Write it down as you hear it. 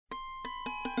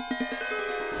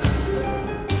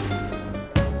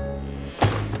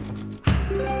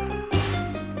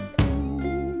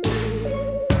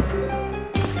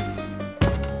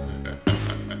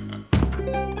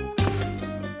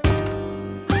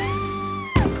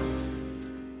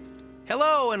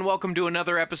Hello, and welcome to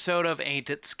another episode of Ain't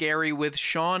It Scary with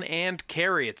Sean and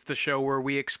Carrie. It's the show where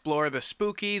we explore the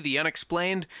spooky, the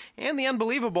unexplained, and the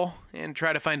unbelievable, and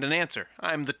try to find an answer.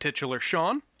 I'm the titular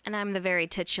Sean. And I'm the very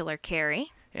titular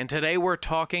Carrie. And today we're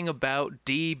talking about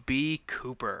D.B.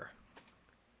 Cooper.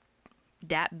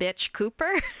 Dat bitch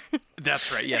Cooper? That's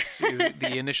right, yes.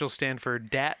 The initials stand for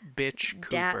Dat Bitch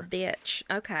Cooper. Dat bitch.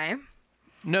 Okay.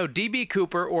 No, D.B.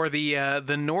 Cooper, or the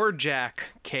Norjack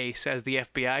case, as the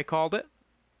FBI called it,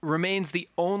 remains the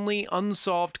only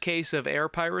unsolved case of air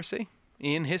piracy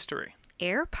in history.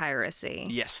 Air piracy?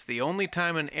 Yes, the only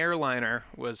time an airliner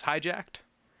was hijacked,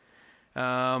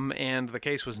 and the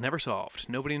case was never solved.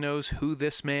 Nobody knows who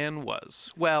this man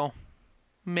was. Well,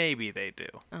 maybe they do.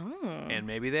 Oh. And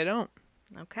maybe they don't.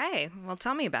 Okay. Well,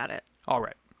 tell me about it. All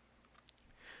right.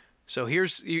 So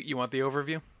here's, you want the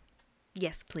overview?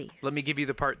 Yes, please. Let me give you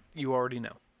the part you already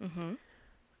know. Mm-hmm.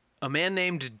 A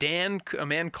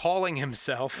man calling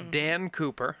himself Dan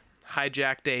Cooper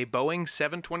hijacked a Boeing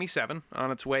 727 on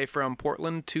its way from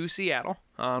Portland to Seattle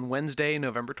on Wednesday,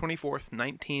 November 24th,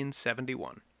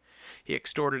 1971. He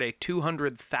extorted a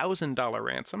 $200,000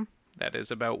 ransom. That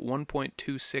is about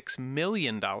 $1.26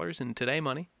 million in today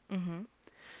money. Mm-hmm.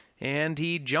 And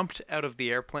he jumped out of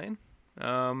the airplane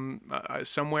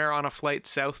somewhere on a flight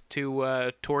south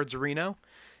to towards Reno.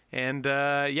 And,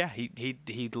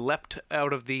 he leapt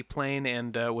out of the plane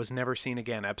and was never seen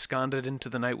again, absconded into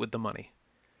the night with the money.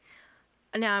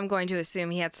 Now I'm going to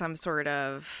assume he had some sort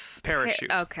of...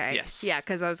 Parachute. Okay. Yes. Yeah,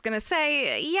 because I was going to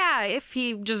say, if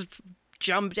he just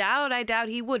jumped out, I doubt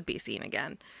he would be seen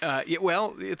again.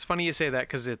 Well, it's funny you say that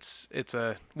because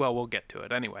we'll get to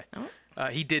it anyway. Oh.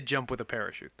 He did jump with a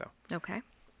parachute, though. Okay.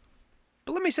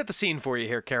 But let me set the scene for you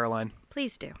here, Caroline.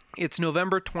 Please do. It's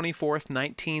November 24th,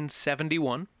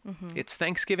 1971. Mm-hmm. It's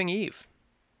Thanksgiving Eve.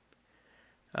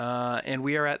 And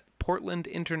we are at Portland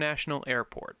International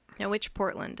Airport. Now, which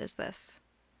Portland is this?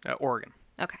 Oregon.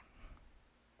 Okay.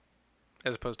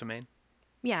 As opposed to Maine?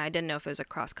 Yeah, I didn't know if it was a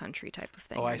cross-country type of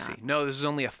thing Oh, or I not. see. No, this is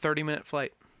only a 30-minute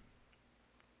flight.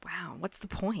 Wow, what's the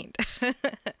point?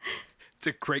 It's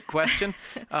a great question.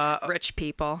 Rich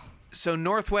people. So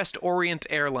Northwest Orient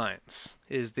Airlines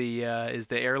is the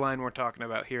airline we're talking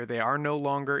about here. They are no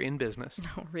longer in business.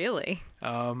 Oh, really?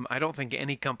 I don't think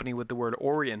any company with the word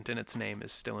Orient in its name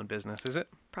is still in business, is it?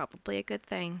 Probably a good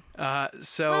thing.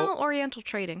 So Oriental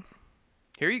trading.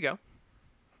 here you go.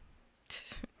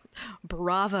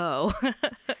 Bravo.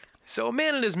 So a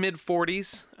man in his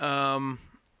mid-40s,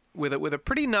 with a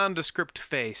pretty nondescript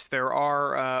face. There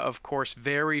are, of course,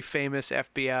 very famous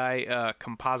FBI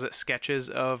composite sketches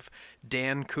of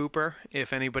Dan Cooper.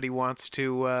 If anybody wants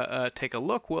to take a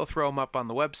look, we'll throw them up on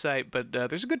the website, but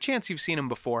there's a good chance you've seen him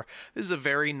before. This is a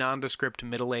very nondescript,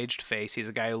 middle-aged face. He's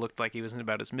a guy who looked like he was in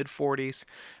about his mid-40s,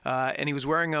 and he was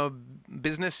wearing a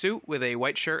business suit with a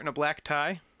white shirt and a black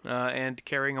tie, and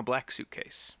carrying a black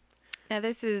suitcase. Now,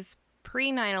 this is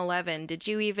pre-9/11. Did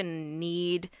you even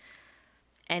need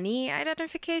any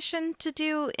identification to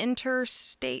do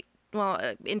intercountry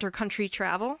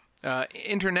travel?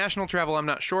 International travel, I'm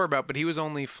not sure about, but he was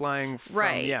only flying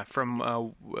from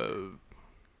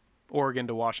Oregon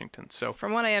to Washington. So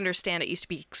from what I understand, it used to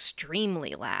be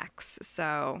extremely lax.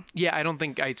 So yeah,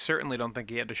 I certainly don't think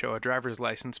he had to show a driver's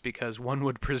license because one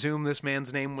would presume this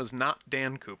man's name was not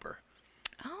Dan Cooper.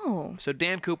 Oh. So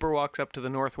Dan Cooper walks up to the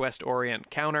Northwest Orient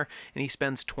counter, and he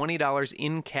spends $20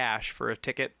 in cash for a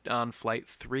ticket on Flight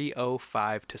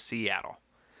 305 to Seattle.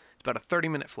 It's about a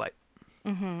 30-minute flight.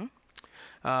 Mm-hmm.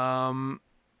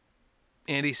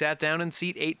 And he sat down in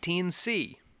seat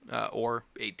 18C, or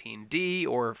 18D,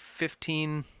 or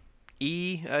 15E,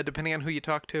 depending on who you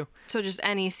talk to. So just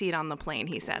any seat on the plane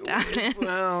he sat down in.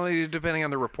 Well, depending on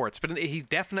the reports. But he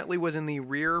definitely was in the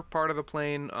rear part of the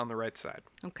plane on the right side.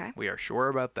 Okay. We are sure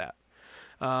about that.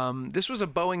 This was a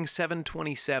Boeing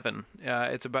 727.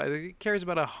 It carries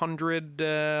about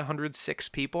 106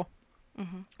 people.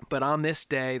 Mm-hmm. But on this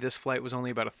day, this flight was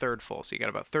only about a third full. So you got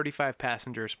about 35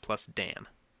 passengers plus Dan.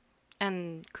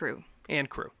 And crew.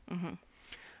 Mm-hmm.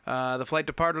 The flight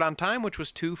departed on time, which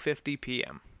was 2:50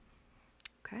 p.m.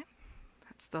 Okay.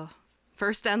 That's the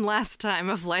first and last time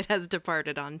a flight has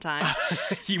departed on time.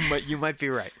 You might be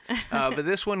right. But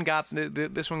this one got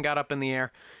up in the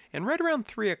air, and right around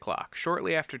 3:00,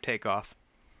 shortly after takeoff.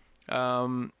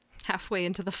 Halfway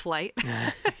into the flight.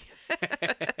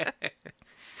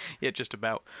 Yeah, just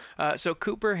about. So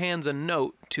Cooper hands a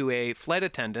note to a flight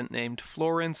attendant named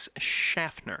Florence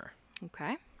Schaffner.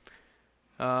 Okay.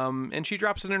 And she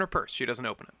drops it in her purse. She doesn't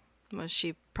open it. Was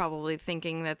she probably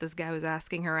thinking that this guy was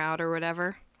asking her out or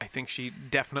whatever? I think she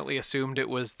definitely assumed it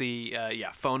was the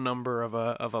phone number of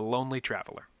a lonely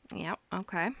traveler. Yep.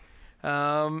 Okay.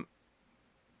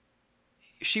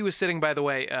 She was sitting, by the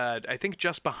way, I think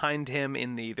just behind him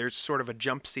there's sort of a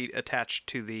jump seat attached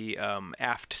to the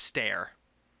aft stair.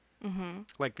 Mm-hmm.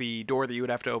 Like the door that you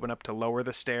would have to open up to lower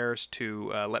the stairs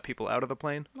to let people out of the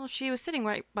plane. Well, she was sitting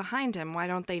right behind him. Why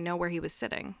don't they know where he was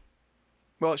sitting?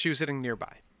 Well, she was sitting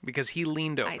nearby because he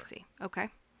leaned over. I see. Okay.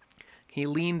 He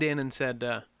leaned in and said,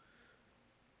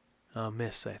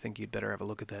 Miss, I think you'd better have a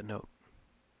look at that note.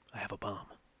 I have a bomb.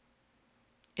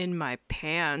 In my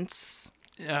pants.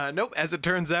 Nope, as it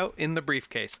turns out, in the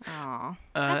briefcase. Aw,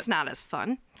 that's not as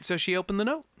fun. So she opened the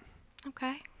note.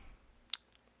 Okay.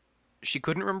 She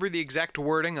couldn't remember the exact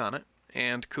wording on it,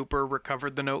 and Cooper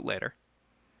recovered the note later.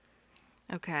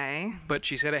 Okay. But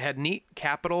she said it had neat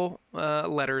capital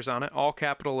letters on it, all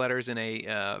capital letters in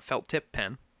a felt tip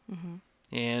pen. Mm-hmm.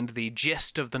 And the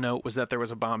gist of the note was that there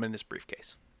was a bomb in his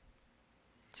briefcase.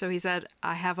 So he said,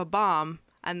 I have a bomb.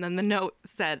 And then the note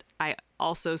said, I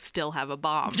also still have a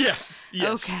bomb. Yes,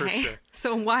 okay. For sure.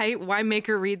 So why make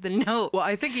her read the note? Well,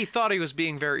 I think he thought he was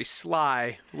being very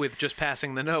sly with just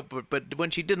passing the note, but when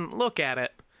she didn't look at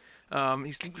it,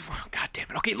 he's like, oh, God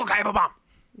damn it. Okay, look, I have a bomb.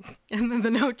 And then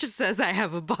the note just says, I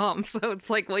have a bomb. So it's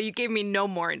like, well, you gave me no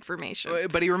more information.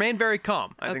 But he remained very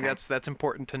calm. I think that's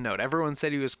important to note. Everyone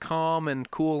said he was calm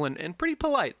and cool and pretty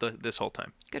polite this whole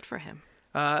time. Good for him.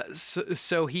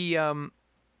 So he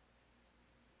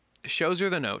shows her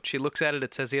the note. She looks at it.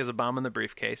 It says he has a bomb in the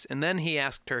briefcase. And then he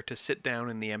asked her to sit down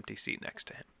in the empty seat next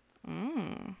to him.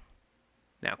 Mm.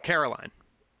 Now, Caroline,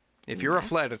 if you're a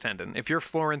flight attendant, if you're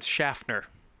Florence Schaffner,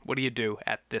 what do you do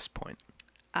at this point?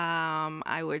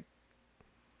 I would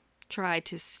try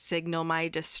to signal my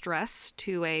distress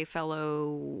to a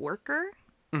fellow worker.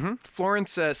 Mm-hmm.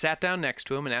 Florence sat down next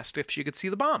to him and asked if she could see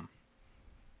the bomb.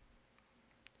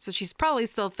 So she's probably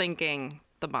still thinking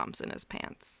the bomb's in his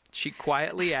pants. She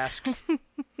quietly asks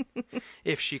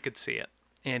if she could see it.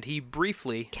 And he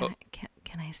briefly... Can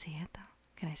I see it, though?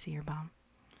 Can I see your bomb?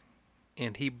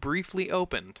 And he briefly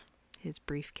opened... His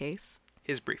briefcase?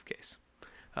 His briefcase.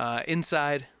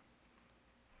 Inside,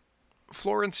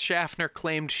 Florence Schaffner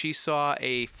claimed she saw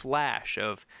a flash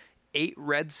of 8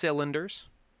 red cylinders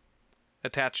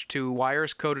attached to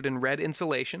wires coated in red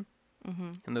insulation.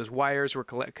 Mm-hmm. And those wires were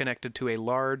connected to a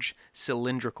large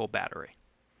cylindrical battery.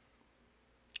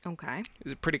 Okay. It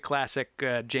was a pretty classic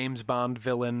James Bond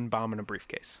villain bomb in a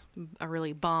briefcase. A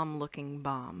really bomb-looking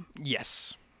bomb.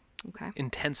 Yes. Okay.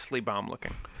 Intensely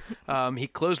bomb-looking. He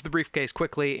closed the briefcase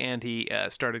quickly, and he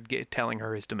started telling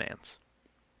her his demands.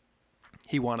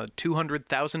 He wanted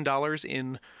 $200,000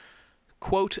 in,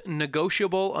 quote,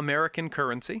 negotiable American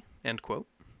currency, end quote.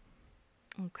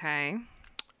 Okay.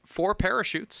 4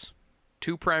 parachutes,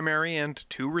 2 primary and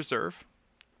 2 reserve.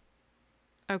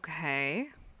 Okay.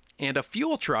 And a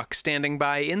fuel truck standing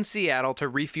by in Seattle to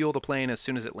refuel the plane as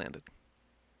soon as it landed.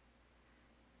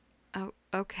 Oh,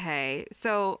 okay.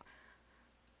 So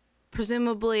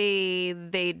presumably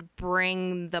they'd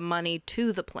bring the money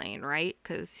to the plane, right?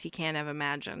 Because he can't have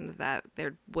imagined that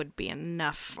there would be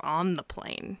enough on the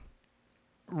plane.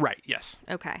 Right, yes.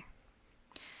 Okay.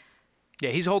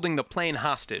 Yeah, he's holding the plane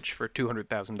hostage for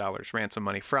 $200,000 ransom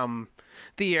money from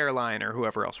the airline or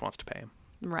whoever else wants to pay him.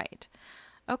 Right.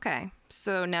 Okay.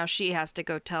 So now she has to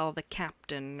go tell the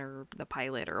captain or the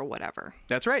pilot or whatever.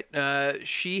 That's right.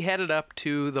 She headed up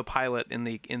to the pilot and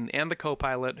the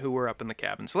co-pilot who were up in the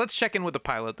cabin. So let's check in with the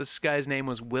pilot. This guy's name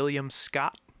was William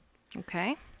Scott.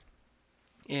 Okay.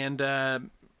 And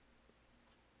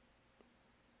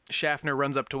Schaffner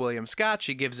runs up to William Scott.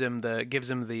 She gives him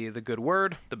the good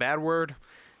word, the bad word,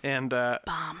 and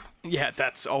bomb. Yeah,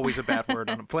 that's always a bad word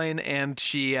on a plane. And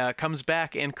she comes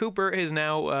back, and Cooper is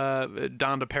now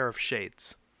donned a pair of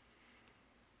shades.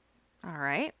 All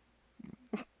right.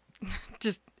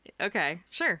 Just okay,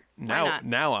 sure.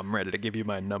 Now I'm ready to give you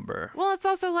my number. Well, it's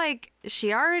also like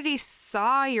she already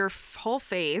saw your whole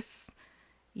face.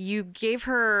 You gave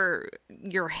her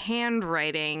your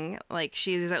handwriting, like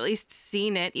she's at least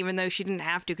seen it, even though she didn't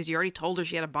have to because you already told her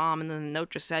she had a bomb, and then the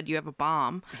note just said you have a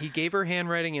bomb. He gave her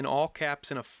handwriting in all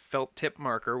caps and a felt tip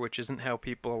marker, which isn't how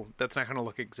that's not going to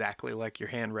look exactly like your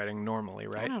handwriting normally,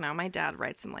 right? I don't know. My dad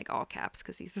writes in like all caps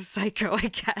because he's a psycho, I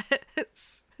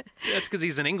guess. That's because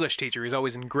he's an English teacher. He's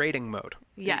always in grading mode.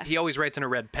 Yes. He always writes in a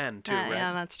red pen, too, right?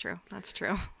 Yeah, that's true. That's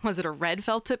true. Was it a red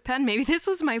felt tip pen? Maybe this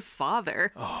was my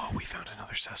father. Oh, we found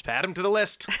another suspect. Add him to the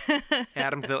list.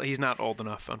 He's not old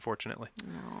enough, unfortunately.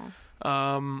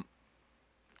 No.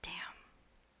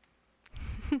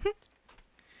 Damn.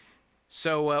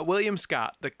 So William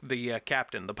Scott, the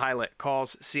captain, the pilot,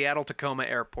 calls Seattle-Tacoma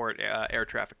Airport air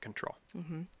traffic control.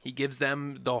 Mm-hmm. He gives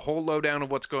them the whole lowdown of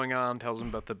what's going on, tells them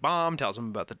about the bomb, tells them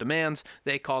about the demands.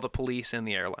 They call the police and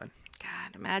the airline.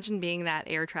 God, imagine being that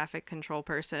air traffic control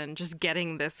person, just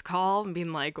getting this call and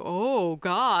being like, oh,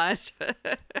 God.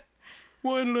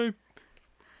 Why did I...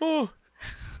 Oh,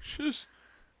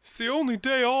 it's the only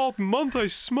day all month I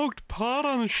smoked pot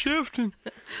on a shift, and...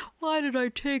 Why did I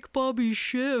take Bobby's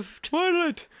shift? Why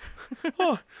did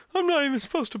Oh, I'm not even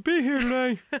supposed to be here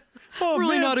today. Oh,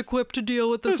 Really man. not equipped to deal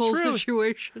with this whole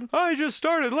situation. I just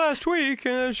started last week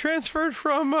and I transferred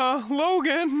from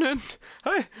Logan, and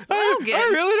I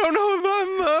really don't know if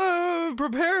I'm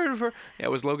prepared for... Yeah,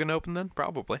 was Logan open then?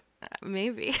 Probably.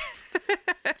 Maybe.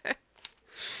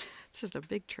 It's just a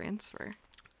big transfer.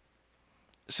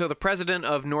 So the president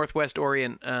of Northwest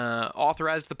Orient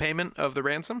authorized the payment of the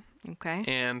ransom. Okay.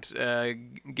 And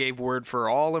gave word for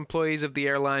all employees of the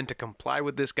airline to comply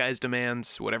with this guy's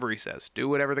demands, whatever he says. Do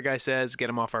whatever the guy says, get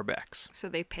him off our backs. So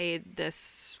they paid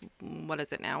this, what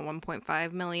is it now,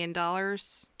 $1.5 million?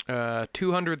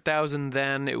 200,000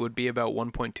 then, it would be about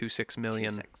 1.26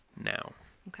 million 26. now.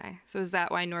 Okay. So is that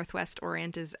why Northwest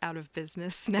Orient is out of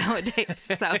business nowadays?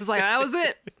 I was like, that was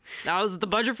it. That was the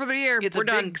budget for the year. We're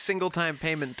done. Big single-time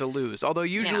payment to lose. Although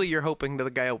usually you're hoping that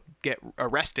the guy will get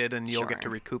arrested and you'll get to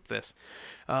recoup this.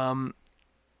 Now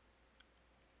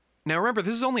remember,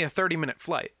 this is only a 30-minute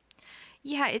flight.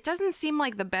 Yeah, it doesn't seem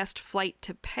like the best flight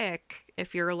to pick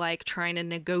if you're like trying to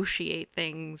negotiate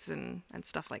things and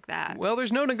stuff like that. Well,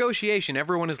 there's no negotiation.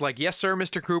 Everyone is like, yes, sir,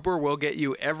 Mr. Cooper, we'll get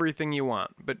you everything you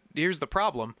want. But here's the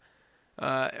problem.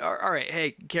 All right,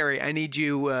 hey, Carrie, I need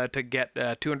you to get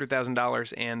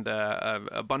 $200,000 and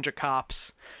a bunch of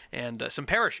cops and some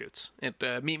parachutes. And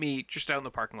meet me just out in the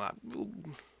parking lot.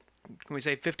 Can we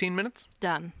say 15 minutes?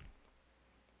 Done.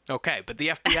 Okay, but the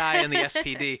FBI and the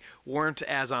SPD weren't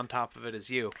as on top of it as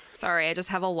you. Sorry, I just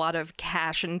have a lot of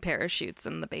cash and parachutes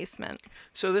in the basement.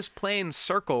 So this plane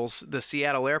circles the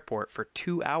Seattle airport for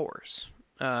 2 hours.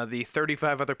 The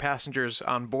 35 other passengers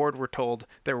on board were told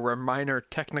there were minor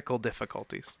technical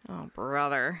difficulties. Oh,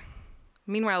 brother.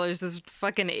 Meanwhile, there's this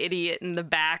fucking idiot in the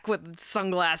back with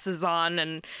sunglasses on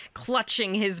and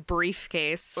clutching his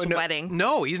briefcase, sweating.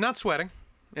 No, he's not sweating.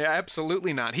 Yeah,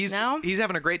 absolutely not. He's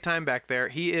having a great time back there.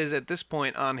 He is at this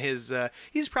point on his.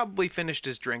 He's probably finished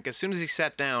his drink. As soon as he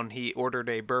sat down, he ordered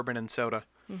a bourbon and soda.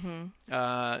 Mm-hmm.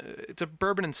 It's a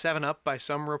bourbon and 7-Up by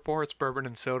some reports, bourbon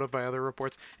and soda by other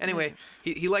reports. Anyway,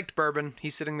 he liked bourbon.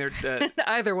 He's sitting there.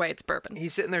 Either way, it's bourbon.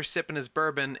 He's sitting there sipping his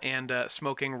bourbon and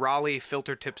smoking Raleigh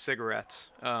filter tip cigarettes,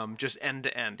 just end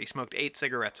to end. He smoked 8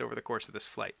 cigarettes over the course of this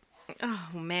flight. Oh,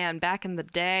 man, back in the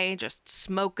day, just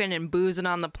smoking and boozing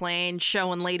on the plane,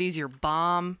 showing ladies your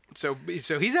bomb. So he's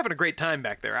having a great time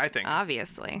back there, I think.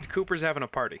 Obviously. Cooper's having a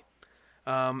party.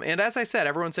 And as I said,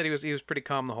 everyone said he was pretty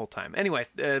calm the whole time. Anyway,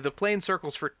 the plane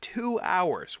circles for 2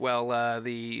 hours while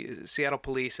the Seattle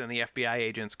police and the FBI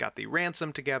agents got the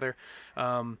ransom together,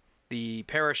 the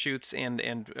parachutes,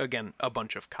 and again, a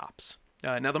bunch of cops.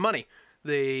 Now, the money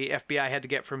the FBI had to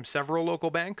get from several local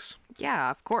banks.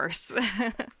 Yeah, of course.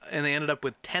 And they ended up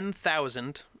with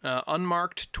 10,000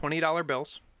 unmarked $20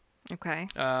 bills. Okay.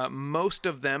 Most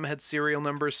of them had serial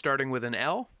numbers starting with an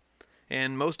L,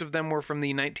 and most of them were from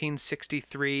the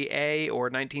 1963A or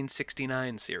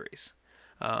 1969 series.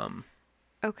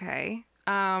 Okay.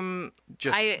 For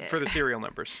the serial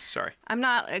numbers, sorry. I'm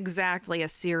not exactly a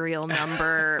serial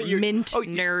number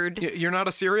nerd. You're not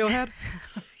a serial head?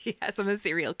 Yes, I'm a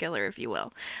serial killer, if you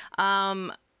will.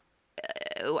 How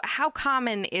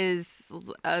common is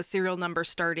a serial number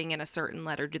starting in a certain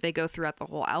letter? Do they go throughout the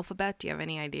whole alphabet? Do you have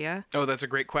any idea? Oh, that's a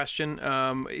great question.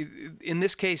 In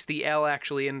this case, the L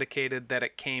actually indicated that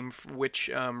it came which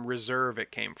reserve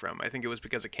it came from. I think it was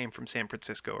because it came from San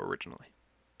Francisco originally.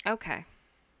 Okay.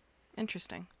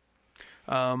 Interesting.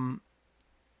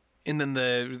 And then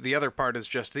the other part is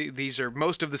just these are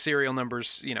most of the serial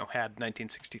numbers, had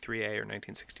 1963A or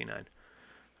 1969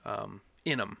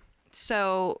 in them.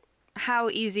 So how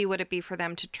easy would it be for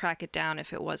them to track it down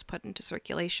if it was put into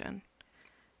circulation?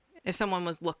 If someone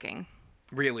was looking?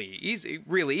 Really easy.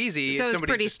 So it's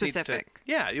pretty specific.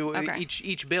 Okay.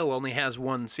 Each bill only has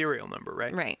one serial number,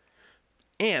 right? Right.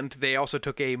 And they also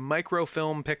took a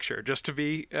microfilm picture, just to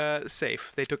be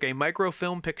safe. They took a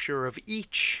microfilm picture of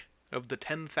each of the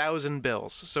 10,000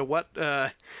 bills. So what...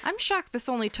 I'm shocked this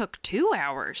only took 2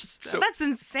 hours. So that's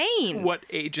insane. What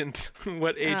agents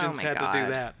had to do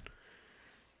that?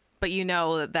 But you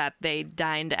know that they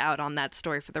dined out on that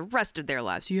story for the rest of their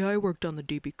lives. Yeah, I worked on the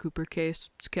D.B. Cooper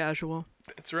case. It's casual.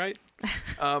 That's right.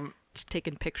 Just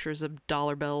taking pictures of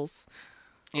dollar bills.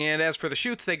 And as for the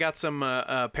chutes, they got some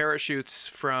parachutes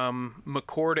from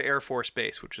McChord Air Force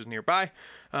Base, which is nearby.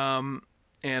 And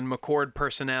McChord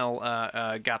personnel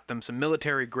got them some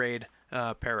military-grade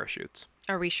parachutes.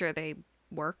 Are we sure they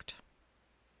worked?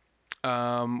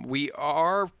 We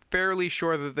are fairly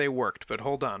sure that they worked, but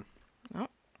hold on. Oh,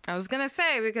 I was going to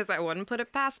say, because I wouldn't put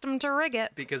it past him to rig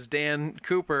it. Because Dan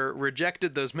Cooper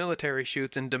rejected those military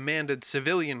chutes and demanded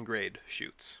civilian-grade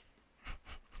chutes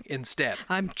instead.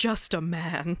 I'm just a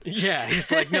man. Yeah,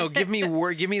 he's like, no, give me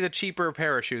the cheaper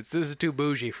parachutes. This is too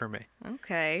bougie for me.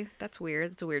 Okay, that's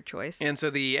weird. That's a weird choice. And so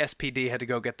the SPD had to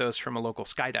go get those from a local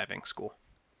skydiving school.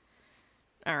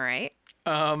 All right.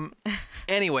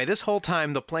 Anyway, this whole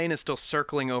time the plane is still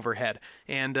circling overhead,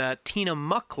 and Tina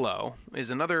Mucklow is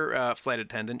another flight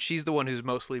attendant. She's the one who's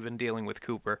mostly been dealing with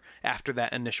Cooper after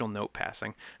that initial note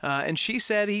passing. And she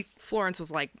said Florence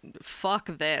was like, fuck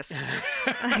this.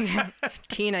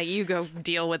 Tina, you go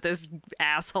deal with this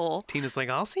asshole. Tina's like,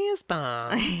 I'll see his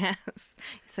bomb. Yes.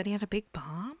 He said he had a big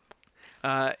bomb?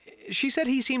 She said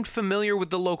he seemed familiar with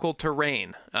the local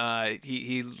terrain.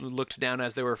 He looked down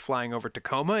as they were flying over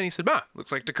Tacoma, and he said,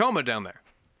 looks like Tacoma down there.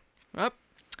 Oh,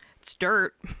 it's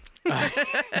dirt.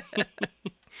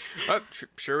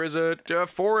 Sure is a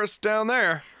forest down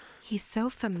there. He's so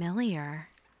familiar.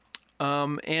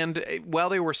 And while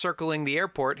they were circling the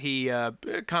airport, he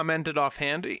commented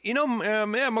offhand,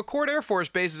 McCord Air Force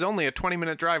Base is only a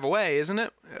 20-minute drive away, isn't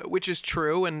it? Which is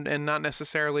true, and not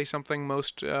necessarily something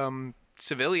most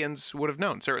civilians would have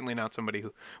known. Certainly not somebody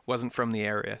who wasn't from the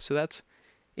area. So that's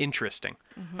interesting.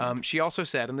 Mm-hmm. She also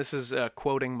said, and this is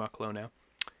quoting Mucklow now,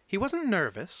 he wasn't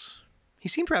nervous. He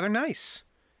seemed rather nice.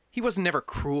 He was never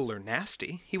cruel or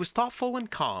nasty. He was thoughtful and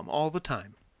calm all the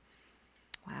time.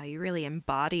 Wow, you really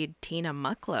embodied Tina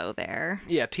Mucklow there.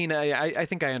 Yeah, Tina, I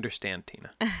think I understand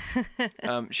Tina.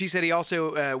 She said he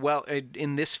also,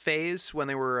 in this phase, when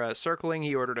they were circling,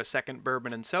 he ordered a second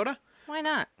bourbon and soda. Why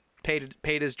not? Paid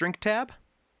his drink tab.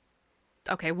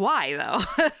 Okay, why, though?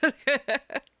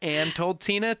 And told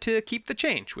Tina to keep the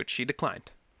change, which she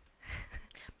declined.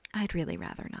 I'd really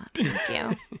rather not,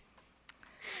 thank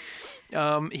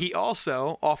you. He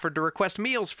also offered to request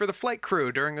meals for the flight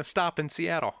crew during a stop in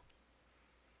Seattle.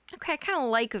 Okay, I kind of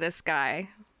like this guy.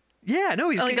 Yeah, no,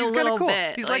 he's kind of cool.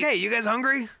 Bit. He's like, hey, you guys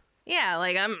hungry? Yeah,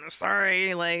 like, I'm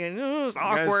sorry, like, it's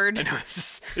awkward. Guys, I know,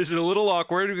 this is a little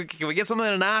awkward. Can we get something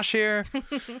to nosh here?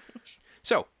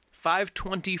 So,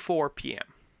 5:24 p.m.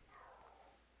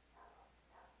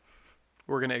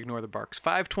 We're going to ignore the barks.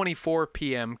 5:24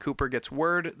 p.m., Cooper gets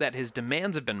word that his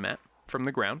demands have been met from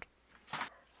the ground.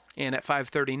 And at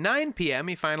 5:39 p.m.,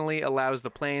 he finally allows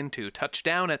the plane to touch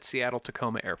down at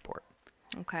Seattle-Tacoma Airport.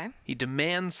 Okay. He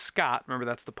demands Scott, remember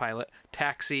that's the pilot,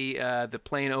 taxi the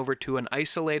plane over to an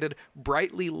isolated,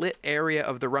 brightly lit area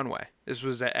of the runway. This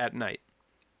was at night.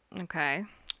 Okay.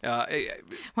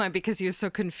 Why? Because he was so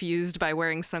confused by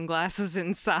wearing sunglasses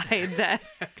inside that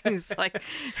he's like,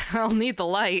 I'll need the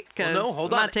light because I'm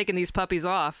not taking these puppies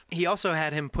off. He also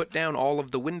had him put down all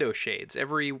of the window shades,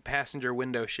 every passenger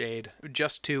window shade,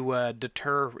 just to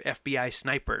deter FBI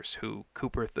snipers who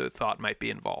Cooper thought might be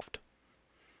involved.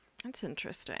 That's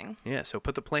interesting. Yeah, so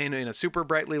put the plane in a super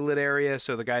brightly lit area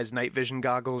so the guy's night vision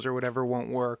goggles or whatever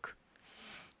won't work.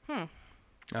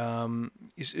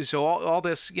 So all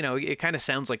this, it kind of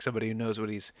sounds like somebody who knows what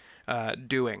he's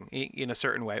doing in a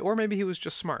certain way. Or maybe he was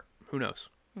just smart. Who knows?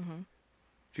 Mm-hmm.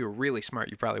 If you were really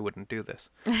smart, you probably wouldn't do this.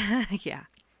 Yeah.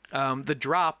 The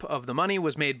drop of the money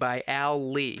was made by Al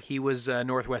Lee. He was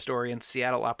Northwest Orient's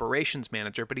Seattle operations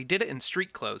manager, but he did it in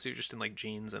street clothes. He was just in like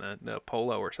jeans and a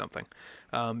polo or something,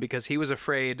 because he was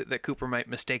afraid that Cooper might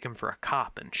mistake him for a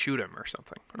cop and shoot him or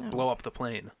something, or blow up the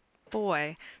plane.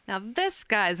 Boy, now this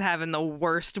guy's having the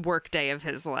worst work day of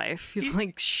his life. He's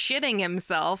like shitting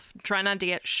himself, trying not to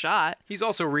get shot. He's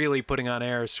also really putting on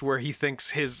airs where he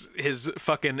thinks his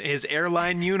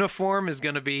airline uniform is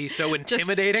going to be so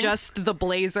intimidating. Just the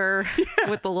blazer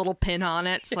with the little pin on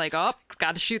it. It's like, oh,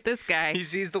 got to shoot this guy. He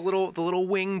sees the little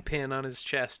wing pin on his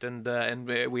chest, and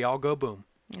we all go boom.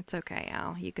 It's okay,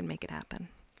 Al. You can make it happen.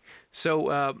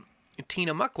 So,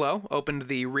 Tina Mucklow opened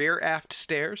the rear aft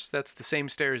stairs. That's the same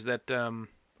stairs that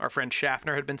our friend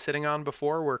Schaffner had been sitting on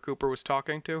before, where Cooper was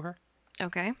talking to her.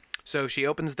 Okay. So she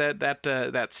opens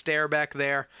that stair back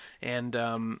there, and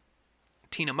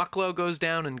Tina Mucklow goes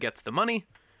down and gets the money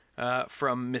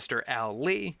from Mr. Al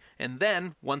Lee. And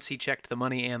then, once he checked the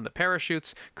money and the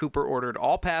parachutes, Cooper ordered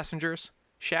all passengers,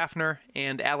 Schaffner,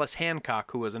 and Alice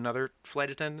Hancock, who was another flight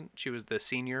attendant. She was the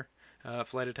senior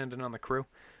flight attendant on the crew.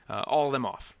 All of them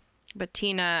off. But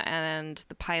Tina and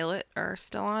the pilot are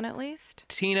still on, at least?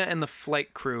 Tina and the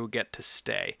flight crew get to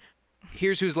stay.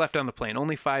 Here's who's left on the plane.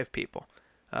 Only 5 people.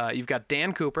 You've got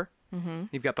Dan Cooper. Mm-hmm.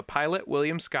 You've got the pilot,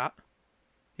 William Scott.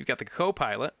 You've got the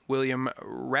co-pilot, William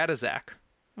Radazak.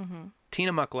 Mm-hmm.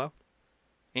 Tina Mucklow.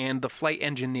 And the flight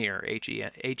engineer,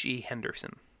 H.E.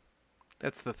 Henderson.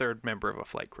 That's the third member of a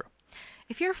flight crew.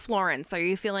 If you're Florence, are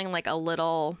you feeling like a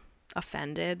little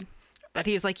offended that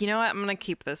he's like, you know what, I'm gonna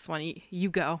keep this one. You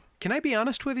go. Can I be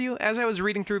honest with you? As I was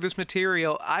reading through this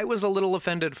material, I was a little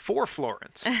offended for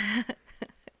Florence.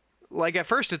 Like at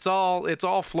first it's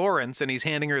all Florence and he's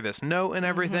handing her this note and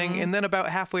everything, and then about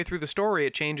halfway through the story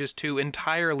it changes to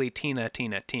entirely Tina.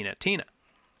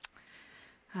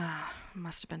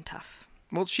 Must have been tough.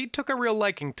 Well, she took a real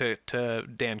liking to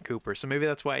Dan Cooper, so maybe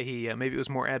that's why maybe it was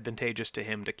more advantageous to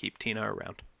him to keep Tina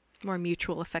around. More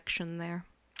mutual affection there.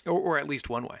 Or at least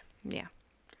one way. Yeah.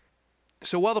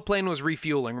 So while the plane was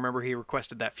refueling, remember he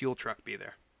requested that fuel truck be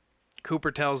there.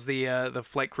 Cooper tells the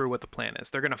flight crew what the plan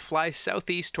is. They're going to fly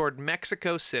southeast toward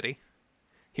Mexico City.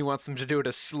 He wants them to do it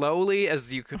as slowly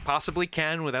as you could possibly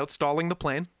can without stalling the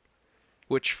plane,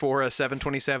 which for a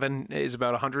 727 is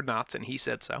about 100 knots, and he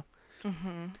said so.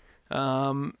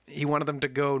 He wanted them to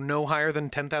go no higher than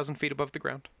 10,000 feet above the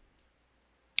ground.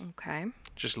 Okay.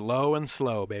 Just low and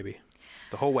slow, baby.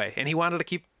 The whole way. And he wanted to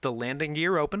keep the landing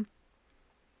gear open.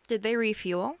 Did they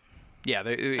refuel? Yeah,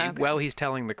 Okay. Well, he's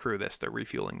telling the crew this. They're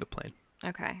refueling the plane.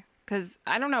 Okay. Because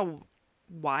I don't know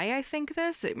why I think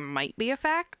this. It might be a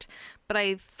fact. But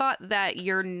I thought that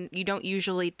you don't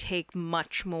usually take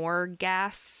much more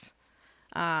gas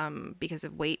because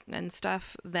of weight and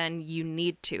stuff than you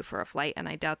need to for a flight. And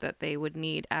I doubt that they would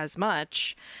need as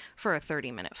much for a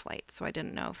 30-minute flight. So I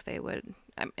didn't know if they would,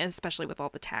 especially with all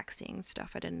the taxiing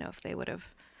stuff, I didn't know if they would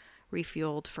have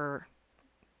refueled for...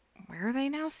 Where are they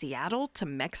now? Seattle to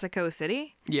Mexico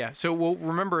City? Yeah, so we'll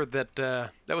remember that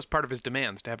that was part of his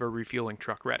demands, to have a refueling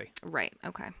truck ready. Right,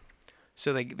 okay.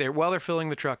 So while they're filling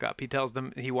the truck up, he tells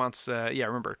them he wants,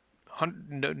 remember,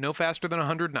 no faster than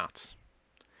 100 knots.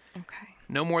 Okay.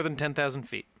 No more than 10,000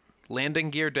 feet.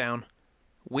 Landing gear down.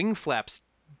 Wing flaps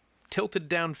tilted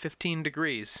down 15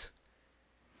 degrees.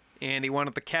 And he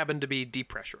wanted the cabin to be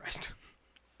depressurized.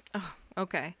 Oh,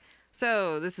 okay.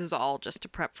 So this is all just to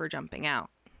prep for jumping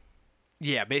out.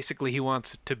 Yeah, basically he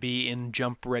wants it to be in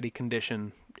jump-ready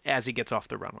condition as he gets off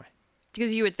the runway.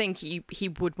 Because you would think he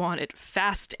would want it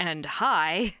fast and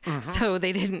high, so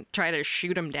they didn't try to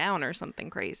shoot him down or something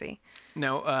crazy.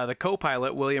 Now, the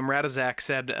co-pilot, William Radizak,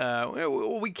 said,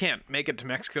 we can't make it to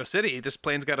Mexico City. This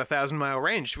plane's got a 1,000-mile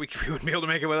range. We wouldn't be able to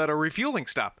make it without a refueling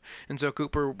stop. And so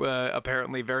Cooper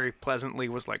apparently very pleasantly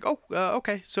was like,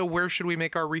 okay, so where should we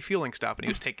make our refueling stop? And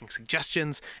he was taking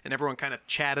suggestions, and everyone kind of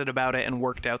chatted about it and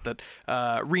worked out that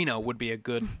Reno would be a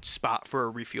good spot for a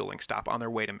refueling stop on their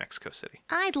way to Mexico City.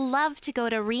 I'd love to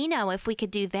go to Reno if we could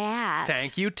do that.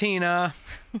 Thank you, Tina.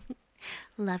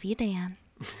 Love you, Dan.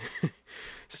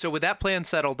 So with that plan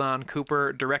settled on,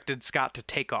 Cooper directed Scott to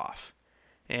take off.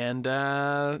 And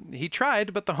he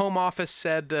tried, but the Home Office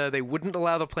said they wouldn't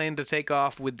allow the plane to take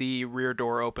off with the rear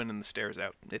door open and the stairs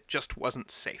out. It just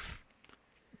wasn't safe.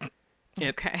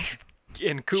 Okay.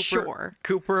 And Cooper, Sure.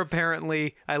 Cooper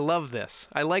apparently, I love this.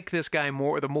 I like this guy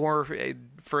more, the more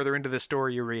further into the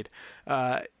story you read.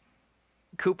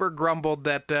 Cooper grumbled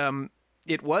that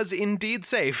it was indeed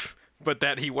safe, but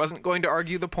that he wasn't going to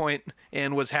argue the point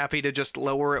and was happy to just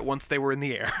lower it once they were in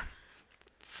the air.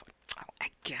 I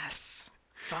guess.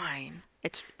 Fine.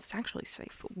 It's actually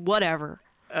safe, but whatever.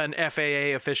 An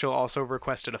FAA official also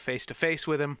requested a face-to-face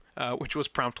with him, which was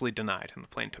promptly denied, and the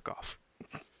plane took off.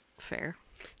 Fair.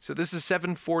 So this is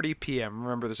 7:40 p.m.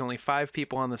 Remember, there's only 5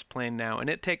 people on this plane now, and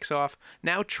it takes off,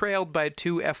 now trailed by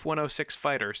 2 F-106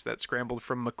 fighters that scrambled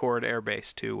from McChord Air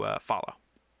Base to follow.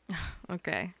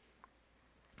 Okay.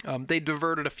 They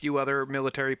diverted a few other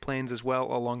military planes as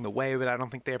well along the way, but I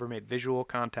don't think they ever made visual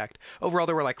contact. Overall,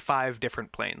 there were like 5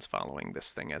 different planes following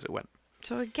this thing as it went.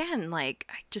 So again, I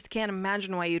just can't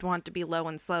imagine why you'd want to be low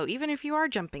and slow, even if you are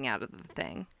jumping out of the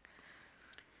thing.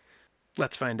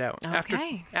 Let's find out.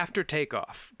 Okay. After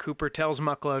takeoff, Cooper tells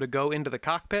Mucklow to go into the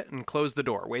cockpit and close the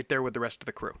door. Wait there with the rest of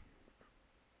the crew.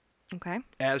 Okay.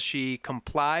 As she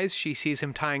complies, she sees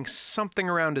him tying something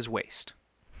around his waist.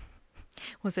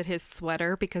 Was it his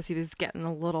sweater because he was getting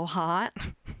a little hot?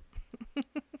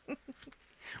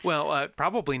 Well,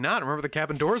 probably not. Remember, the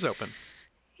cabin door's open.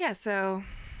 Yeah, so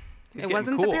He's it getting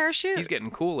wasn't cool. the parachute. He's getting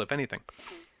cool, if anything.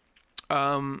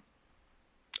 A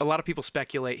lot of people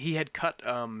speculate he had cut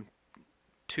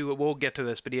we'll get to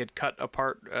this, but he had cut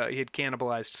apart, he had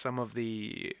cannibalized some of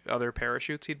the other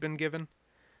parachutes he'd been given.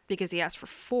 Because he asked for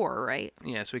 4, right?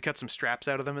 Yeah, so he cut some straps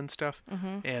out of them and stuff.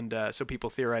 Mm-hmm. And so people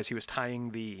theorize he was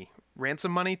tying the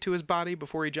ransom money to his body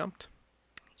before he jumped.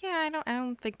 Yeah, I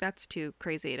don't think that's too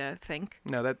crazy to think.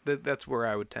 No, that's where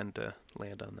I would tend to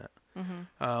land on that.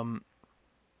 Mm-hmm.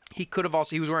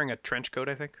 He was wearing a trench coat,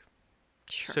 I think.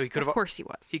 Sure. So he could of course he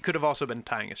was. He could have also been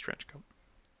tying his trench coat.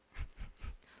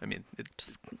 I mean,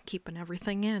 Just keeping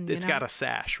everything in. it's got a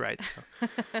sash, right?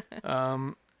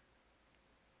 So,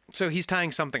 so he's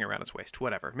tying something around his waist,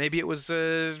 whatever. Maybe it was,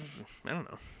 I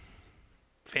don't know,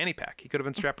 fanny pack. He could have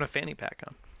been strapping a fanny pack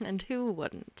on. And who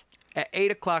wouldn't? At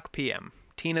 8 o'clock p.m.,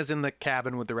 Tina's in the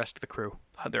cabin with the rest of the crew.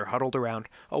 They're huddled around.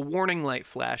 A warning light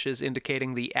flashes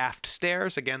indicating the aft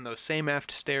stairs. Again, those same aft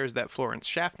stairs that Florence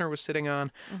Schaffner was sitting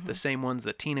on. The same ones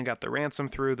that Tina got the ransom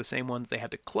through. The same ones they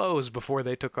had to close before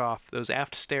they took off. Those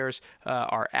aft stairs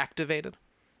are activated.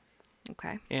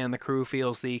 Okay. And the crew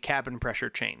feels the cabin pressure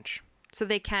change. So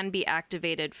they can be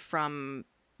activated from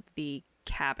the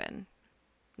cabin,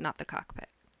 not the cockpit.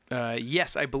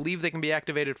 Yes, I believe they can be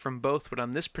activated from both, but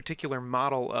on this particular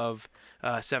model of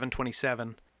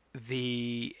 727,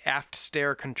 the aft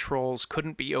stair controls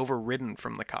couldn't be overridden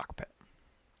from the cockpit.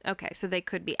 Okay, so they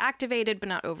could be activated but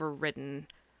not overridden,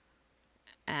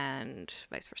 and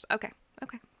vice versa. Okay.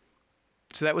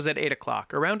 So that was at 8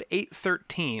 o'clock. Around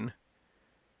 8:13,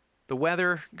 the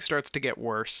weather starts to get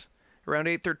worse. Around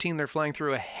 8:13, they're flying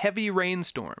through a heavy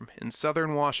rainstorm in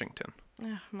southern Washington.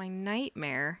 Ugh, my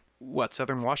nightmare. What,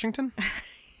 southern Washington?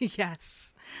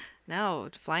 Yes. No,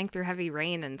 flying through heavy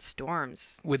rain and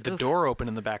storms. With the Oof. door open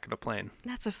in the back of the plane.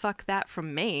 That's a fuck that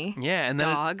from me. Yeah, and then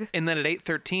Dog. and then at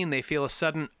 8:13 they feel a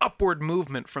sudden upward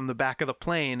movement from the back of the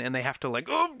plane, and they have to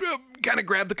kind of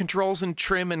grab the controls and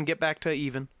trim and get back to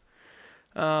even.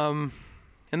 And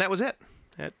that was it.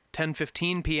 At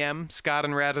 10:15 p.m., Scott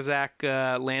and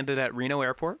Radizak landed at Reno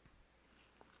Airport.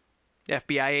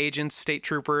 FBI agents, state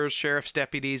troopers, sheriff's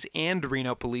deputies, and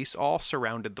Reno police all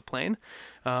surrounded the plane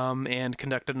and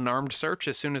conducted an armed search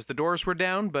as soon as the doors were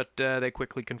down, but they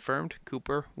quickly confirmed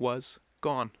Cooper was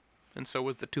gone, and so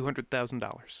was the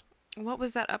 $200,000. What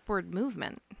was that upward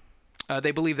movement?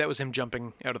 They believe that was him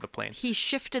jumping out of the plane. He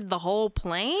shifted the whole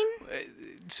plane?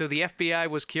 So the FBI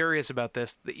was curious about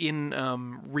this. In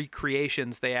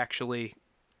recreations, they actually,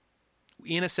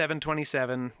 in a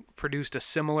 727, produced a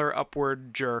similar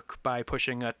upward jerk by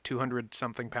pushing a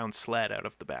 200-something pound sled out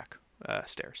of the back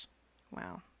stairs.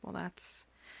 Wow. Well, that's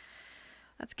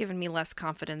given me less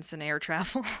confidence in air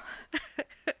travel.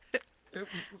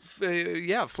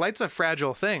 Yeah, flight's a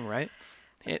fragile thing, right?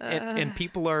 And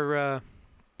people are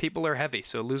heavy,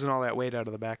 so losing all that weight out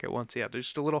of the back at once, yeah, there's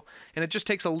just a little, and it just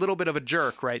takes a little bit of a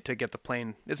jerk, right, to get the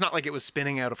plane. It's not like it was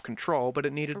spinning out of control, but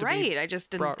it needed to be Right. I just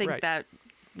didn't think right. that,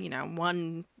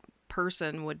 one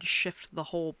person would shift the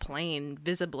whole plane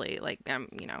visibly, like,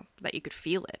 that you could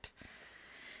feel it.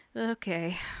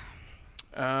 Okay.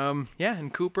 Yeah,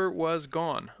 and Cooper was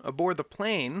gone. Aboard the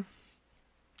plane,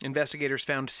 investigators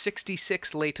found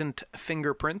 66 latent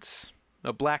fingerprints,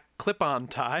 a black clip-on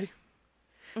tie,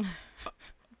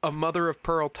 a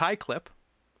mother-of-pearl tie clip.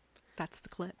 That's the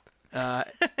clip. So,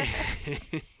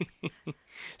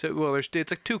 well,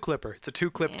 it's a two-clipper. It's a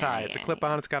two-clip tie. It's a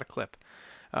clip-on. It's got a clip.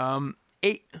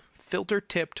 8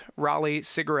 filter-tipped Raleigh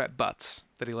cigarette butts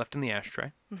that he left in the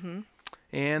ashtray. Mm-hmm.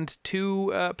 And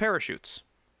 2 parachutes.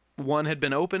 One had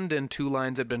been opened and 2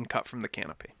 lines had been cut from the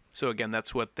canopy. So, again,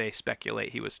 that's what they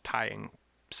speculate he was tying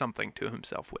something to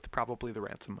himself with, probably the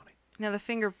ransom money. Now, the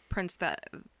fingerprints that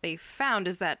they found,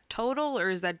 is that total or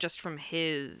is that just from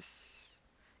his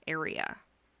area?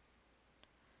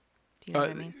 Do you know what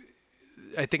I mean?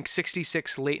 I think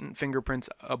 66 latent fingerprints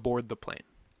aboard the plane.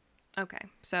 Okay,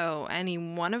 so any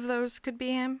one of those could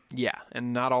be him? Yeah,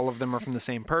 and not all of them are from the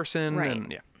same person. Right.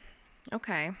 And, yeah.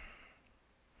 Okay.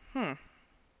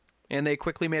 And they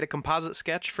quickly made a composite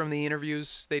sketch from the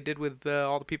interviews they did with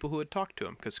all the people who had talked to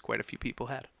him, because quite a few people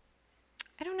had.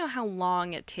 I don't know how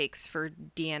long it takes for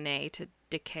DNA to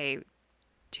decay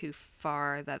too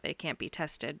far that they can't be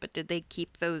tested, but did they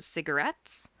keep those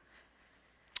cigarettes?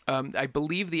 I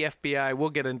believe the FBI, we'll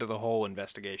get into the whole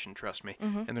investigation, trust me,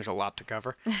 and there's a lot to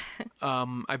cover.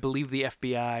 I believe the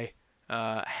FBI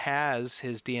has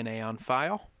his DNA on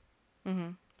file.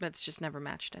 Mm-hmm. That's just never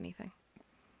matched anything.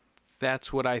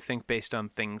 That's what I think based on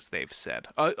things they've said.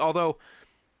 Although...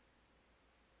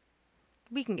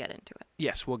 We can get into it.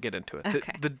 Yes, we'll get into it.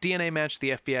 Okay. The DNA match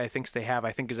the FBI thinks they have,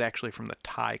 I think, is actually from the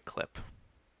tie clip.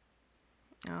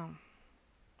 Oh,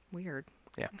 weird.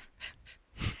 Yeah.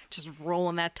 Just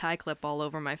rolling that tie clip all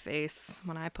over my face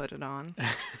when I put it on.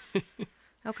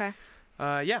 Okay.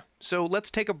 Yeah. So let's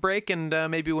take a break, and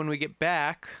maybe when we get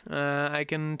back, I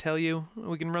can tell you,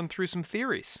 we can run through some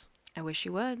theories. I wish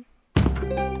you would.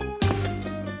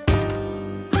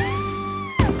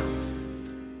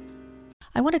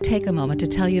 I want to take a moment to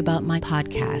tell you about my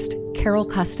podcast, Carol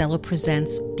Costello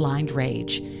Presents Blind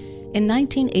Rage. In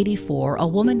 1984, a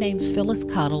woman named Phyllis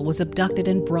Cottle was abducted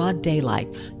in broad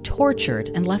daylight, tortured,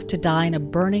 and left to die in a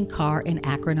burning car in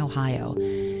Akron, Ohio.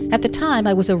 At the time,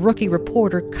 I was a rookie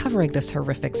reporter covering this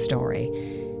horrific story.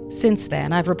 Since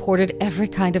then, I've reported every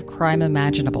kind of crime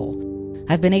imaginable.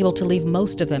 I've been able to leave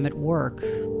most of them at work,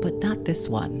 but not this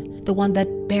one. The one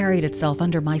that buried itself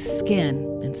under my skin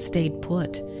and stayed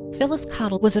put. Phyllis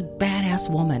Cottle was a badass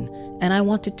woman, and I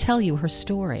want to tell you her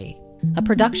story. A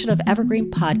production of Evergreen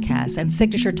Podcasts and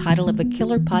signature title of the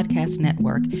Killer Podcast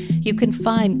Network, you can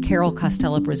find Carol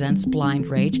Costello Presents Blind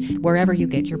Rage wherever you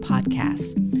get your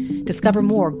podcasts. Discover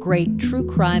more great true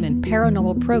crime and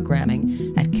paranormal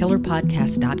programming at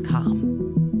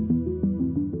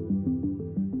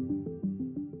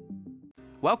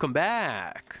killerpodcast.com. Welcome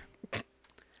back.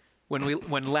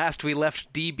 When last we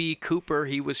left D.B. Cooper,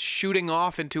 he was shooting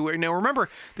off into... Now remember,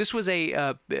 this was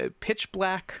a pitch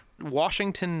black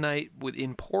Washington night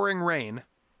in pouring rain.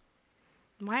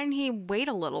 Why didn't he wait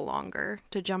a little longer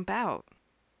to jump out?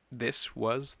 This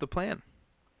was the plan.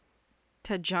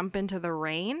 To jump into the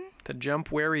rain? To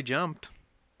jump where he jumped,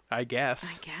 I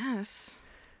guess.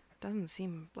 Doesn't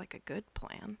seem like a good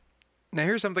plan. Now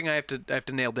here's something I have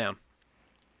to nail down.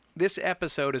 This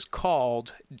episode is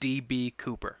called D.B.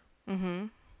 Cooper. Mm-hmm.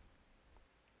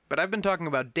 But I've been talking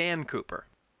about Dan Cooper.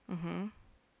 Mm-hmm.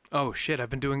 Oh, shit,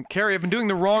 I've been doing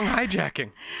the wrong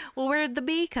hijacking. Well, where did the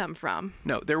B come from?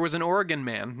 No, there was an Oregon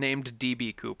man named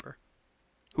D.B. Cooper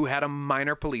who had a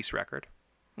minor police record.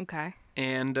 Okay.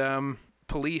 And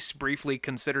police briefly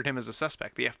considered him as a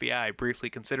suspect. The FBI briefly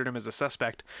considered him as a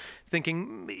suspect,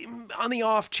 thinking on the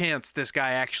off chance this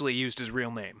guy actually used his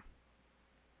real name.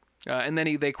 And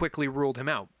then they quickly ruled him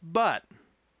out. But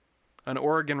an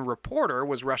Oregon reporter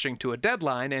was rushing to a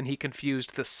deadline, and he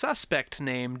confused the suspect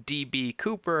name D.B.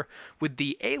 Cooper with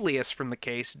the alias from the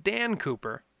case, Dan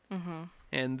Cooper. Mm-hmm.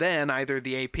 And then either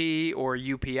the AP or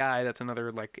UPI, that's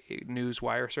another news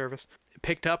wire service,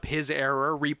 picked up his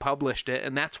error, republished it,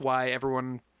 and that's why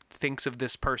everyone thinks of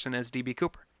this person as D.B.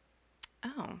 Cooper.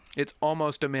 Oh. It's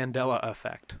almost a Mandela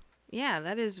effect. Yeah,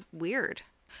 that is weird.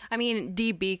 I mean,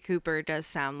 D.B. Cooper does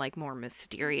sound more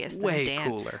mysterious than Way Dan.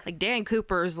 cooler. Dan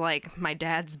Cooper's my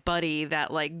dad's buddy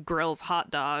that grills hot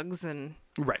dogs and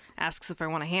Right. asks if I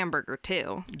want a hamburger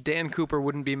too. Dan Cooper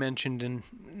wouldn't be mentioned in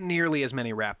nearly as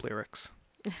many rap lyrics.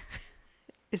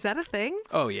 Is that a thing?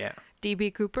 Oh, yeah.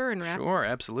 D.B. Cooper and rap? Sure,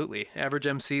 absolutely. Average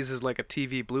MCs is like a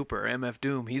TV blooper. MF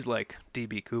Doom, he's like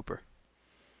D.B. Cooper.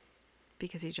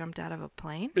 Because he jumped out of a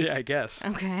plane? Yeah, I guess.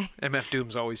 Okay. MF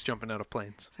Doom's always jumping out of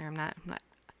planes. Sorry, I'm not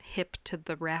hip to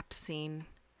the rap scene.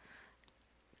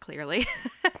 Clearly.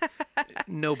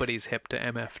 Nobody's hip to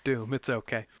MF Doom. It's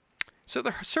okay. So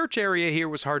the search area here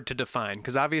was hard to define,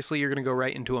 because obviously you're going to go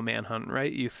right into a manhunt,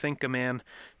 right? You think a man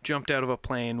jumped out of a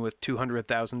plane with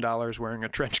 $200,000 wearing a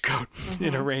trench coat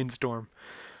in a rainstorm.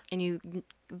 And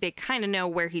they kind of know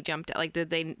where he jumped out.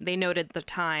 They noted the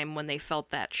time when they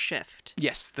felt that shift.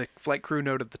 Yes, the flight crew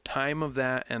noted the time of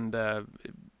that, and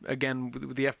again,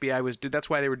 the FBI that's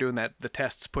why they were doing that. The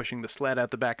tests pushing the sled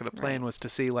out the back of the plane was to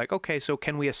see, okay, so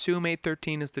can we assume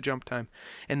 8:13 is the jump time?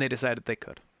 And they decided they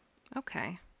could.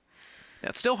 Okay. Now,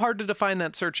 it's still hard to define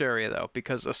that search area, though,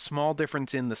 because a small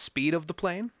difference in the speed of the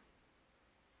plane,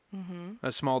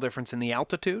 a small difference in the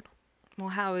altitude. Well,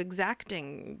 how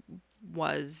exacting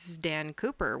was Dan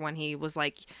Cooper when he was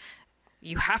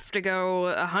you have to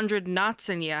go 100 knots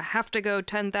and you have to go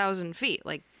 10,000 feet?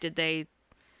 Did they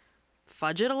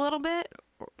fudge it a little bit?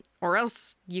 Or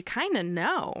else you kind of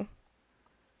know.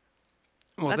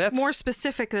 Well, that's more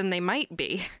specific than they might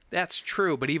be. That's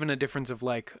true, but even a difference of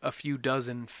a few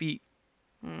dozen feet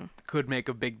could make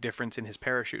a big difference in his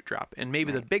parachute drop. And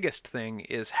maybe the biggest thing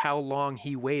is how long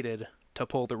he waited to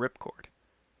pull the ripcord.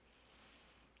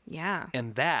 Yeah.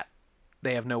 And that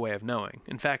they have no way of knowing.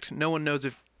 In fact, no one knows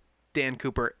if Dan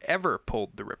Cooper ever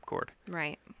pulled the ripcord.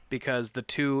 Right. Because the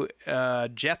two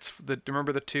jets,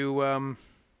 remember the two,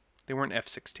 they weren't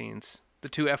F-16s, the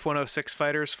two F-106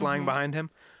 fighters flying behind him,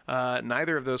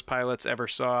 neither of those pilots ever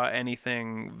saw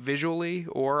anything visually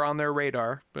or on their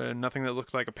radar, nothing that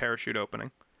looked like a parachute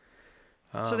opening.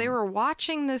 So they were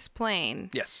watching this plane.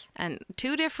 Yes. And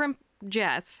two different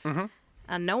jets.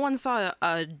 And no one saw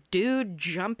a dude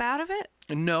jump out of it?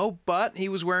 No, but he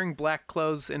was wearing black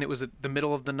clothes, and it was at the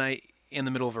middle of the night in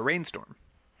the middle of a rainstorm.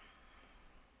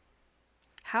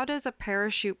 How does a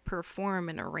parachute perform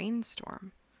in a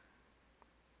rainstorm?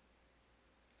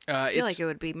 I feel like it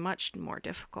would be much more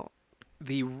difficult.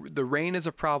 The rain is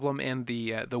a problem, and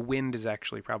the wind is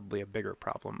actually probably a bigger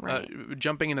problem. Right.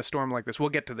 Jumping in a storm like this, we'll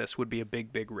get to this, would be a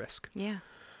big risk. Yeah.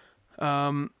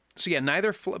 So yeah,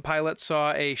 neither pilot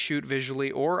saw a chute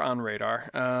visually or on radar.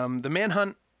 The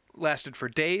manhunt lasted for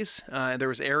days. There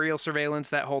was aerial surveillance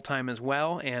that whole time as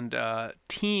well, and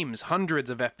teams, hundreds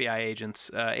of FBI agents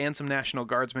and some National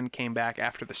Guardsmen came back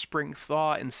after the spring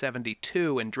thaw in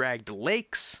 72 and dragged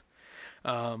lakes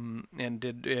and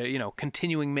did,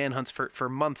 continuing manhunts for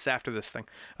months after this thing.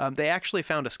 They actually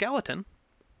found a skeleton.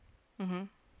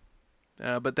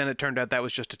 But then it turned out that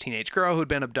was just a teenage girl who'd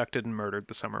been abducted and murdered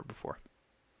the summer before.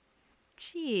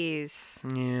 Jeez.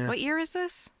 Yeah. What year is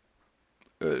this?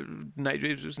 It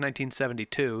was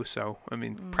 1972, so,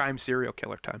 prime serial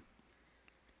killer time.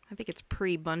 I think it's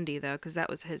pre-Bundy, though, because that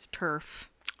was his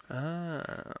turf.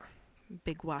 Ah.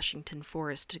 Big Washington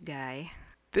Forest guy.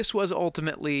 This was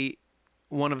ultimately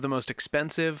one of the most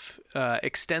expensive,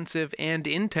 extensive, and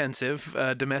intensive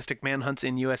domestic manhunts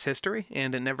in U.S. history,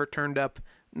 and it never turned up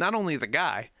not only the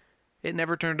guy, it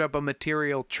never turned up a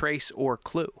material trace or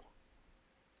clue.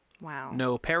 Wow.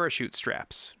 No parachute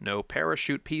straps, no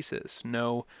parachute pieces,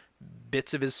 no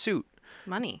bits of his suit.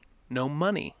 Money. No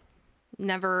money.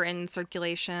 Never in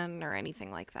circulation or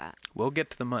anything like that. We'll get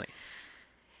to the money.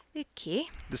 Okay.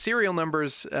 The serial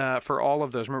numbers for all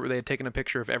of those, remember they had taken a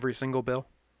picture of every single bill?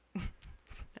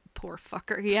 Poor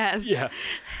fucker, yes.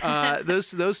 Yeah.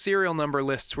 Those serial number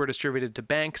lists were distributed to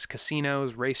banks,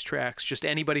 casinos, racetracks, just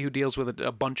anybody who deals with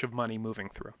a bunch of money moving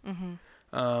through.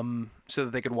 So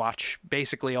that they could watch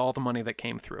basically all the money that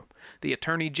came through. The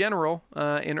Attorney General,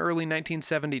 in early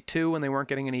 1972, when they weren't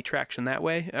getting any traction that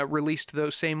way, released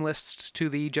those same lists to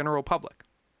the general public.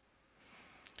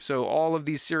 So all of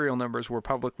these serial numbers were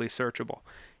publicly searchable.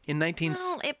 In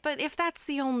But if that's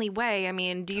the only way,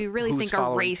 do you really think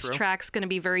a racetrack's going to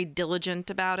be very diligent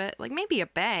about it? Like maybe a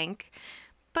bank,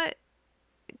 but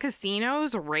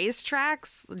casinos,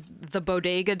 racetracks, the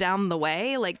bodega down the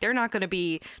way, like they're not going to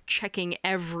be checking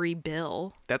every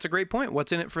bill. That's a great point.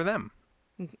 What's in it for them?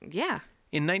 Yeah.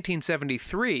 In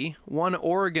 1973, one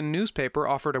Oregon newspaper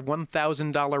offered a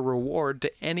 $1,000 reward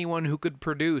to anyone who could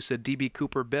produce a D.B.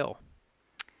 Cooper bill.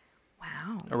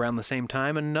 Wow. Around the same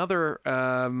time, another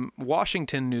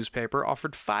Washington newspaper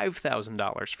offered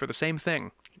 $5,000 for the same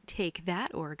thing. Take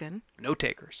that, Oregon. No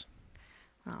takers.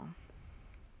 Oh.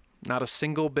 Not a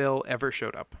single bill ever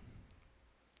showed up.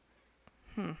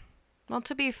 Well,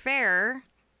 to be fair,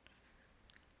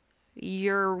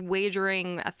 you're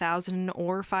wagering $1,000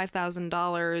 or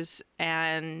 $5,000,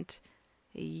 and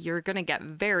you're going to get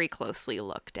very closely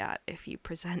looked at if you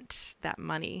present that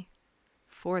money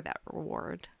for that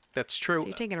reward. That's true. So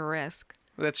you're taking a risk.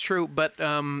 That's true, but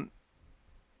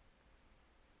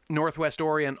Northwest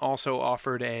Orient also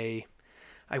offered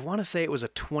I want to say it was a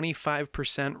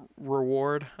 25%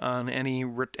 reward on any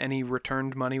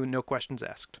returned money with no questions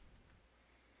asked.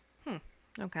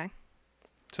 Okay.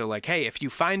 So like, hey, if you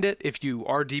find it, if you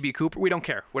are D.B. Cooper, we don't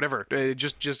care, whatever.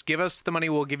 Just give us the money,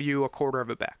 we'll give you a quarter of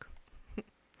it back.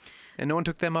 And no one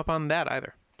took them up on that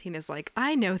either. Tina's like,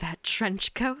 I know that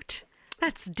trench coat.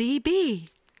 That's D.B.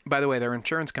 By the way, their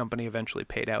insurance company eventually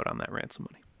paid out on that ransom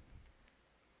money.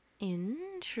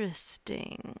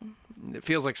 Interesting. It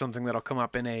feels like something that'll come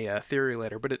up in a theory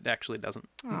later, but it actually doesn't.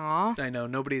 Aw. I know,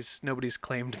 nobody's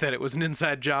claimed that it was an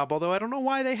inside job, although I don't know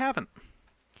why they haven't.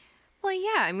 Well,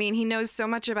 yeah, he knows so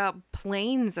much about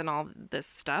planes and all this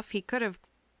stuff. He could have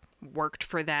worked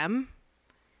for them.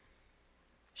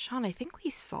 Sean, I think we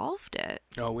solved it.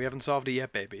 Oh, we haven't solved it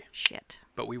yet, baby. Shit.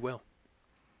 But we will.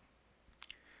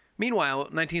 Meanwhile,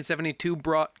 1972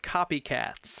 brought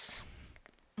copycats.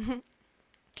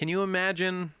 Can you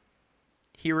imagine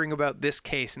hearing about this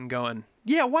case and going,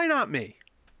 yeah, why not me?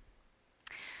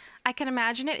 I can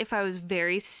imagine it if I was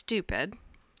very stupid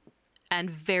and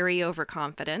very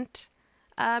overconfident,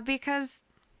 because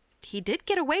he did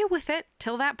get away with it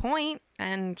till that point,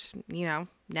 and,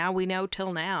 now we know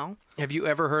till now. Have you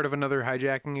ever heard of another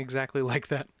hijacking exactly like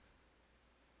that?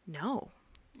 No.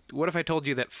 What if I told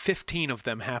you that 15 of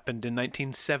them happened in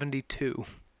 1972?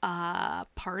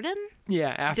 Pardon?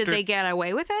 Yeah, after... Did they get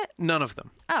away with it? None of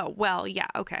them. Oh, well, yeah,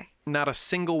 okay. Not a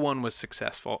single one was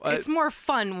successful. It's more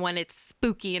fun when it's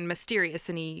spooky and mysterious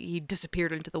and he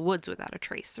disappeared into the woods without a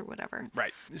trace or whatever.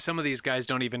 Right. Some of these guys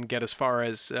don't even get as far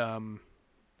as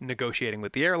negotiating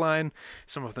with the airline.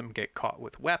 Some of them get caught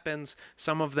with weapons.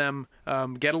 Some of them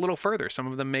get a little further. Some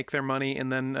of them make their money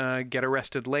and then get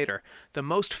arrested later. The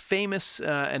most famous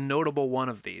and notable one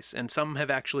of these, and some have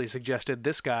actually suggested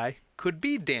this guy could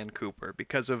be Dan Cooper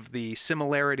because of the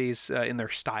similarities in their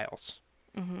styles.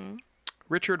 Mm-hmm.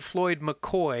 Richard Floyd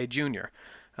McCoy Jr.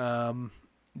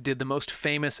 Did the most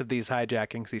famous of these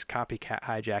hijackings, these copycat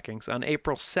hijackings, on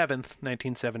April 7th,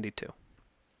 1972.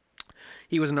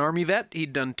 He was an Army vet.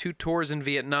 He'd done 2 tours in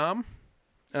Vietnam.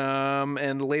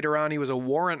 And later on, he was a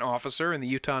warrant officer in the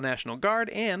Utah National Guard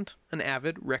and an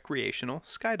avid recreational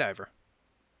skydiver.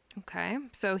 Okay.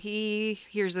 So he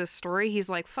hears this story. He's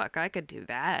like, fuck, I could do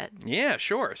that. Yeah,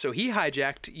 sure. So he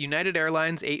hijacked United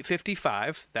Airlines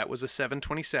 855. That was a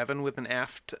 727 with an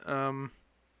aft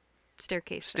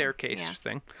Staircase staircase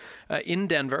thing in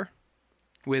Denver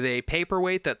with a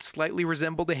paperweight that slightly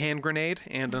resembled a hand grenade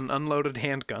and an unloaded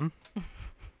handgun.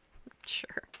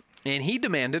 Sure. And he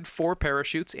demanded 4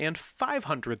 parachutes and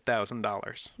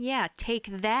 $500,000. Yeah, take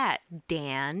that,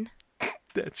 Dan.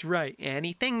 That's right.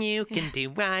 Anything you can do,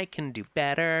 I can do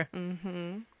better.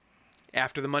 Mm-hmm.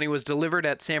 After the money was delivered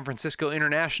at San Francisco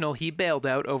International, he bailed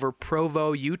out over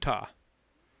Provo, Utah.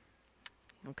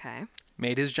 Okay.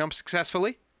 Made his jump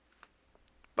successfully.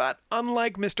 But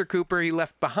unlike Mr. Cooper, he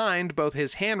left behind both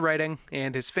his handwriting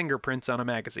and his fingerprints on a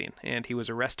magazine, and he was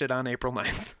arrested on April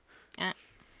 9th.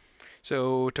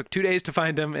 So it took 2 days to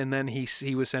find him, and then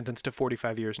he was sentenced to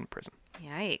 45 years in prison.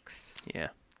 Yikes. Yeah.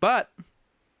 But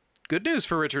good news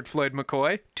for Richard Floyd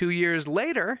McCoy. 2 years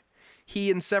later,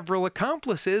 he and several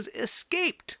accomplices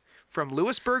escaped from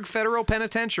Lewisburg Federal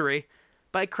Penitentiary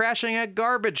by crashing a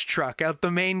garbage truck out the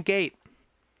main gate.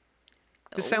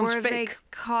 This sounds Were fake. they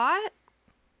caught?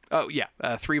 Oh, yeah.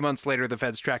 3 months later, the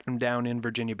feds tracked him down in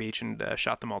Virginia Beach and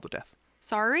shot them all to death.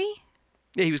 Sorry?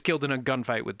 Yeah, he was killed in a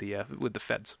gunfight with the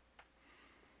feds.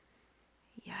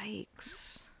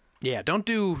 Yikes. Yeah, don't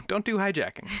do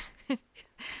hijackings.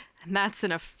 And that's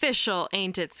an official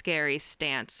Ain't It Scary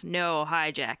stance. No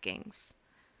hijackings.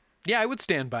 Yeah, I would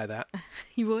stand by that.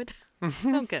 You would?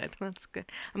 Oh, good. That's good.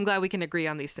 I'm glad we can agree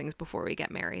on these things before we get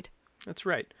married. That's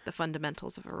right. The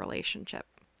fundamentals of a relationship.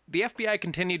 The FBI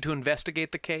continued to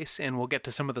investigate the case, and we'll get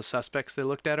to some of the suspects they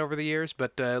looked at over the years,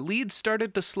 but leads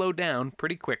started to slow down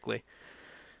pretty quickly.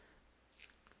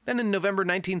 Then in November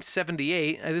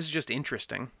 1978, this is just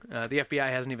interesting. The FBI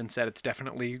hasn't even said it's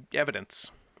definitely evidence.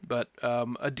 But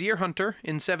a deer hunter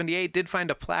in 78 did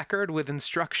find a placard with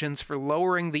instructions for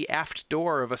lowering the aft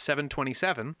door of a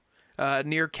 727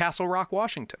 near Castle Rock,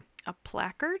 Washington. A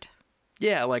placard?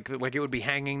 Yeah, like it would be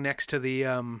hanging next to the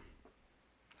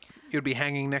it would be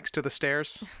hanging next to the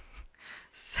stairs.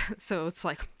 So it's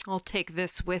like, I'll take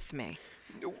this with me.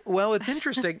 Well, it's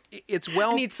interesting. It's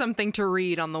well. I need something to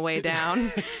read on the way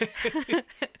down.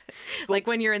 Like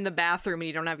when you're in the bathroom and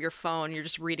you don't have your phone, you're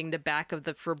just reading the back of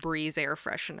the Febreze air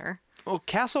freshener. Well,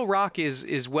 Castle Rock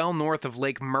is well north of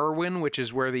Lake Merwin, which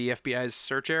is where the FBI's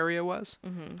search area was.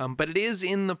 Mm-hmm. But it is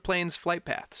in the plane's flight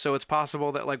path, so it's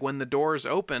possible that like when the doors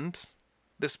opened,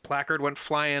 this placard went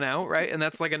flying out, right? And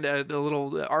that's like a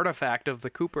little artifact of the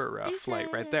Cooper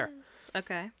flight right there.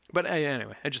 Okay. But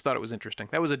anyway, I just thought it was interesting.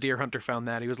 That was a deer hunter found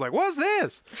that. He was like, "What's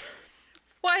this?"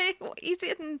 Why? He's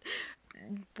in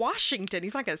Washington.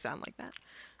 He's not going to sound like that.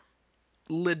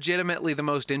 Legitimately, the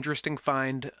most interesting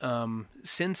find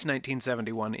since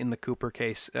 1971 in the Cooper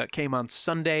case came on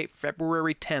Sunday,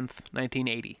 February 10th,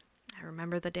 1980. I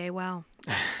remember the day well.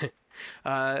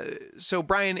 So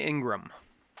Brian Ingram,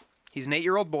 he's an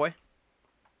 8-year-old boy.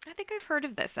 I think I've heard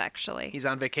of this, actually. He's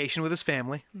on vacation with his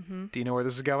family. Mm-hmm. Do you know where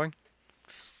this is going?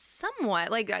 Somewhat.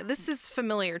 Like, this is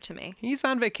familiar to me. He's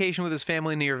on vacation with his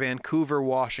family near Vancouver,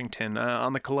 Washington,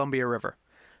 on the Columbia River.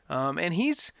 And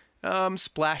he's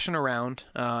splashing around.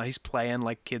 He's playing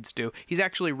like kids do. He's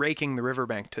actually raking the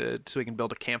riverbank so he can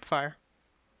build a campfire.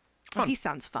 Fun. Oh, he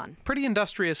sounds fun. Pretty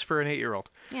industrious for an 8-year-old.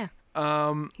 Yeah.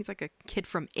 He's like a kid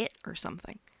from It or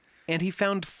something. And he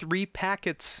found 3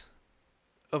 packets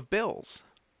of bills.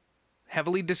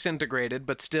 Heavily disintegrated,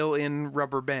 but still in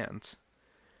rubber bands.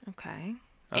 Okay.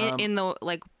 In the,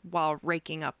 like, while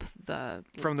raking up the...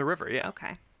 From the river, yeah.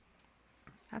 Okay.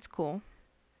 That's cool.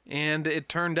 And it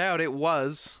turned out it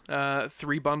was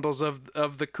 3 bundles of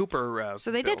the Cooper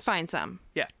So they bills. did find some.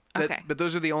 Yeah. Okay. But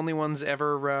those are the only ones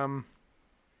ever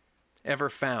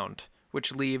found,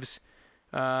 which leaves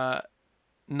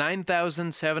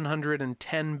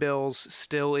 9,710 bills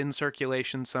still in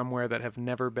circulation somewhere that have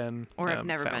never been Or have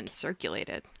never found. been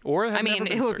circulated. Or have I mean, never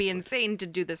been it would be circulated. insane to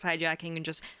do this hijacking and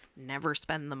just never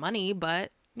spend the money,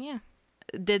 but yeah.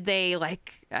 Did they,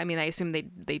 like, I mean, I assume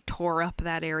they tore up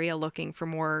that area looking for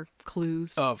more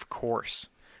clues. Of course.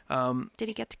 Did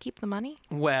he get to keep the money?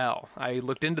 Well, I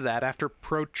looked into that after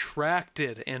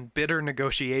protracted and bitter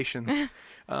negotiations.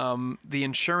 The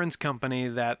insurance company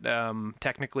that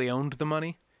technically owned the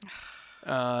money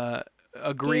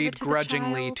agreed to the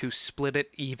grudgingly child? to split it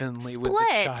evenly with the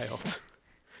Split? child.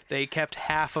 They kept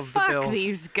half of Fuck the bills,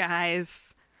 these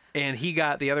guys. and he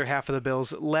got the other half of the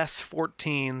bills, less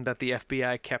 14 that the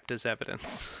FBI kept as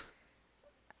evidence.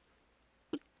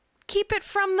 Keep it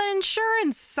from the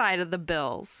insurance side of the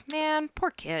bills. Man, poor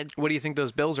kid. What do you think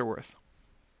those bills are worth?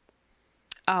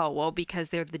 Oh, well, because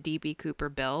they're the DB Cooper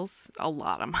bills, a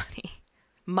lot of money.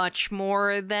 Much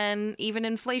more than even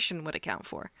inflation would account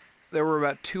for. There were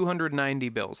about 290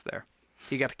 bills there.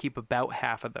 He got to keep about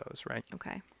half of those, right?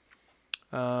 Okay.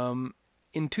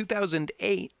 In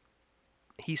 2008,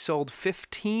 he sold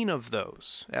 15 of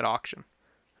those at auction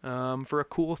for a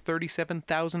cool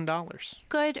 $37,000.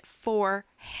 Good for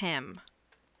him.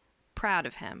 Proud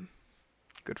of him.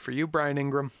 Good for you, Brian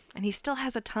Ingram. And he still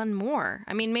has a ton more.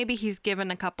 I mean, maybe he's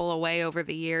given a couple away over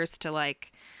the years to,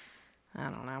 like, I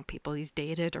don't know, people he's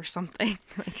dated or something.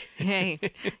 Like, hey,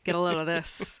 get a load of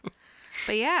this.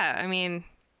 But yeah, I mean,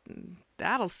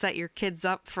 that'll set your kids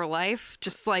up for life.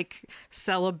 Just like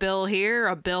sell a bill here,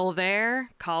 a bill there,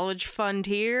 college fund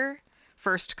here,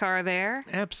 first car there.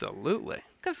 Absolutely.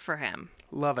 Good for him.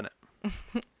 Loving it.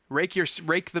 Rake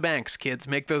the banks, kids.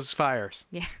 Make those fires.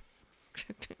 Yeah.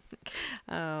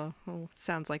 Oh, well,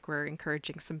 sounds like we're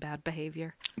encouraging some bad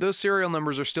behavior. Those serial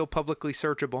numbers are still publicly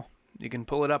searchable. You can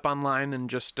pull it up online and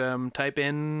just type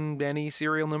in any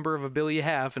serial number of a bill you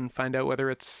have and find out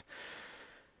whether it's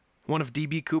one of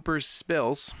DB Cooper's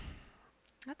bills.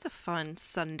 That's a fun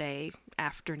Sunday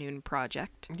afternoon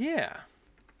project. Yeah.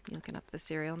 You looking up the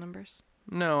serial numbers?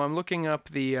 No, I'm looking up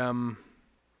the...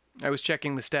 I was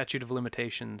checking the statute of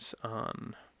limitations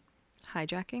on...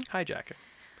 Hijacking? hijacking.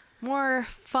 More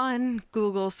fun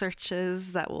Google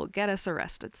searches that will get us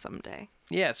arrested someday.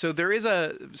 Yeah, so there is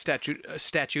a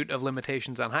statute of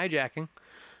limitations on hijacking.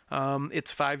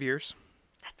 It's 5 years.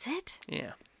 That's it?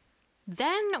 Yeah.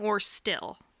 Then or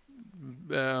still?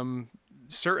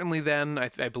 Certainly then,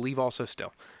 I believe also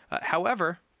still.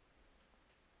 However,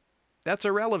 that's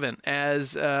irrelevant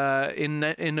as in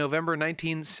November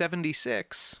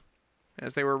 1976,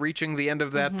 as they were reaching the end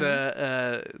of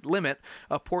that limit,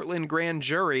 a Portland grand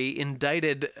jury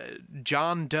indicted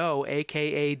John Doe,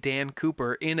 a.k.a. Dan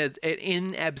Cooper, in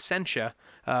absentia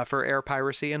for air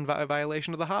piracy and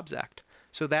violation of the Hobbs Act.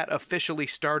 So that officially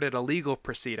started a legal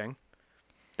proceeding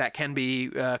that can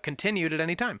be continued at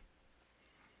any time.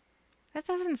 That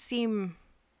doesn't seem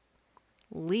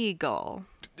legal.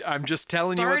 I'm just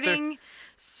telling you what they're...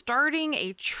 Starting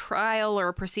a trial or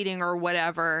a proceeding or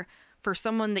whatever for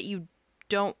someone that you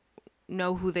don't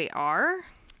know who they are?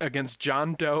 Against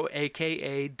John Doe,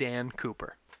 a.k.a. Dan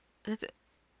Cooper.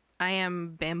 I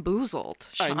am bamboozled,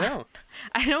 Sean. I know.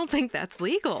 I don't think that's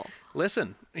legal.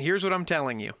 Listen, here's what I'm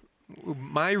telling you.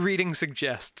 My reading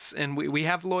suggests, and we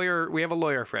have a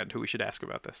lawyer friend who we should ask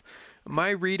about this. My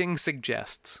reading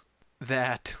suggests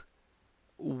that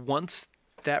once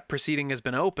that proceeding has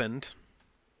been opened,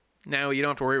 now you don't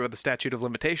have to worry about the statute of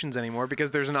limitations anymore because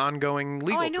there's an ongoing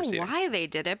legal proceeding. I know why they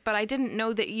did it, but I didn't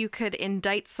know that you could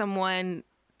indict someone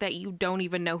that you don't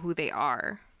even know who they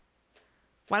are.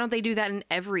 Why don't they do that in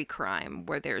every crime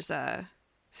where there's a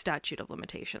statute of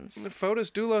limitations?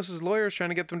 Fotis Doulos' lawyer is trying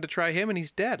to get them to try him, and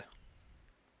he's dead.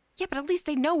 Yeah, but at least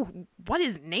they know what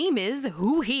his name is,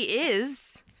 who he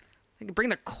is. They can bring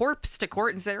their corpse to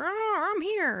court and say, "Oh, I'm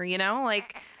here," you know?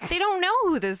 Like, they don't know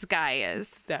who this guy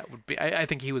is. That would be... I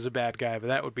think he was a bad guy, but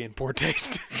that would be in poor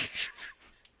taste.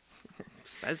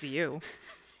 Says you.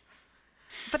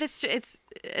 But it's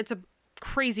a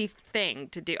crazy thing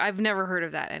to do. I've never heard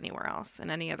of that anywhere else in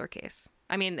any other case.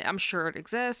 I mean, I'm sure it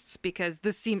exists because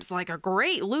this seems like a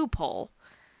great loophole.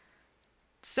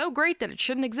 So great that it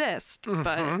shouldn't exist,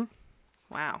 but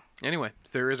wow. Anyway,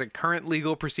 there is a current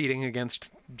legal proceeding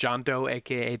against John Doe,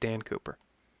 a.k.a. Dan Cooper.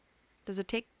 Does it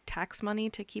take tax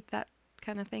money to keep that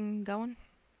kind of thing going?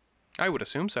 I would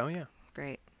assume so, yeah.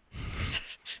 Great.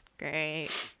 Great.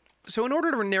 So in order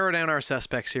to narrow down our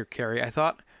suspects here, Carrie, I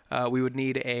thought we would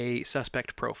need a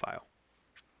suspect profile.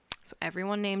 So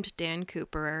everyone named Dan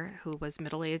Cooper, who was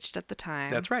middle-aged at the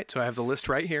time. That's right. So I have the list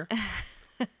right here.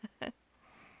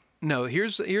 No,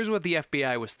 here's what the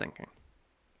FBI was thinking.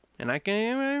 And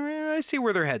I see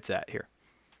where their head's at here.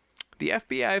 The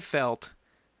FBI felt,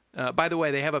 by the way,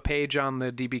 they have a page on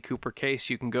the DB Cooper case.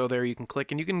 You can go there, you can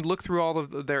click, and you can look through all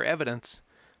of their evidence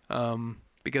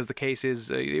because the case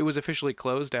it was officially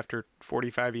closed after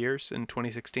 45 years in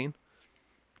 2016.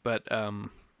 But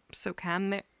so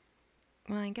can there?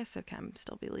 Well, I guess there can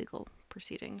still be legal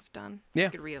proceedings done. Yeah.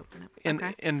 You could reopen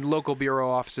it. And local bureau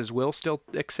offices will still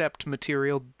accept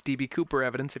material DB Cooper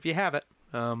evidence if you have it.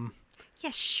 Yeah,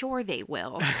 sure they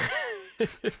will.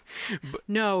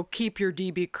 No, keep your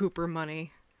DB Cooper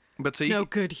money. But so it's no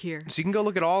good here. So you can go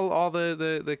look at all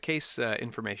the case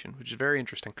information, which is very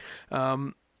interesting.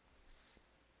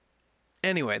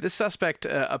 Anyway, this suspect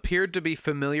appeared to be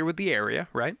familiar with the area,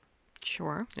 right?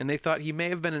 Sure. And they thought he may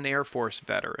have been an Air Force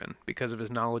veteran because of his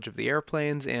knowledge of the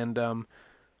airplanes. And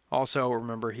also,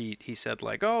 remember, he said,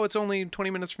 like, oh, it's only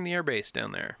 20 minutes from the airbase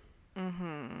down there.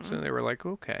 Mm-hmm. So they were like,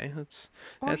 okay, that's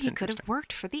Or he could interesting. have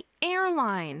worked for the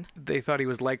airline. They thought he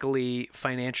was likely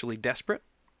financially desperate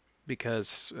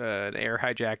because air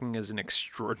hijacking is an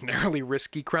extraordinarily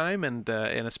risky crime, and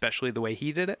especially the way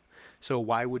he did it. So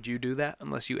why would you do that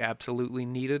unless you absolutely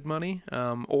needed money?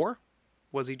 Or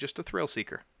was he just a thrill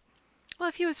seeker? Well,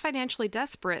 if he was financially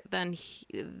desperate, then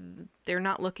they're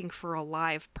not looking for a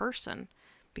live person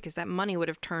because that money would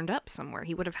have turned up somewhere.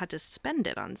 He would have had to spend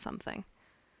it on something.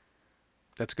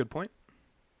 That's a good point.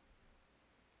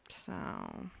 So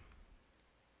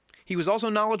He was also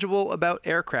knowledgeable about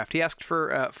aircraft. He asked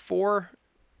for 4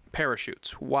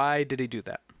 parachutes. Why did he do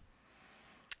that?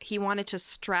 he wanted to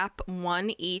strap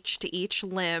one each to each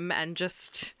limb and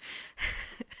just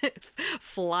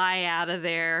fly out of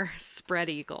there, spread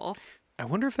eagle. I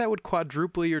wonder if that would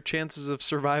quadruple your chances of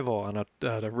survival on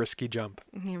a risky jump.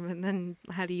 Yeah, but then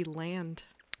how do you land?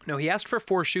 No, he asked for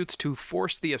 4 chutes to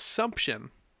force the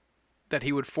assumption that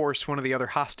he would force one of the other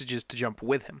hostages to jump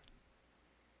with him.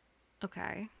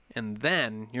 Okay. And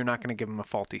then you're not going to give him a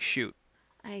faulty chute.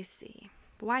 I see.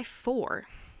 Why 4?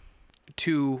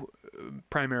 2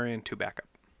 primary and 2 backup.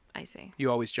 I see.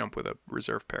 You always jump with a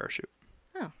reserve parachute.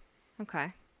 Oh,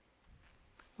 okay.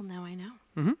 Well, now I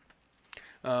know.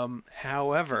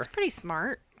 However, It's pretty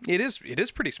smart. it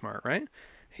is pretty smart, right?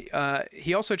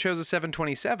 He also chose a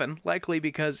 727, likely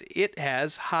because it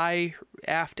has high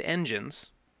aft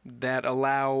engines that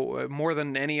allow, more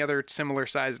than any other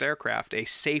similar-sized aircraft, a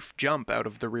safe jump out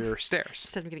of the rear stairs.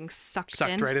 Instead of getting sucked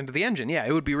Sucked in. right into the engine. Yeah,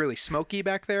 it would be really smoky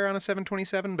back there on a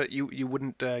 727, but you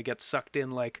wouldn't get sucked in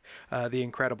like The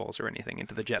Incredibles or anything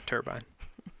into the jet turbine.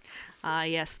 Ah,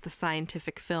 yes, the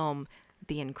scientific film,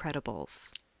 The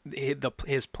Incredibles.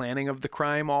 His planning of the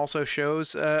crime also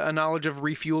shows a knowledge of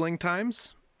refueling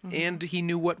times, and he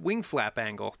knew what wing flap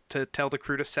angle to tell the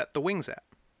crew to set the wings at.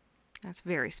 That's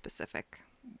very specific.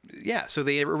 Yeah, so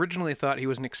they originally thought he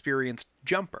was an experienced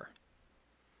jumper.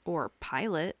 Or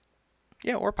pilot,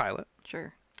 Yeah, or pilot.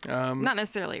 sure. Not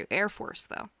necessarily Air Force,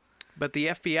 though. But the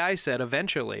FBI said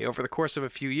eventually, over the course of a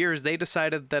few years, they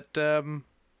decided that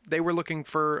they were looking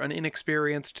for an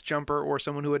inexperienced jumper or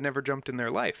someone who had never jumped in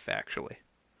their life, actually.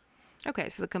 Okay,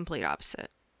 so the complete opposite.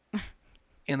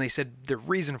 And they said the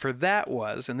reason for that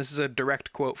was, and this is a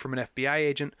direct quote from an FBI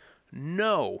agent,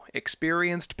 no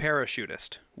experienced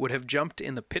parachutist would have jumped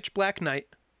in the pitch black night,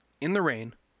 in the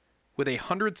rain, with a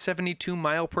 172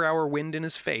 mile per hour wind in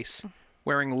his face,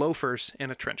 wearing loafers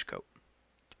and a trench coat.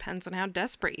 Depends on how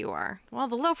desperate you are. Well,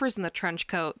 the loafers and the trench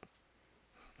coat,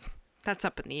 that's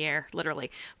up in the air, literally.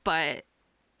 But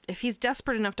if he's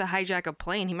desperate enough to hijack a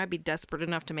plane, he might be desperate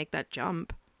enough to make that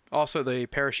jump. Also, the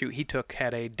parachute he took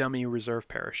had a dummy reserve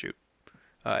parachute.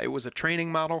 It was a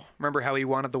training model. Remember how he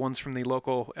wanted the ones from the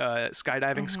local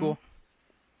skydiving school?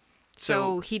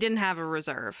 So he didn't have a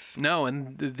reserve. No,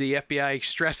 and the FBI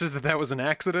stresses that was an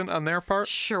accident on their part.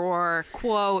 Sure,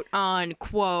 quote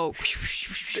unquote.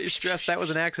 They stressed that was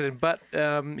an accident, but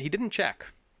he didn't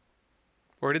check.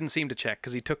 Or didn't seem to check,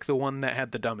 because he took the one that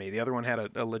had the dummy. The other one had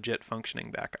a legit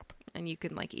functioning backup. And you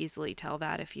can like easily tell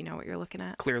that if you know what you're looking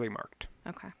at. Clearly marked.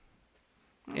 Okay.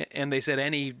 And they said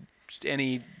any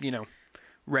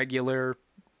regular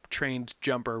trained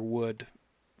jumper would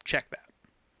check that.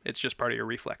 It's just part of your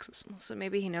reflexes. So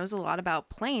maybe he knows a lot about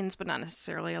planes, but not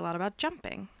necessarily a lot about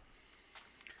jumping.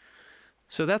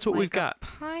 So that's what Like we've a got.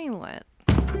 pilot.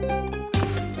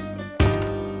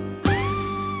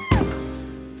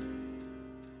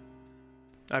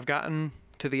 I've gotten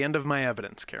to the end of my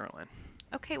evidence, Caroline.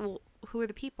 Okay, well, who are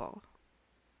the people?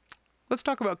 Let's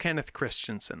talk about Kenneth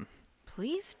Christensen.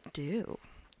 Please do.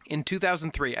 In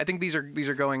 2003, I think these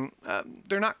are going.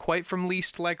 They're not quite from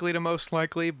least likely to most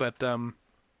likely, but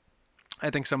I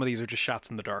think some of these are just shots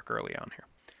in the dark early on here.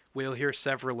 We'll hear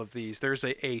several of these. There's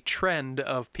a trend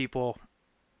of people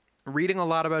reading a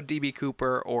lot about D.B.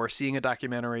 Cooper or seeing a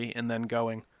documentary and then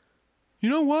going, you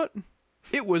know what?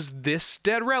 It was this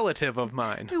dead relative of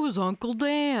mine. It was Uncle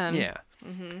Dan. Yeah.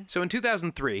 So in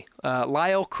 2003,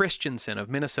 Lyle Christensen of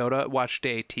Minnesota watched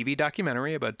a TV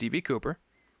documentary about D.B. Cooper,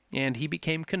 and he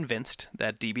became convinced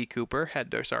that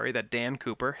that Dan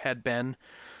Cooper had been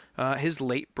his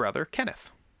late brother,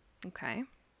 Kenneth. Okay.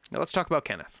 Now let's talk about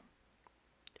Kenneth.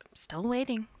 Still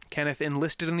waiting. Kenneth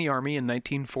enlisted in the Army in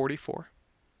 1944.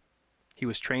 He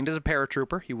was trained as a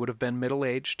paratrooper. He would have been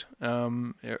middle-aged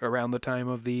around the time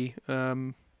of the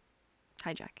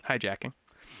hijacking.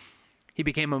 He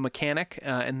became a mechanic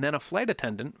and then a flight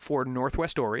attendant for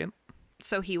Northwest Orient.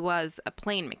 So he was a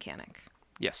plane mechanic.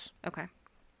 Yes. Okay.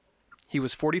 He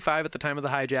was 45 at the time of the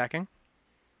hijacking.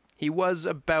 He was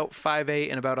about 5'8"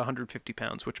 and about 150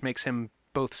 pounds, which makes him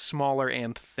both smaller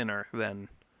and thinner than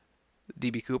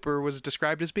D.B. Cooper was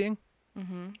described as being.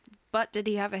 But did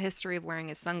he have a history of wearing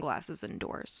his sunglasses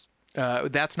indoors?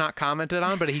 That's not commented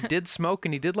on, but he did smoke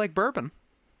and he did like bourbon.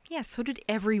 Yeah, so did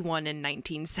everyone in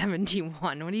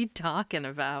 1971. What are you talking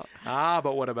about?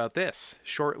 But what about this?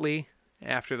 Shortly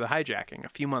after the hijacking, a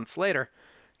few months later,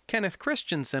 Kenneth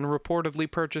Christensen reportedly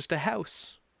purchased a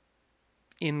house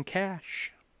in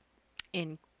cash.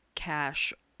 In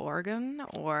cash organ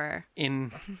or...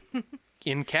 In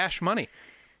cash money.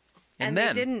 And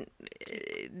then, they didn't...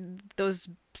 those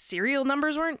serial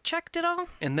numbers weren't checked at all?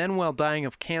 And then while dying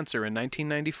of cancer in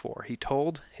 1994, he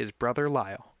told his brother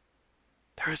Lyle,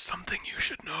 "There is something you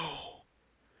should know,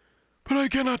 but I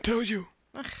cannot tell you."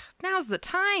 Now's the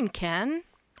time, Ken.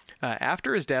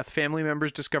 After his death, family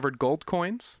members discovered gold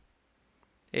coins,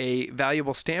 a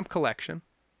valuable stamp collection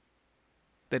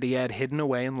that he had hidden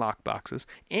away in lockboxes,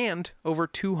 and over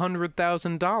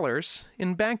 $200,000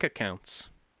 in bank accounts.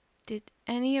 Did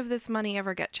any of this money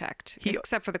ever get checked? He-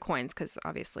 Except for the coins, because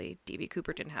obviously D.B.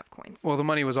 Cooper didn't have coins. Well, the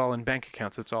money was all in bank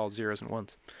accounts. It's all zeros and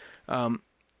ones.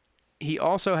 He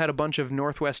also had a bunch of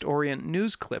Northwest Orient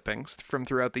news clippings from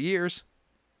throughout the years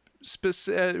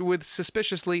with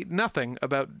suspiciously nothing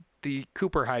about the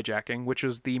Cooper hijacking, which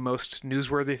was the most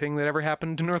newsworthy thing that ever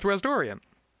happened to Northwest Orient.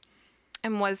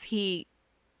 And was he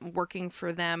working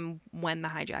for them when the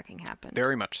hijacking happened?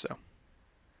 Very much so.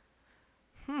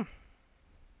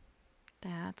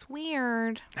 That's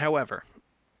weird. However,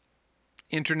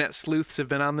 internet sleuths have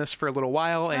been on this for a little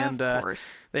while, and Of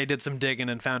course. they did some digging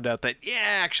and found out that,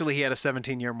 actually he had a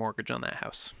 17-year mortgage on that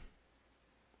house.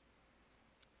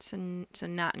 So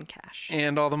not in cash.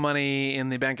 And all the money in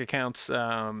the bank accounts,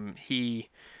 he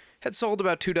had sold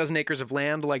about 24 acres of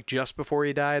land like just before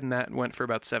he died, and that went for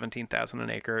about $17,000 an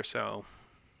acre, so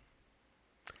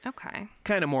Okay.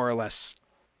 kind of more or less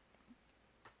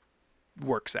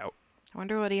works out. I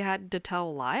wonder what he had to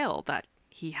tell Lyle that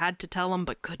he had to tell him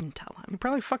but couldn't tell him. He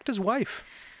probably fucked his wife.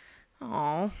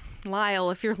 Oh, Lyle,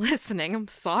 if you're listening, I'm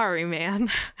sorry, man.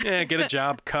 Yeah, get a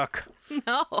job, cuck.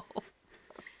 No.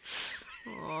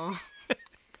 Oh,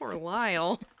 poor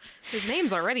Lyle. His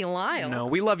name's already Lyle. No,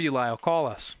 we love you, Lyle. Call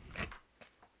us.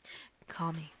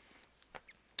 Call me.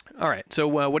 All right, so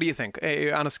what do you think?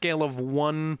 On a scale of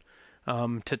 1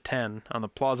 to 10 on the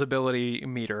plausibility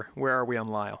meter, where are we on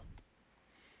Lyle?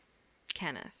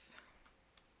 Kenneth.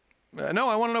 No,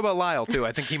 I want to know about Lyle, too.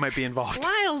 I think he might be involved.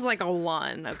 Lyle's like a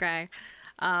 1, okay?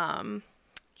 Kenneth,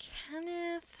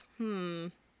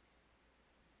 I'll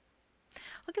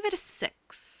give it a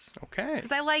 6. Okay.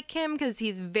 Because I like him because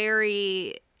he's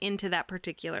very into that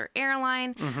particular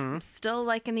airline. I'm still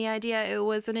liking the idea it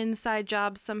was an inside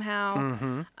job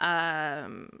somehow.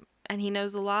 And he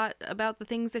knows a lot about the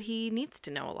things that he needs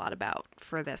to know a lot about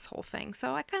for this whole thing.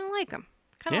 So I kind of like him.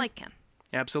 Kind of Yeah. like Ken.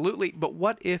 Absolutely. But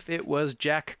what if it was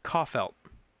Jack Caufelt?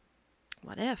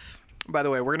 What if? By the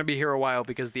way, we're going to be here a while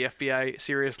because the FBI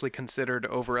seriously considered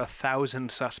over 1,000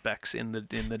 suspects in the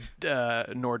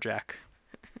Norjack.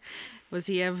 Was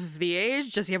he of the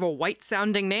age? Does he have a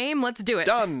white-sounding name? Let's do it.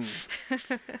 Done.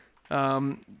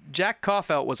 Jack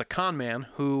Caufelt was a con man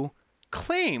who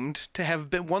claimed to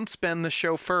have once been the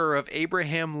chauffeur of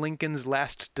Abraham Lincoln's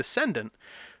last descendant,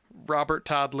 Robert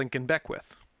Todd Lincoln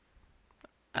Beckwith.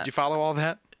 Did you follow all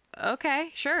that? Okay,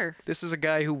 sure. This is a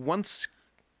guy who once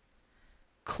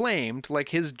claimed, like,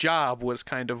 his job was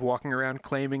kind of walking around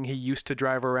claiming he used to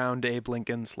drive around Abe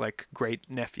Lincoln's, like, great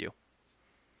nephew.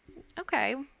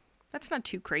 Okay. That's not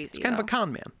too crazy, It's kind of a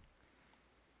con man.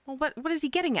 Well, what is he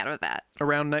getting out of that?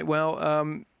 Around night,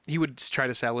 he would try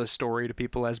to sell his story to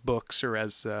people as books or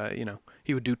as,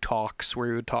 he would do talks where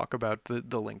he would talk about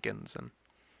the Lincolns.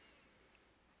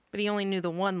 But he only knew the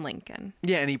one Lincoln.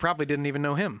 Yeah, and he probably didn't even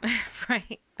know him.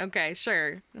 Right. Okay,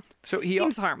 sure. So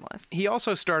Seems harmless. He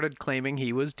also started claiming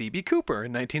he was D.B. Cooper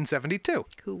in 1972.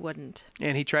 Who wouldn't?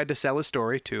 And he tried to sell his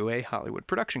story to a Hollywood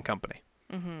production company.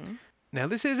 Now,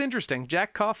 this is interesting.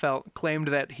 Jack Caufelt claimed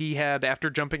that he had, after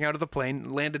jumping out of the plane,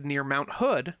 landed near Mount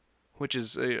Hood, which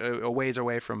is a ways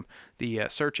away from the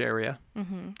search area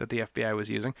that the FBI was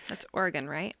using. That's Oregon,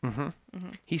 right?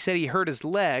 He said he hurt his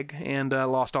leg and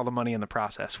lost all the money in the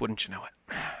process. Wouldn't you know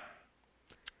it?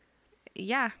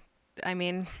 Yeah. I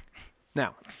mean,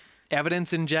 Now,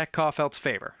 evidence in Jack Caufelt's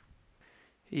favor.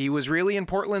 He was really in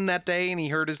Portland that day and he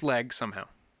hurt his leg somehow.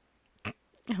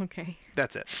 okay.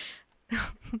 That's it.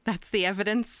 That's the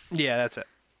evidence. Yeah, that's it.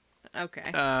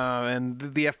 Okay. And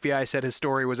the FBI said his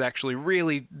story was actually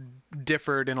really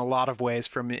differed in a lot of ways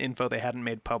from info they hadn't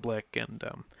made public, and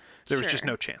there was just Sure.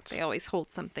 no chance. They always hold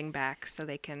something back so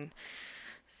they can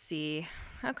see.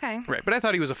 Okay. Right, but I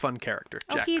thought he was a fun character,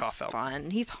 Jack he's Caufelt.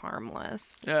 fun. He's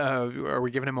harmless. Are we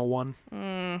giving him a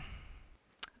 1?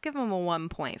 give him a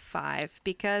 1.5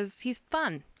 because he's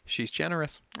fun. She's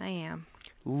generous. I am.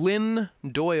 Lynn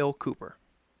Doyle Cooper.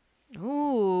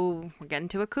 Ooh, we're getting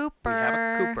to a Cooper. We have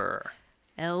a Cooper.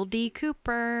 L.D.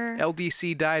 Cooper.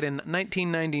 LDC died in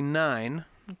 1999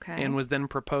 Okay. and was then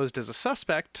proposed as a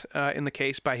suspect in the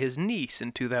case by his niece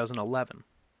in 2011.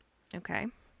 Okay.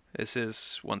 This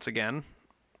is, once again,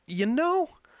 you know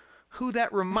who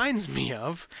that reminds me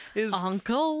of is...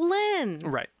 Uncle Lynn.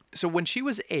 Right. So when she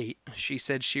was 8, she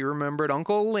said she remembered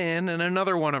Uncle Lynn and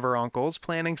another one of her uncles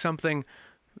planning something,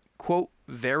 quote,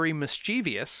 very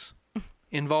mischievous,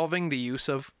 involving the use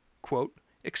of, quote,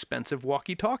 expensive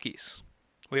walkie-talkies.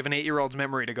 We have an 8-year-old's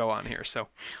memory to go on here, so...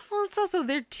 Well, it's also,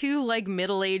 they're two, like,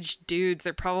 middle-aged dudes.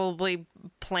 They're probably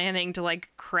planning to,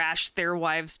 like, crash their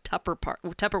wife's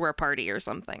Tupperware party or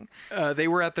something. They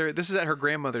were at this is at her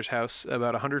grandmother's house,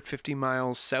 about 150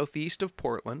 miles southeast of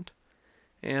Portland.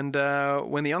 And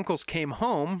when the uncles came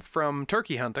home from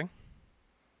turkey hunting...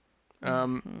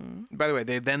 By the way,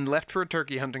 they then left for a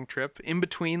turkey hunting trip. In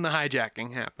between, the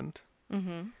hijacking happened.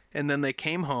 Mm-hmm. And then they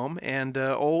came home, and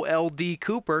old L.D.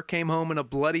 Cooper came home in a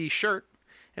bloody shirt.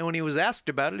 And when he was asked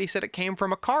about it, he said it came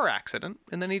from a car accident,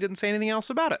 and then he didn't say anything else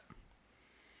about it.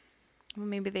 Well,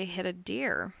 maybe they hit a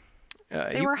deer.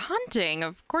 They They were hunting.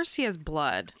 Of course he has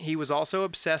blood. He was also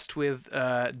obsessed with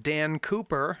Dan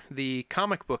Cooper, the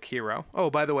comic book hero. Oh,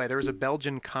 by the way, there was a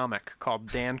Belgian comic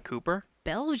called Dan Cooper.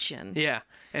 Belgian. Yeah,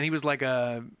 and he was like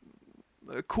a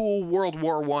cool World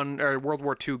War I or World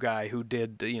War II guy who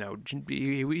did,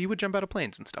 he would jump out of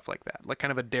planes and stuff like that, like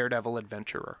kind of a daredevil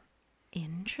adventurer.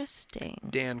 Interesting.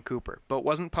 Dan Cooper, but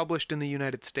wasn't published in the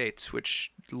United States,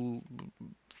 which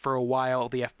for a while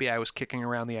the FBI was kicking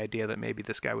around the idea that maybe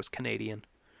this guy was Canadian,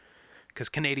 because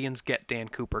Canadians get Dan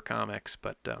Cooper comics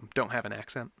but don't have an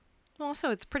accent.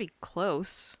 Also, it's pretty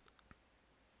close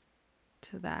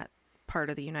to that part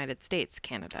of the United States,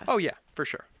 Canada. Oh yeah, for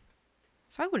sure.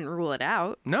 So I wouldn't rule it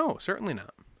out. No, certainly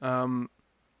not.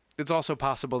 It's also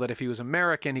possible that if he was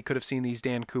American, he could have seen these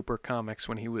Dan Cooper comics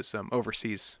when he was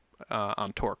overseas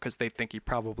on tour, because they think he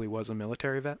probably was a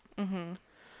military vet. Mm-hmm.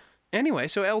 Anyway,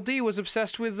 so LD was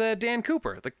obsessed with Dan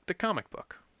Cooper, the comic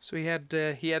book. So he had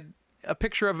a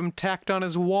picture of him tacked on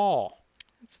his wall.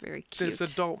 That's very cute. This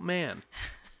adult man.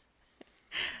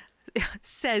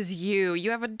 Says you.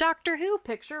 You have a Doctor Who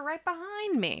picture right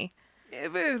behind me.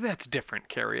 That's different,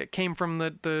 Carrie. It came from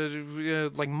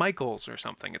the like Michaels or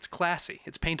something. It's classy.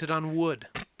 It's painted on wood.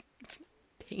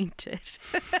 Painted.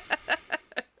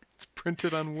 It's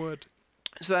printed on wood.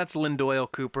 So that's Lynn Doyle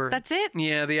Cooper. That's it?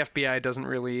 Yeah, the FBI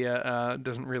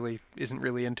isn't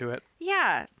really into it.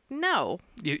 Yeah. No.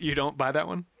 You don't buy that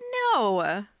one?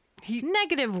 No.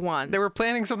 -1. They were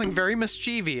planning something very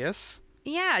mischievous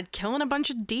Yeah, killing a bunch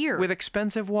of deer. with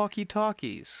expensive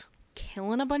walkie-talkies.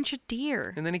 Killing a bunch of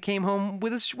deer. And then he came home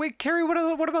with a... Wait, Carrie,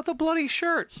 what about the bloody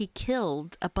shirt? He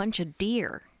killed a bunch of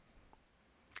deer.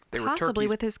 They were Possibly turkeys,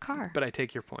 with his car. But I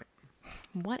take your point.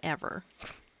 Whatever.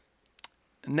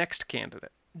 Next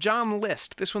candidate, John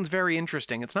List. This one's very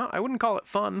interesting. I wouldn't call it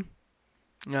fun.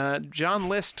 John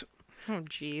List Oh,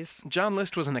 jeez. John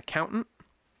List was an accountant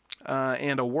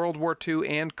and a World War II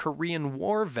and Korean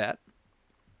War vet.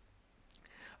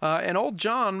 And old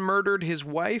John murdered his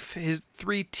wife, his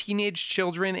 3 teenage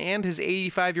children, and his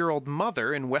 85-year-old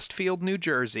mother in Westfield, New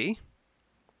Jersey.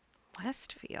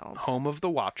 Westfield. Home of the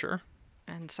Watcher.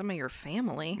 And some of your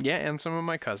family. Yeah, and some of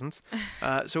my cousins.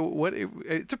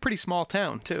 It's a pretty small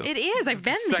town, too. It is. I've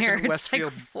been the there. second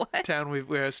Westfield It's like, what?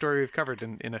 town story we've covered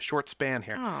in a short span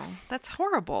here. Oh, that's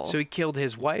horrible. So he killed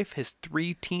his wife, his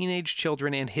 3 teenage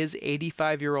children, and his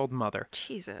 85-year-old mother,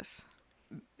 Jesus.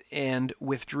 and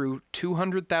withdrew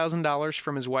 $200,000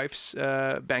 from his wife's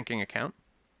banking account,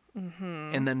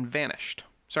 and then vanished.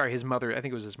 Sorry, his mother. I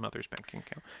think it was his mother's banking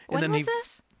account. And When then was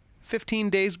this? 15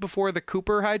 days before the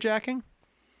Cooper hijacking.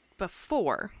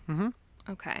 Before. Mm-hmm.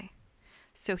 Okay.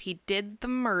 So he did the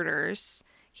murders.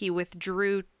 He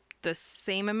withdrew the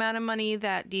same amount of money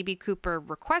that D.B. Cooper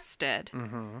requested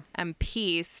and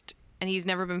pieced, and he's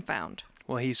never been found.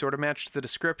 Well, he sort of matched the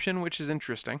description, which is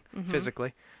interesting,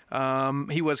 physically.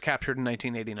 He was captured in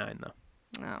 1989,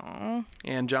 though. Oh.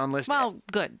 And John List... Well,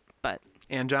 good, but...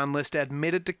 And John List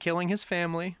admitted to killing his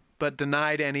family, but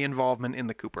denied any involvement in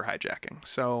the Cooper hijacking.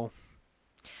 So...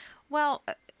 Well,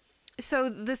 so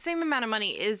the same amount of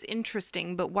money is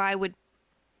interesting, but why would...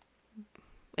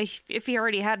 If he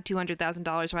already had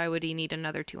 $200,000, why would he need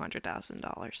another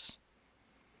 $200,000?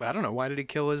 I don't know. Why did he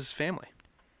kill his family?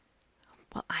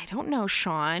 Well, I don't know,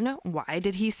 Sean. Why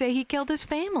did he say he killed his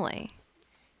family?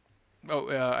 Oh,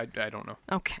 I don't know.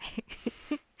 Okay.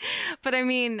 But I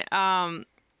mean,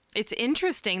 It's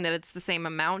interesting that it's the same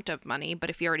amount of money, but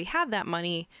if he already had that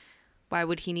money, why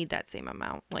would he need that same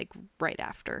amount, like, right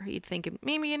after? You'd think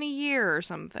maybe in a year or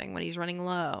something when he's running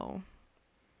low.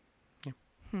 Yeah.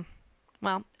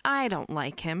 Well, I don't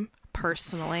like him,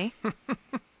 personally.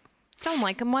 Don't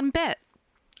like him one bit.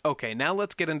 Okay, now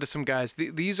let's get into some guys.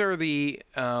 These are the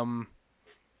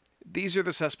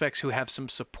suspects who have some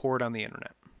support on the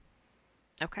internet.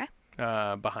 Okay.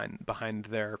 Behind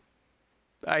their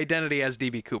identity as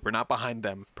D.B. Cooper, not behind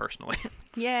them personally.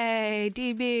 Yay,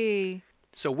 DB.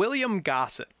 So William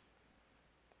Gossett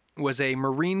was a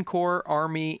Marine Corps,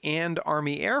 Army, and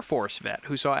Army Air Force vet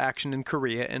who saw action in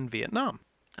Korea and Vietnam.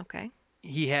 Okay.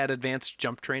 He had advanced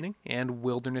jump training and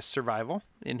wilderness survival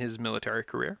in his military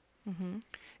career. Mm-hmm.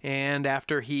 And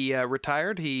after he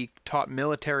retired, he taught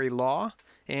military law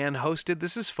and hosted,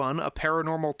 this is fun, a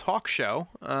paranormal talk show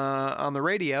on the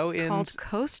radio called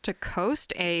Coast to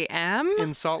Coast AM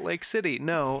in Salt Lake City.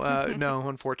 No,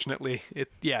 unfortunately,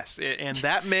 and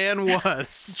that man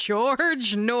was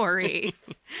George Norrie.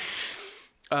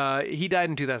 He died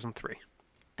in 2003.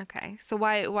 Okay, so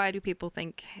why do people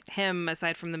think him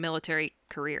aside from the military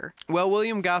career? Well,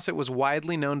 William Gossett was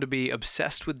widely known to be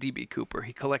obsessed with D.B. Cooper.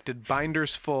 He collected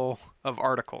binders full of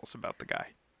articles about the guy.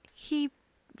 He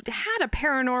had a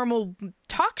paranormal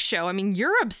talk show. I mean,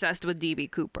 you're obsessed with D.B.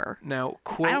 Cooper. Now,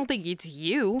 I don't think it's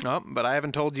you. Oh, but I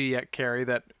haven't told you yet, Carrie,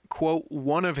 that, quote,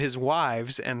 one of his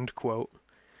wives, end quote,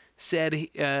 said,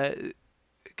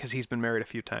 because he's been married a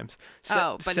few times.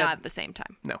 But not at the same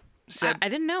time. No. I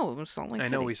didn't know it was Salt Lake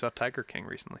City. I know, we saw Tiger King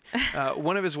recently.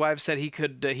 One of his wives said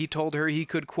he told her he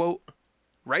could, quote,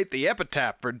 write the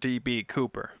epitaph for D.B.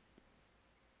 Cooper.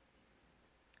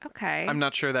 Okay. I'm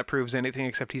not sure that proves anything,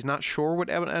 except he's not sure what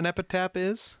an epitaph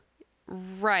is.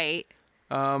 Right.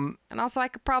 And also, I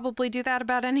could probably do that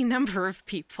about any number of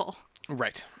people.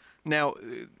 Right. Now,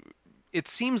 it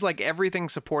seems like everything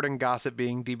supporting Gossett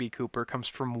being D.B. Cooper comes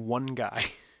from one guy.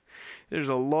 There's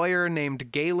a lawyer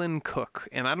named Galen Cook,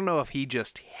 and I don't know if he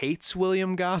just hates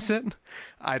William Gossett.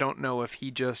 I don't know if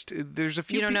he just... There's a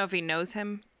few... You don't know if he knows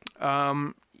him?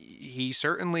 He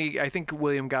certainly... I think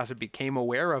William Gossett became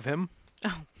aware of him.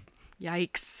 Oh,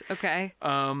 yikes. Okay.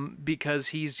 Because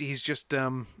he's just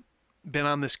been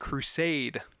on this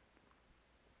crusade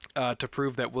to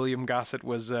prove that William Gossett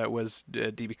was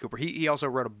D.B. Cooper. He also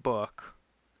wrote a book.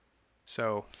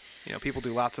 So, people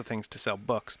do lots of things to sell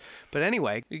books. But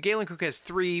anyway, Galen Cook has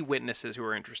 3 witnesses who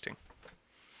are interesting.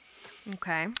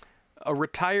 Okay. A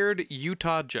retired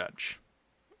Utah judge,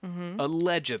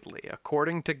 allegedly,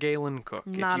 according to Galen Cook.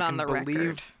 Not on the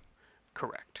record.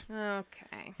 Correct.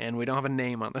 Okay. And we don't have a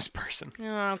name on this person.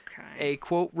 Okay. A,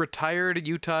 quote, retired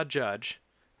Utah judge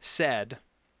said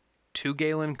to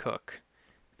Galen Cook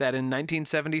that in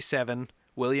 1977,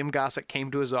 William Gossett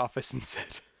came to his office and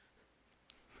said...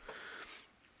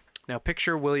 Now,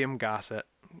 picture William Gossett.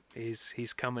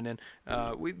 He's coming in.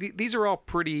 These are all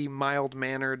pretty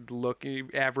mild-mannered,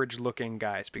 average-looking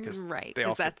guys because they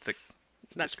all fit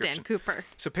that's Dan Cooper.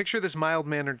 So picture this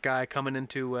mild-mannered guy coming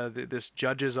into this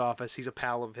judge's office. He's a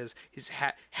pal of his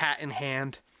hat in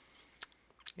hand,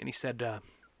 and he said,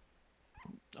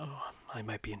 I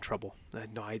might be in trouble.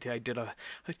 No, I did a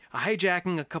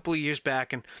hijacking a couple of years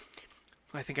back, and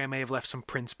I think I may have left some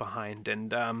prints behind,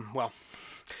 and,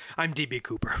 I'm D.B.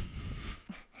 Cooper.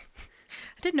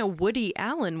 I didn't know Woody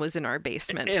Allen was in our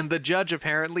basement. And the judge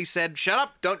apparently said, shut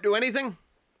up, don't do anything.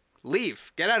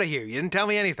 Leave. Get out of here. You didn't tell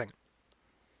me anything.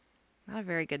 Not a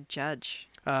very good judge.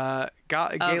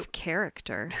 Of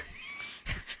character.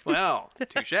 Well,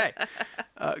 touche.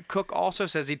 Cook also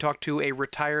says he talked to a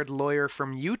retired lawyer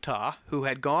from Utah who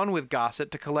had gone with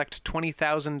Gossett to collect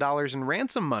 $20,000 in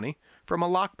ransom money from a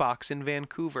lockbox in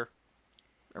Vancouver.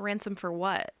 A ransom for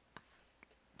what?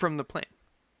 From the plane.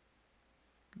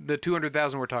 The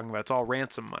 $200,000 we're talking about, it's all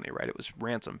ransom money, right? It was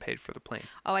ransom paid for the plane.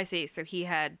 Oh, I see. So he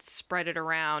had spread it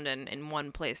around, and in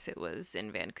one place it was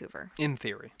in Vancouver. In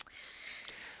theory.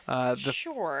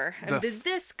 Sure. Did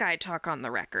this guy talk on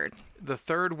the record? The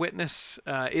third witness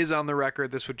is on the record.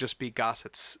 This would just be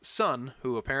Gossett's son,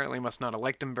 who apparently must not have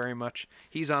liked him very much.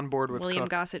 He's on board with William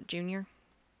Cook. Gossett Jr.?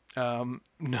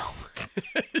 No.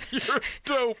 You're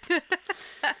dope.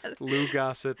 Lou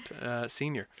Gossett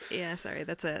Sr. Yeah, sorry.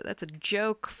 That's a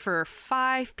joke for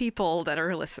 5 people that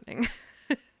are listening.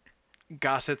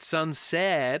 Gossett's son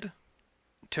said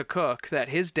to Cook that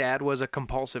his dad was a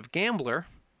compulsive gambler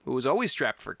who was always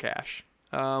strapped for cash.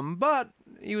 But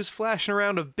he was flashing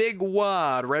around a big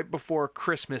wad right before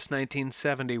Christmas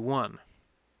 1971.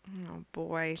 Oh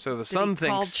boy. So the Did son he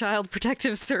call thinks. Child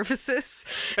Protective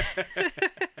Services.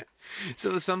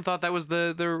 So the son thought that was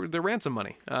the ransom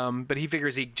money. But he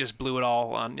figures he just blew it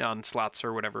all on slots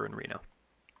or whatever in Reno.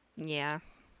 Yeah.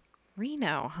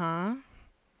 Reno, huh?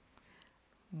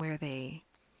 Where they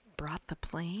brought the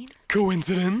plane?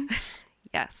 Coincidence?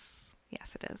 Yes.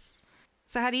 Yes, it is.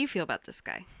 So how do you feel about this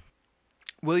guy?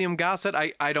 William Gossett,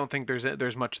 I don't think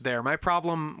there's much there. My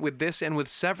problem with this and with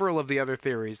several of the other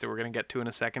theories that we're going to get to in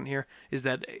a second here is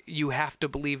that you have to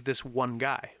believe this one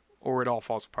guy or it all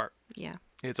falls apart. Yeah.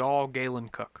 It's all Galen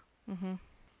Cook.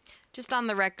 Just on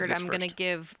the record, This I'm going to first.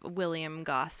 give William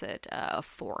Gossett a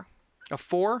 4 A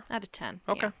 4? out of 10.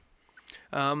 Okay.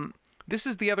 Yeah. This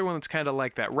is the other one that's kind of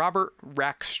like that. Robert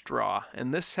Rackstraw.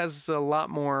 And this has a lot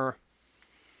more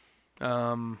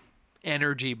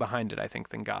energy behind it, I think,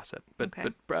 than Gossett. But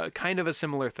kind of a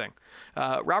similar thing.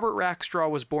 Robert Rackstraw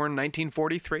was born in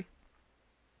 1943.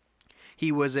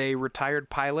 He was a retired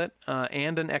pilot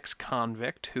and an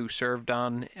ex-convict who served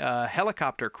on a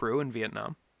helicopter crew in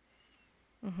Vietnam.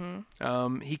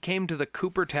 He came to the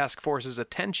Cooper Task Force's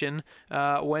attention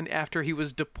after he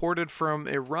was deported from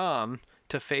Iran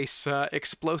to face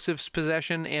explosives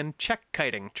possession and check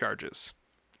kiting charges.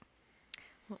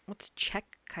 What's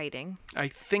check kiting? I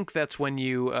think that's when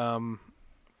you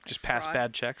just pass Fraud.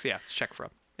 bad checks. Yeah, it's check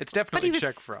fraud. It's But definitely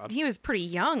check fraud. he was pretty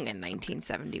young in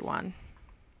 1971.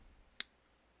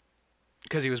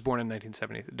 Because he was born in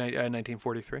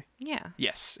 1943. Yeah.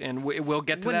 Yes, and we'll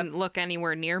get to that. Wouldn't look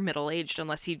anywhere near middle-aged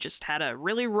unless he just had a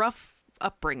really rough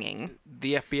upbringing.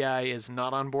 The FBI is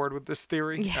not on board with this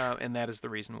theory, and that is the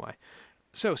reason why.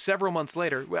 So several months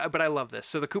later, but I love this.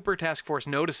 So the Cooper Task Force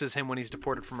notices him when he's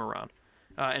deported from Iran.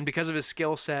 And because of his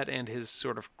skill set and his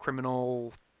sort of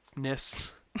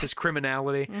criminalness, his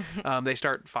criminality, they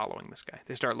start following this guy.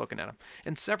 They start looking at him.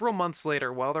 And several months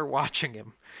later, while they're watching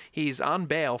him, he's on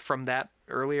bail from that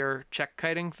earlier check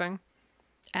kiting thing.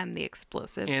 And the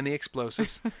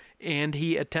explosives. And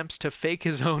he attempts to fake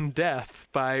his own death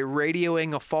by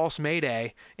radioing a false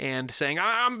mayday and saying,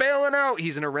 I'm bailing out.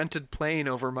 He's in a rented plane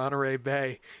over Monterey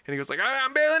Bay. And he goes like,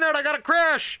 I'm bailing out. I got to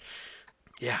crash.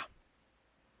 Yeah.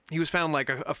 He was found like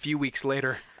a few weeks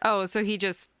later. Oh, so he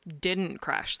just didn't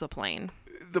crash the plane.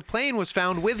 The plane was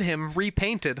found with him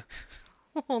repainted.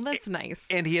 Oh, that's nice.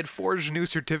 And he had forged new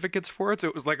certificates for it. So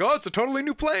it was like, oh, it's a totally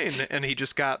new plane. And he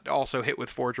just got also hit with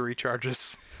forgery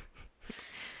charges.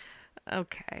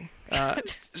 Okay.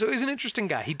 So he's an interesting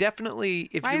guy. He definitely...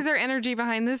 Why is there energy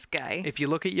behind this guy? If you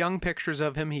look at young pictures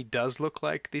of him, he does look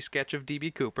like the sketch of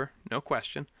D.B. Cooper. No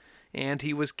question. And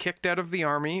he was kicked out of the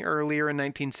Army earlier in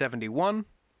 1971.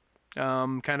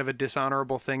 Kind of a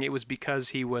dishonorable thing. It was because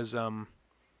he was...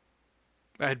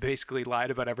 I had basically lied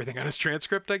about everything on his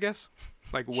transcript, I guess.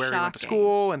 Like where he went to Shocking.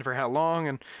 school and for how long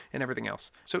and everything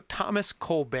else. So Thomas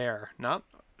Colbert, not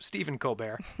Stephen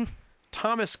Colbert.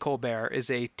 Thomas Colbert is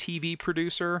a TV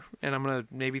producer, and I'm going to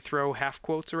maybe throw half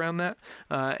quotes around that,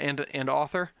 and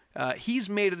author. He's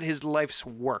made it his life's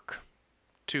work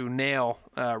to nail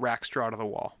Rackstraw to the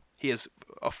wall. He has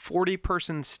a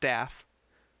 40-person staff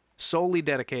solely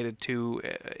dedicated to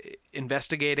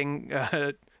investigating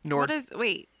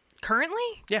Wait,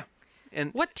 currently? Yeah.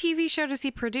 And What TV show does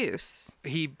he produce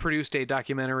he produced a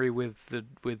documentary with the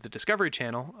Discovery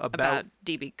Channel about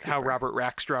D.B. Cooper? how Robert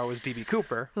Rackstraw was D.B.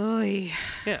 Cooper. Oy.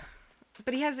 Yeah.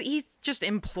 But he's just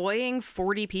employing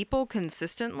 40 people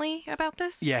consistently about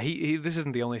this? Yeah, he this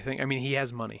isn't the only thing. I mean, he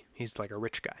has money. He's like a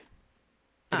rich guy.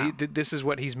 But this is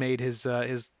what he's made his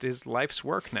life's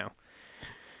work now.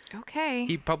 Okay.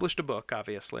 He published a book,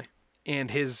 obviously.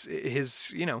 And his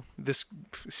this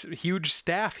huge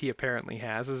staff he apparently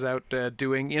has is out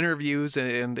doing interviews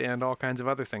and all kinds of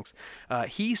other things.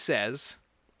 He says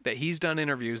that he's done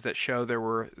interviews that show there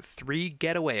were 3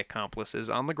 getaway accomplices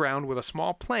on the ground with a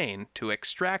small plane to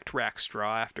extract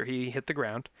Rackstraw after he hit the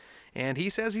ground. And he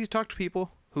says he's talked to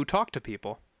people who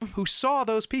saw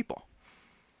those people.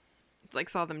 Like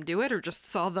saw them do it or just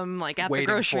saw them like at the Waiting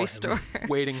grocery for him, store?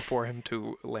 waiting for him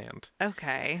to land.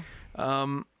 Okay.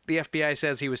 The FBI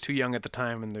says he was too young at the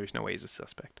time and there's no way he's a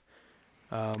suspect.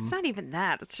 It's not even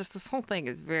that. It's just this whole thing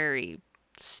is very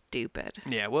stupid.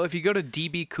 Yeah, well, if you go to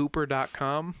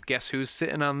dbcooper.com, guess who's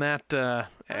sitting on that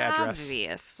address?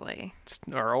 Obviously. It's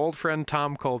our old friend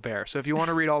Tom Colbert. So if you want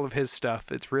to read all of his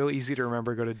stuff, it's real easy to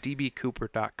remember. Go to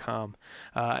dbcooper.com.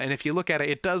 And if you look at it,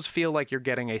 it does feel like you're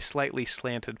getting a slightly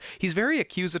slanted... He's very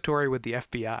accusatory with the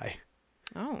FBI.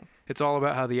 Oh. It's all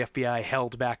about how the FBI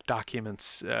held back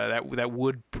documents that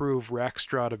would prove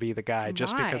Rackstraw to be the guy,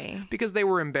 just because they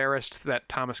were embarrassed that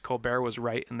Thomas Colbert was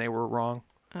right and they were wrong.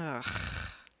 Ugh.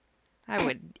 I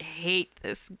would hate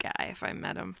this guy if I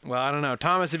met him. Well, I don't know.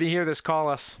 Thomas, if you hear this, call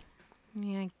us.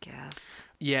 Yeah, I guess.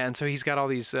 Yeah, and so he's got all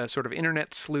these sort of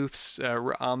internet sleuths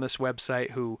on this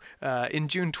website who, in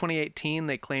June 2018,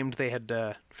 they claimed they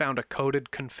had found a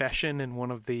coded confession in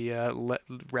one of the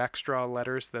Rackstraw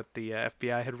letters that the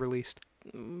FBI had released.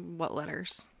 What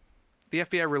letters? The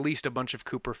FBI released a bunch of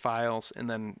Cooper files, and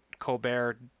then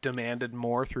Colbert demanded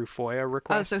more through FOIA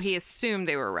requests. Oh, so he assumed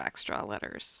they were Rackstraw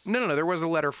letters. No. There was a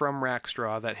letter from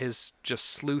Rackstraw that his just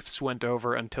sleuths went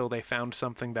over until they found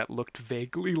something that looked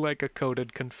vaguely like a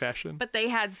coded confession. But they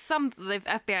had the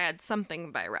FBI had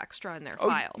something by Rackstraw in their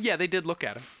files. Yeah, they did look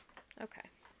at him. Okay.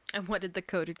 And what did the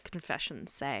coded confession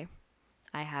say?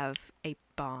 I have a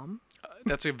bomb.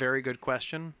 That's a very good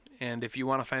question. And if you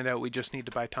want to find out, we just need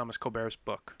to buy Thomas Colbert's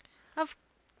book.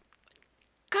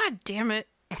 God damn it.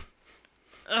 Ugh.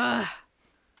 I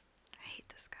hate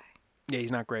this guy. Yeah,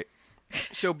 he's not great.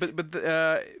 So, but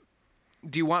do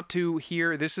you want to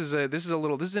hear? This is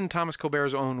in Thomas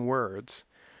Colbert's own words,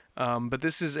 but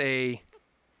this is a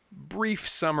brief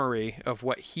summary of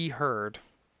what he heard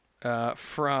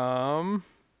from,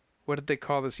 what did they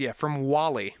call this? Yeah, from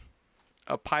Wally,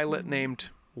 a pilot named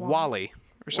Wally.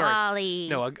 Or, sorry, Wally.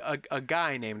 No, a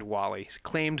guy named Wally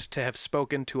claimed to have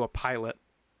spoken to a pilot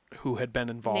who had been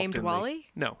involved Named in Wally?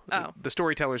 No. Oh. The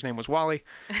storyteller's name was Wally.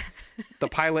 The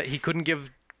pilot, he couldn't give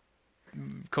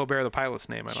Colbert the pilot's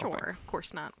name, I don't think. Sure, of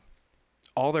course not.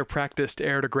 All their practiced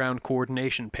air-to-ground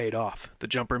coordination paid off. The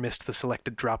jumper missed the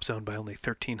selected drop zone by only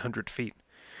 1,300 feet.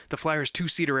 The flyer's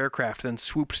two-seater aircraft then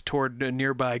swooped toward a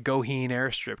nearby Goheen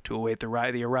airstrip to await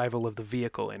the arrival of the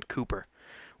vehicle and Cooper.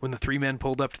 When the three men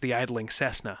pulled up to the idling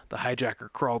Cessna, the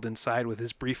hijacker crawled inside with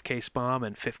his briefcase bomb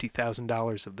and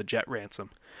 $50,000 of the jet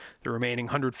ransom. The remaining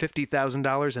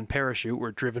 $150,000 and parachute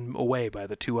were driven away by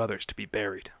the two others to be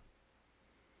buried.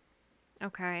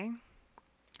 Okay.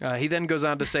 He then goes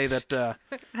on to say that...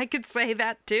 I could say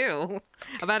that too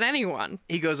about anyone.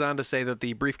 He goes on to say that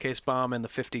the briefcase bomb and the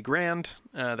 $50,000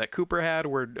 that Cooper had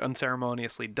were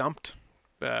unceremoniously dumped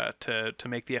to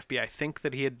make the FBI think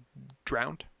that he had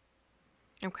drowned.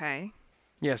 Okay.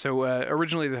 Yeah, so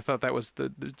originally they thought that was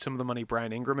some of the money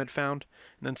Brian Ingram had found.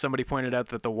 And then somebody pointed out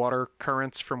that the water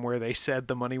currents from where they said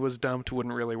the money was dumped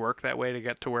wouldn't really work that way to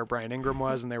get to where Brian Ingram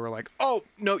was. And they were like, oh,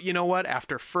 no, you know what?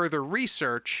 After further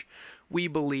research, we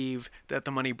believe that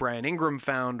the money Brian Ingram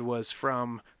found was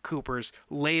from Cooper's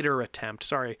later attempt.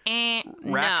 Sorry,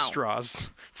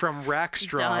 Rackstraw's. From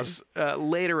Rackstraw's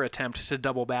later attempt to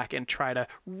double back and try to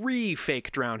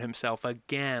re-fake drown himself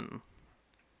again.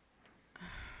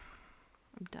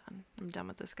 I'm done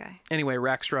with this guy. Anyway,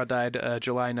 Rackstraw died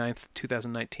July 9th,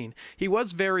 2019. He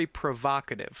was very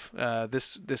provocative.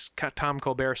 This Tom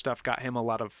Colbert stuff got him a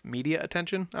lot of media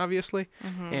attention, obviously.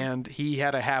 Mm-hmm. And he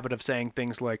had a habit of saying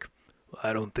things like,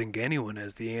 I don't think anyone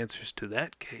has the answers to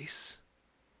that case.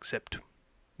 Except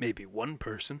maybe one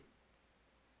person.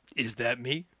 Is that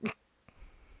me?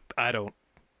 I don't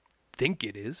think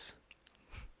it is.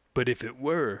 But if it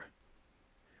were,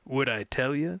 would I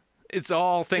tell you? It's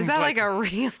all things like... Is that like a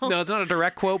real... No, it's not a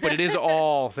direct quote, but it is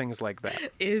all things like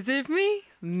that. Is it me?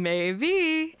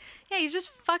 Maybe. Yeah, he's just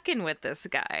fucking with this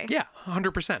guy. Yeah,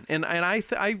 100%. And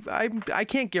I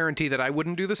can't guarantee that I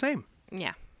wouldn't do the same.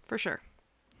 Yeah, for sure.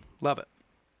 Love it.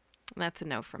 That's a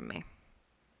no from me.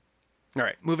 All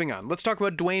right, moving on. Let's talk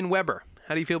about Dwayne Weber.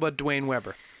 How do you feel about Dwayne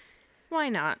Weber? Why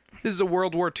not? This is a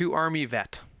World War II Army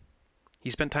vet. He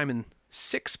spent time in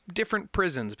 6 different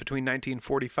prisons between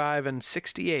 1945 and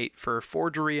 68 for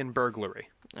forgery and burglary.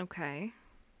 Okay.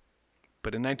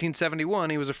 But in 1971,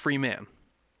 he was a free man.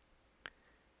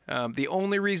 The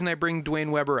only reason I bring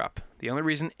Dwayne Weber up, the only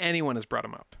reason anyone has brought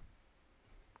him up,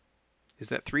 is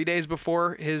that 3 days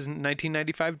before his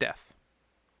 1995 death,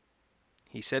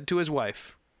 he said to his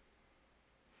wife,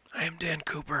 I am Dan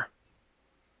Cooper.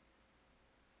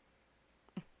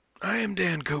 I am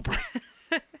Dan Cooper.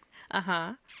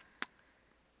 Uh-huh.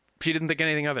 She didn't think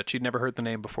anything of it. She'd never heard the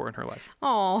name before in her life.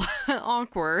 Oh,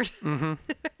 awkward. Mm-hmm.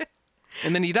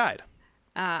 And then he died.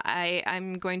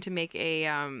 I'm going to make a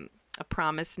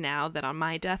promise now that on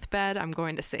my deathbed, I'm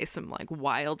going to say some like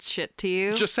wild shit to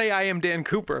you. Just say I am Dan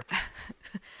Cooper.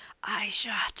 I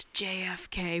shot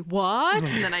JFK.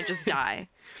 What? And then I just die.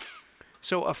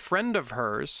 So a friend of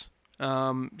hers,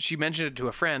 she mentioned it to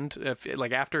a friend,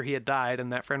 like after he had died,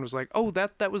 and that friend was like, "Oh,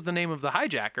 that was the name of the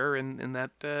hijacker in that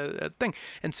thing."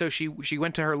 And so she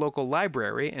went to her local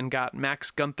library and got Max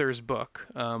Gunther's book,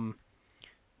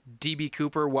 D.B.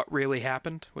 Cooper: What Really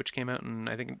Happened, which came out in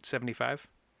I think 75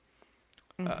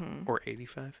 or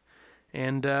 85,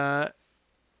 and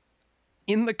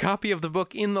in the copy of the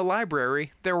book in the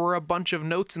library, there were a bunch of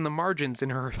notes in the margins in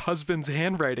her husband's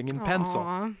handwriting in pencil.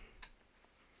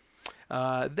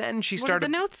 Aw. Then she What started.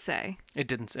 did the notes say? It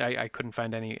didn't. I couldn't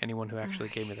find anyone who actually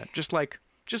gave me that. Just like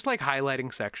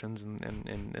highlighting sections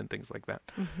and things like that.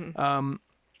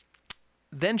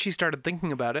 Then she started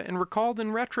thinking about it and recalled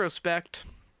in retrospect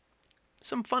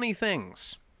some funny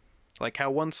things, like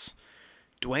how once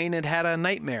Dwayne had had a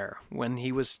nightmare when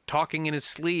he was talking in his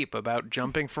sleep about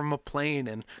jumping from a plane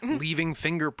and leaving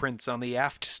fingerprints on the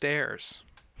aft stairs.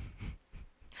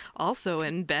 Also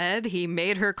in bed, he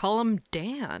made her call him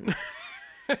Dan.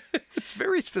 It's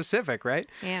very specific, right?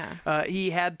 Yeah.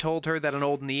 He had told her that an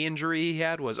old knee injury he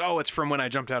had was, it's from when I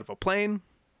jumped out of a plane.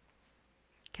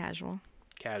 Casual.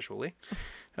 Casually.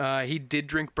 He did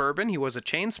drink bourbon. He was a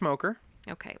chain smoker.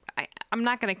 Okay. I'm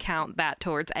not going to count that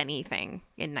towards anything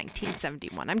in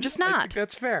 1971. I'm just I not.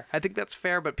 think that's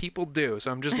fair, but people do,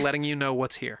 so I'm just letting you know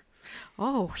what's here.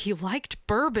 Oh, he liked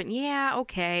bourbon. Yeah,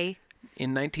 okay.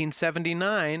 In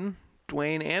 1979,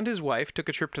 Dwayne and his wife took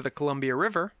a trip to the Columbia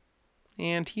River,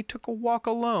 and he took a walk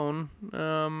alone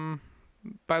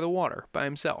by the water by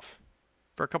himself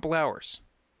for a couple hours.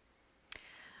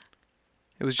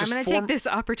 It was just I'm going to take this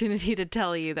opportunity to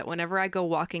tell you that whenever I go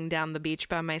walking down the beach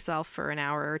by myself for an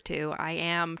hour or two, I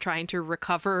am trying to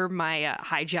recover my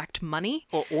hijacked money.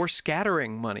 or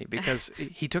scattering money, because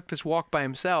he took this walk by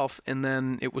himself, and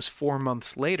then it was 4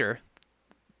 months later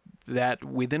that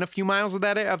within a few miles of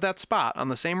that spot on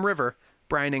the same river,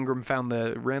 Brian Ingram found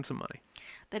the ransom money.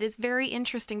 That is very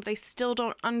interesting, but I still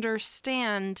don't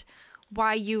understand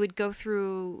why you would go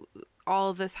through all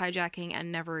of this hijacking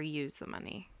and never use the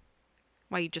money.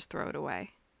 Why you just throw it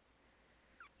away.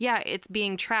 Yeah, it's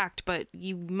being tracked, but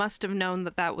you must have known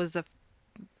that that was a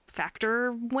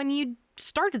factor when you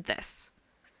started this.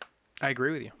 I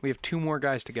agree with you. We have 2 more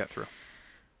guys to get through.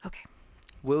 Okay.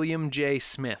 William J.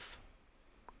 Smith.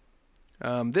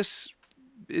 This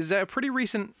is a pretty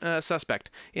recent suspect.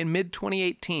 In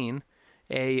mid-2018,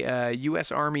 a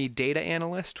U.S. Army data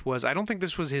analyst I don't think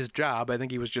this was his job. I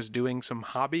think he was just doing some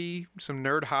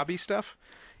nerd hobby stuff.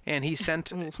 And he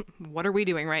sent... What are we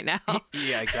doing right now?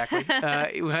 Yeah, exactly.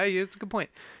 It's a good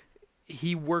point.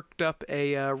 He worked up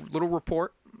a little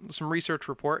report, some research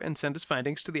report, and sent his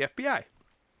findings to the FBI.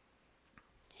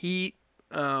 He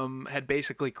had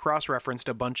basically cross-referenced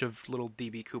a bunch of little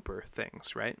D.B. Cooper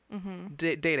things, right? Mm-hmm.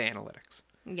 Data analytics.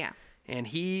 Yeah. And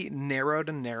he narrowed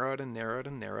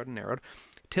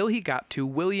till he got to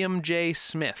William J.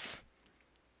 Smith,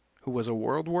 who was a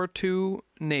World War II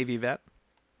Navy vet,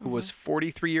 who was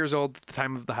 43 years old at the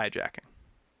time of the hijacking.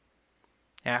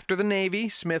 After the Navy,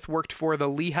 Smith worked for the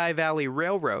Lehigh Valley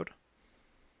Railroad,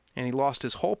 and he lost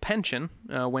his whole pension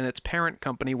when its parent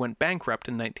company went bankrupt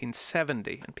in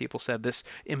 1970, and people said this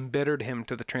embittered him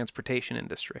to the transportation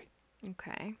industry.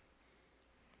 Okay.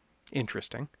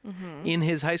 Interesting. Mm-hmm. In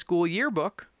his high school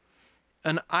yearbook,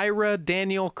 an Ira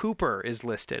Daniel Cooper is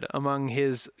listed among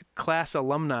his class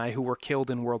alumni who were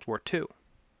killed in World War II.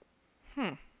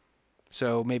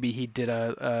 So maybe he did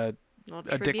a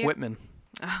Dick Whitman.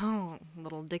 Oh,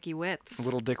 little Dickie Wits.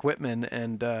 Little Dick Whitman,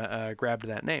 and grabbed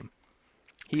that name.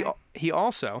 He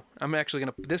also,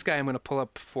 this guy I'm gonna pull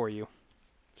up for you,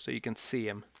 so you can see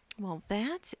him. Well,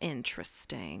 that's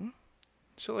interesting.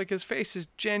 So like his face is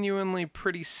genuinely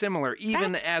pretty similar,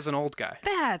 even as an old guy.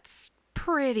 That's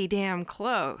pretty damn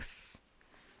close.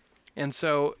 And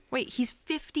so... Wait, he's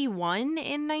 51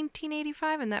 in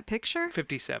 1985 in that picture?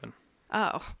 57.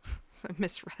 Oh, I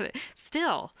misread it.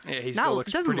 Still. Yeah, he still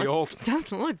looks pretty old.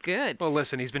 Doesn't look good. Well,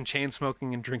 listen, he's been chain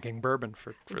smoking and drinking bourbon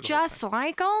for the just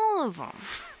like all of them.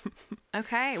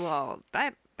 Okay, well,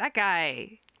 that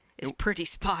guy is pretty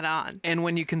spot on. And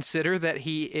when you consider that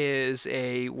he is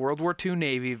a World War II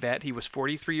Navy vet, he was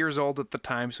 43 years old at the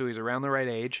time, so he's around the right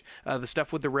age, the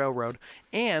stuff with the railroad,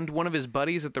 and one of his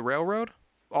buddies at the railroad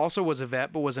also was a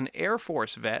vet, but was an Air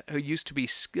Force vet who used to be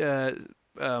stationed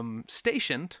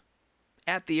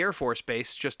at the Air Force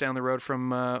Base just down the road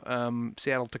from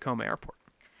Seattle-Tacoma Airport.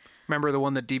 Remember the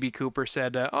one that D.B. Cooper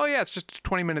said, it's just a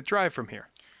 20-minute drive from here.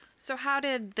 So how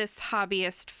did this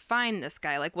hobbyist find this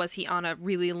guy? Like, was he on a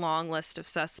really long list of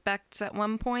suspects at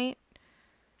one point?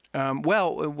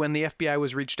 Well, when the FBI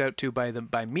was reached out to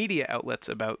by media outlets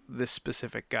about this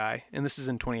specific guy, and this is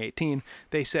in 2018,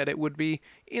 they said it would be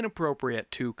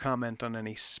inappropriate to comment on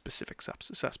any specific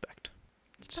suspect.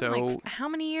 So, like, how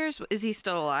many years? Is he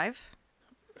still alive?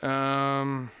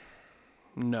 No,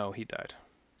 he died.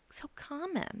 So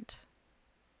comment.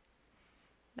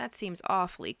 That seems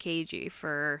awfully cagey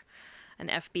for an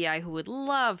FBI who would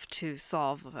love to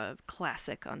solve a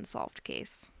classic unsolved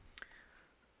case.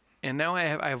 And now I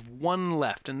have one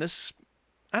left, and this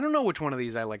I don't know which one of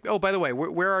these I like. Oh, by the way,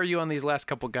 where are you on these last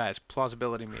couple guys?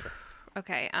 Plausibility meter.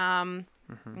 Okay.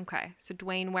 Okay. So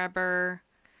Dwayne Webber,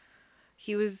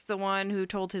 he was the one who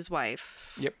told his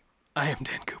wife. Yep. I am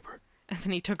Dan Cooper. And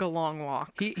then he took a long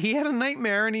walk. He had a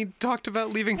nightmare and he talked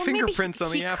about leaving fingerprints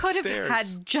on the aft stairs. He could have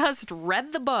had just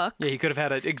read the book. Yeah, he could have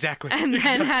had a exactly. And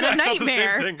then had a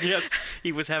nightmare. The same thing. Yes,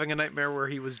 he was having a nightmare where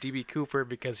he was DB Cooper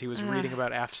because he was reading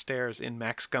about aft stairs in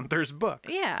Max Gunther's book.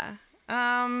 Yeah.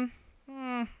 I'll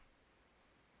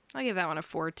give that one a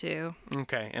 4 too.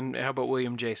 Okay, and how about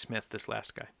William J. Smith, this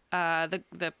last guy?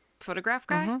 The photograph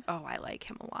guy? Oh, I like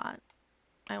him a lot.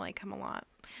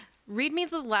 Read me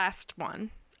the last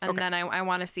one, and then I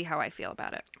want to see how I feel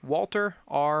about it. Walter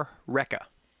R. Recca.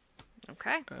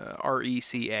 Okay.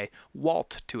 R-E-C-A.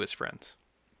 Walt to his friends.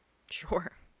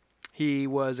 Sure. He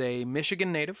was a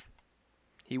Michigan native.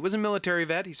 He was a military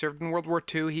vet. He served in World War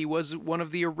II. He was one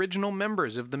of the original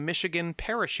members of the Michigan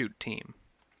parachute team.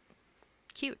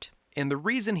 Cute. And the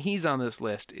reason he's on this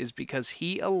list is because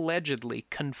he allegedly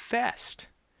confessed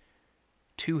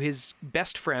to his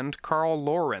best friend, Carl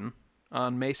Lauren,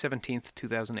 on May 17th,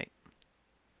 2008.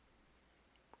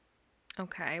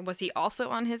 Okay. Was he also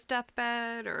on his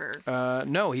deathbed, or?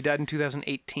 No, he died in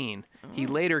 2018. He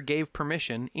later gave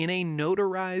permission in a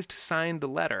notarized signed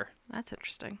letter That's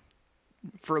interesting.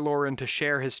 for Lauren to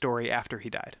share his story after he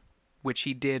died, which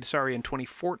he did, in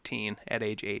 2014 at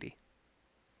age 80.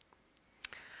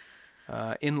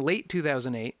 In late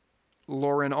 2008,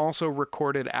 Lauren also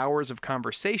recorded hours of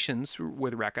conversations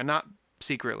with Recca, not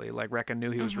secretly, like Recca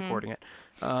knew he was recording it,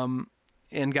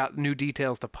 and got new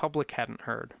details the public hadn't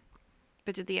heard.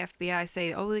 But did the FBI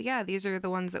say, oh, yeah, these are the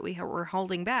ones that we were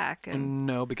holding back? And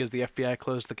No, because the FBI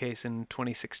closed the case in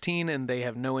 2016, and they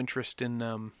have no interest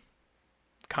in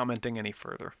commenting any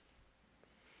further.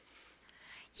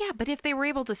 Yeah, but if they were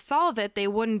able to solve it, they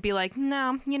wouldn't be like,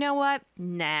 no, you know what?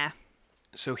 Nah.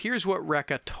 So here's what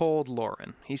Recca told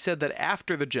Lauren. He said that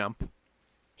after the jump,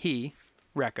 he,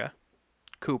 Recca,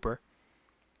 Cooper,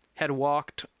 had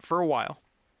walked for a while.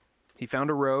 He found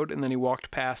a road, and then he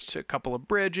walked past a couple of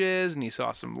bridges, and he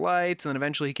saw some lights, and then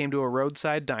eventually he came to a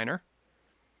roadside diner.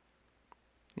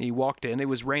 He walked in. It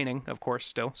was raining, of course,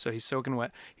 still, so he's soaking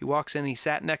wet. He walks in, he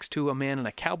sat next to a man in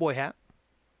a cowboy hat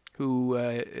who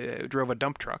drove a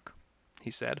dump truck,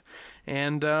 he said,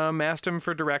 and asked him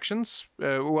for directions.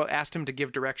 Asked him to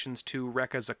give directions to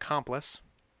Recca's accomplice.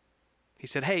 He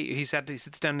said, hey, he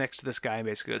sits down next to this guy and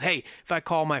basically goes, hey, if I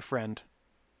call my friend,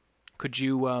 could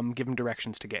you give him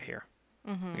directions to get here?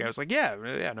 The guy was like, yeah,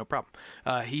 no problem.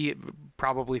 He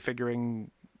probably figuring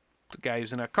the guy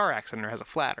who's in a car accident or has a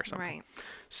flat or something. Right.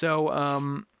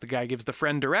 So the guy gives the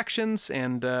friend directions,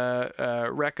 and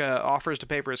Recca offers to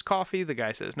pay for his coffee. The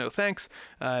guy says, no thanks,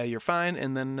 you're fine,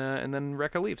 and then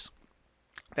Recca leaves.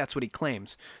 That's what he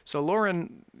claims. So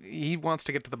Lauren, he wants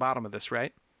to get to the bottom of this,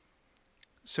 right?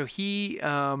 So he,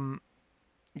 going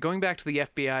back to the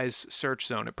FBI's search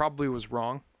zone, it probably was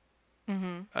wrong.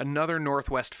 Another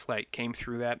Northwest flight came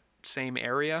through that same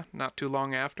area not too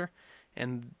long after,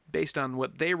 and based on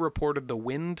what they reported the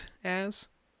wind as,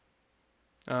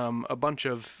 a bunch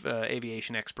of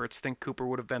aviation experts think Cooper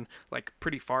would have been like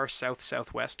pretty far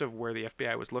southwest of where the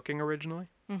FBI was looking originally.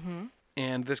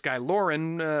 And this guy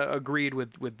Lauren agreed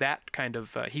with that kind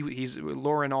of.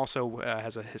 Lauren also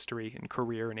has a history and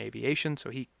career in aviation, so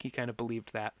he kind of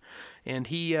believed that, and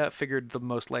he figured the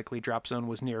most likely drop zone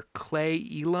was near Clay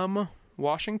Elam,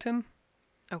 Washington.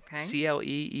 Okay.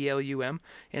 Cleelum,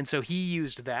 and so he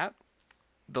used that,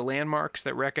 the landmarks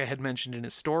that Recca had mentioned in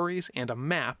his stories, and a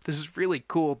map. This is really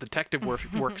cool detective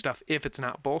work stuff if it's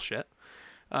not bullshit.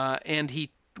 And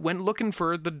he went looking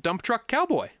for the dump truck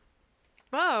cowboy.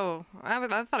 Whoa,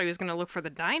 I thought he was going to look for the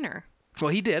diner.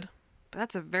 Well, he did. But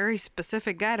that's a very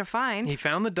specific guy to find. He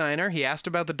found the diner, he asked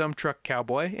about the dump truck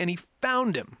cowboy, and he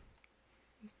found him.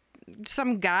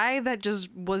 Some guy that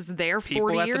just was there 40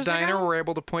 People years at the diner ago? were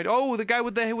able to point, oh, the guy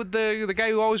with the guy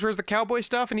who always wears the cowboy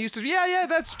stuff, and he used to, yeah,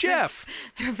 that's Jeff.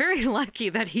 They're very lucky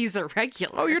that he's a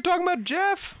regular. Oh, you're talking about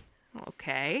Jeff?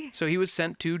 Okay. So he was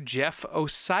sent to Jeff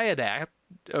Osiadacz,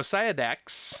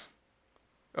 Osiadacz,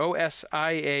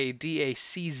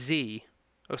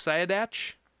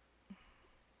 Osiadacz?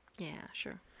 Yeah,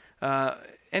 sure.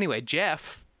 Anyway,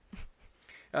 Jeff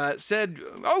said,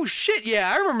 oh, shit,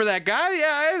 yeah, I remember that guy.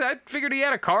 Yeah, I figured he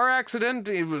had a car accident.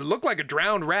 It looked like a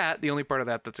drowned rat. The only part of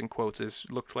that that's in quotes is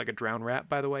looked like a drowned rat,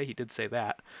 by the way. He did say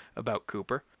that about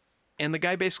Cooper. And the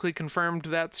guy basically confirmed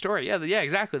that story. Yeah,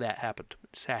 exactly that happened.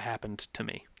 That happened to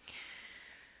me.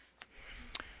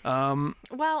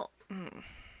 Well...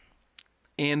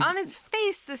 And On its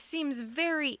face, this seems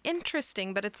very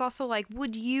interesting, but it's also like,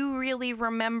 would you really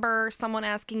remember someone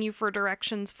asking you for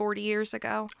directions 40 years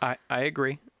ago? I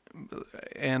agree.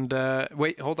 And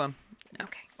wait, hold on.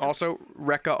 Okay. Also,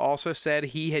 Rekka also said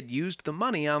he had used the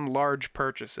money on large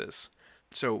purchases.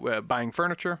 So buying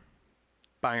furniture,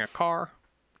 buying a car,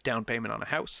 down payment on a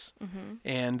house.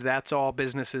 And that's all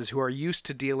businesses who are used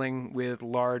to dealing with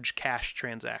large cash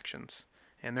transactions.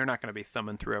 And they're not going to be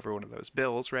thumbing through every one of those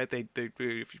bills, right?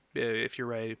 If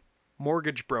you're a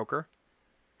mortgage broker,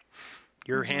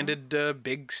 you're handed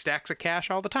big stacks of cash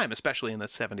all the time, especially in the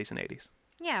 70s and 80s.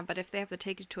 Yeah, but if they have to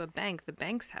take it to a bank, the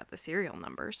banks have the serial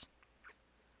numbers.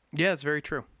 Yeah, that's very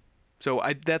true. So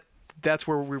that's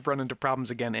where we run into problems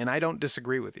again, and I don't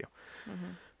disagree with you.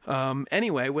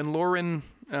 Anyway, when Lauren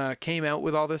came out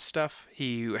with all this stuff,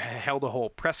 he held a whole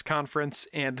press conference,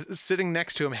 and sitting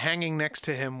next to him, hanging next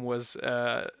to him, was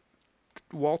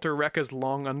Walter Rekka's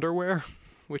long underwear,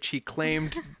 which he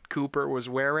claimed Cooper was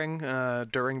wearing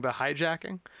during the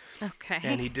hijacking. Okay.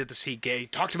 And he did this. He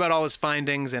talked about all his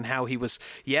findings and how he was,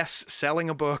 selling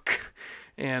a book,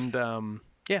 and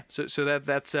So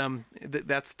that's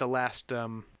the last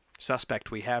suspect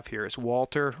we have here is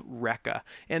Walter Rekka.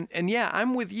 And yeah,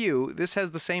 I'm with you. This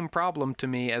has the same problem to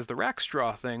me as the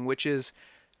Rackstraw thing, which is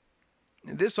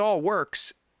this all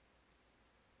works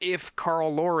if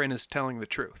Carl Lauren is telling the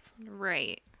truth.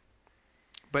 Right.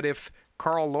 But if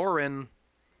Carl Lauren...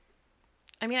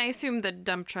 I mean, I assume the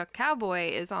dump truck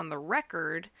cowboy is on the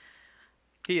record.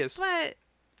 He is. But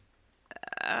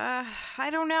I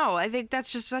don't know. I think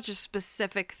that's just such a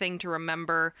specific thing to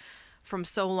remember from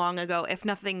so long ago if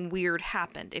nothing weird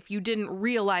happened. If you didn't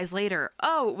realize later,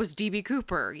 oh, it was D.B.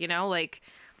 Cooper, like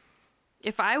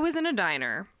if I was in a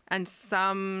diner and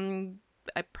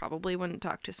I probably wouldn't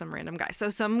talk to some random guy. So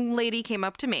some lady came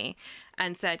up to me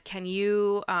and said, can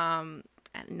you,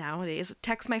 nowadays,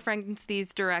 text my friends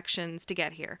these directions to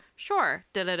get here? Sure.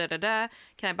 Da-da-da-da-da.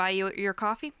 Can I buy you your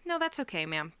coffee? No, that's okay,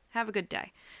 ma'am. Have a good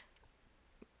day.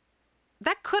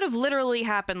 That could have literally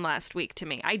happened last week to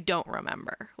me. I don't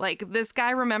remember. Like, this guy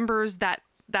remembers that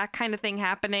kind of thing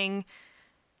happening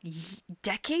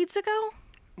decades ago?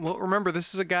 Well, remember,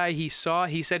 this is a guy he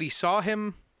said he saw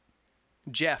him,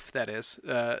 Jeff, that is,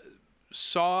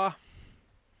 saw...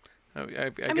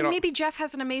 maybe Jeff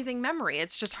has an amazing memory.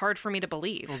 It's just hard for me to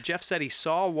believe. Well, Jeff said he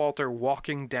saw Walter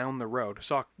walking down the road,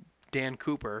 saw Dan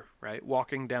Cooper, right,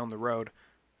 walking down the road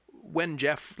when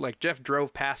Jeff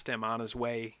drove past him on his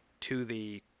way to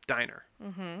the diner.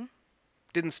 Mm-hmm.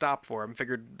 Didn't stop for him.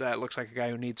 Figured that looks like a guy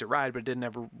who needs a ride, but didn't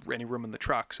have any room in the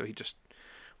truck, so he just,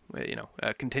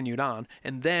 continued on.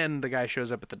 And then the guy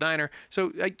shows up at the diner.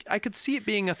 So I could see it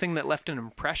being a thing that left an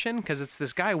impression because it's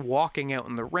this guy walking out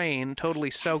in the rain, totally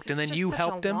soaked, and then you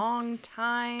helped him. It's a long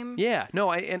time. Yeah,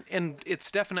 no, and it's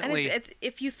definitely. And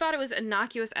if you thought it was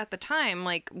innocuous at the time,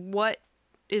 like what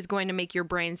is going to make your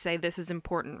brain say this is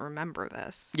important? Remember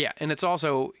this. Yeah, and it's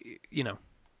also,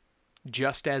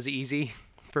 just as easy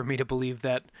for me to believe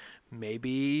that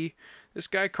maybe this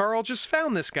guy Carl just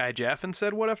found this guy Jeff and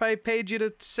said, what if I paid you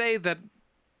to say that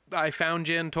I found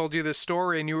you and told you this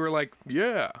story and you were like,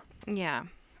 yeah. Yeah.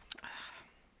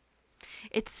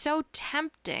 It's so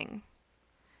tempting,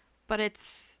 but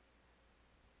it's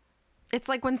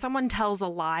like when someone tells a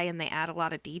lie and they add a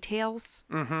lot of details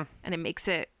and it makes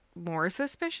it more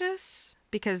suspicious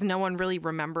because no one really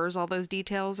remembers all those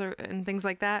details and things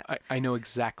like that. I know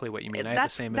exactly what you mean. I had the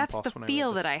same impulse when I read this. That's the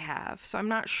feel that I have, so I'm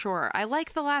not sure. I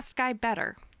like the last guy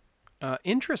better.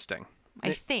 Interesting.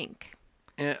 I think.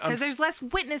 Because there's less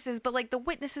witnesses, but like the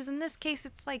witnesses in this case,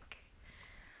 it's like,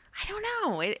 I don't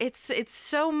know. It's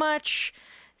so much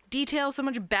detail, so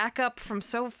much backup from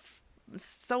so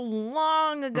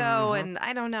long ago, and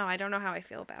I don't know. I don't know how I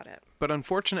feel about it. But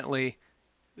unfortunately,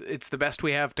 it's the best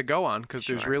we have to go on because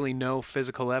there's really no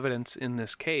physical evidence in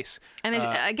this case. And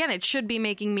again, it should be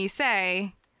making me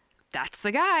say, that's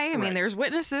the guy. I mean, there's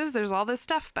witnesses, there's all this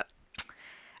stuff, but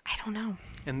I don't know.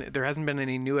 And there hasn't been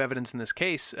any new evidence in this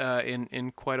case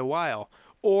in quite a while.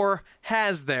 Or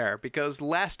has there? Because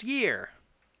last year,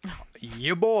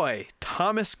 your boy,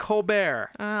 Thomas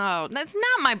Colbert. Oh, that's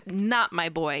not my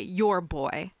boy, your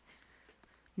boy.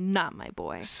 Not my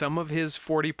boy. Some of his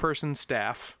 40-person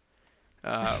staff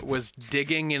was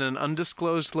digging in an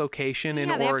undisclosed location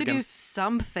in Oregon. They have to do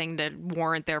something to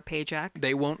warrant their paycheck.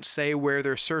 They won't say where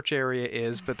their search area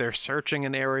is, but they're searching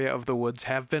an area of the woods,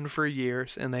 have been for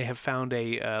years, and they have found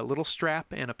a little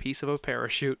strap and a piece of a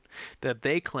parachute that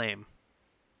they claim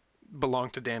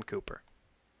belong to Dan Cooper,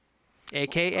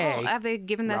 a.k.a. Have they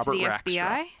given that Robert to the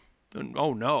Rackstraw. FBI?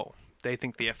 Oh, no. They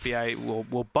think the FBI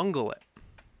will bungle it.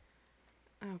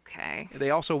 Okay. They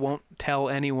also won't tell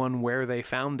anyone where they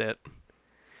found it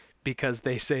because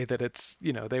they say that it's,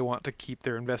 they want to keep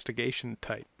their investigation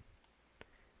tight.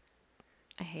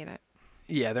 I hate it.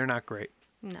 Yeah, they're not great.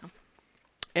 No.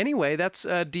 Anyway, that's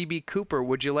D.B. Cooper.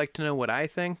 Would you like to know what I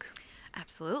think?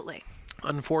 Absolutely.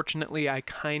 Unfortunately, I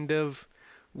kind of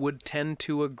would tend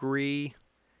to agree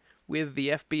with the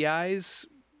FBI's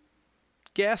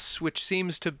guess, which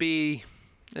seems to be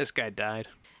this guy died.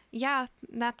 Yeah,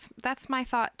 that's my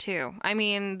thought too. I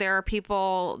mean, there are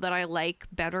people that I like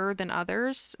better than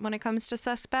others when it comes to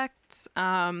suspects.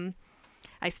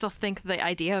 I still think the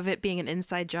idea of it being an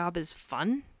inside job is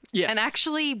fun. Yes. And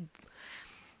actually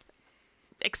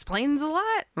explains a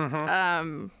lot.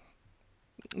 Mm-hmm.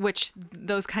 Which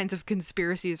those kinds of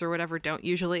conspiracies or whatever don't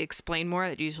usually explain more.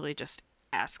 It usually just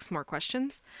asks more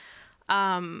questions.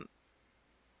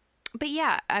 But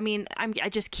yeah, I mean, I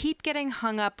just keep getting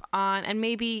hung up on, and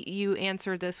maybe you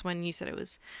answered this when you said it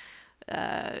was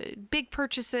big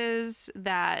purchases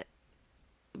that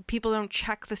people don't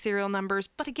check the serial numbers.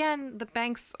 But again, the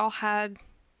banks all had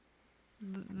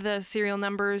the serial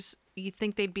numbers. You'd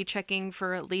think they'd be checking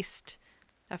for at least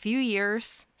a few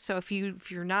years. So if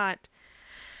you're not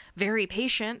very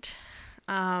patient,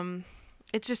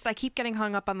 it's just I keep getting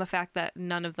hung up on the fact that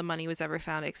none of the money was ever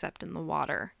found except in the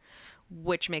water,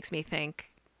 which makes me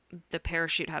think the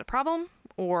parachute had a problem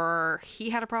or he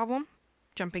had a problem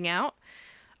jumping out.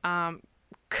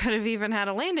 Could have even had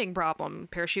a landing problem.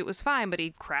 Parachute was fine, but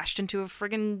he crashed into a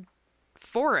friggin'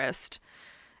 forest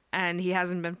and he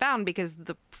hasn't been found because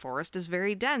the forest is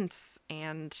very dense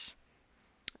and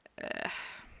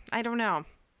I don't know.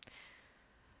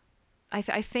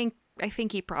 I think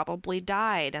he probably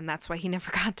died and that's why he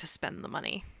never got to spend the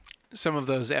money. Some of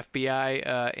those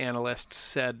FBI analysts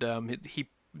said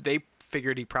they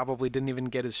figured he probably didn't even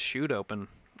get his chute open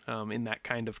in that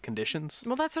kind of conditions.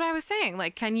 Well, that's what I was saying.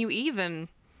 Like, can you even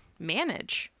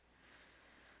manage?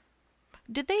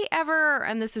 Did they ever,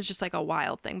 and this is just like a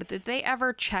wild thing, but did they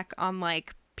ever check on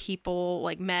like people,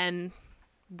 like men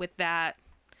with that?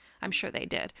 I'm sure they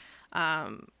did.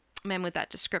 Men with that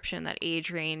description, that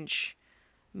age range,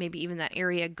 maybe even that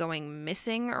area going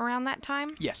missing around that time?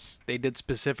 Yes, they did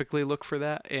specifically look for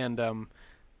that, and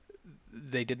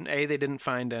they didn't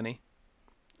find any,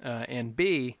 and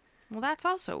B, well, that's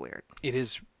also weird. it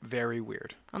is very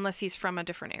weird. Unless he's from a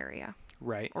different area.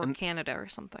 Right. Or Canada or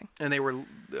something. And they were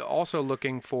also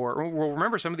looking for, well,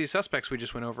 remember some of these suspects we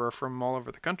just went over are from all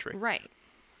over the country. Right.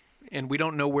 And we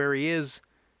don't know where he is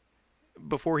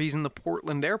before he's in the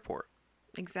Portland airport.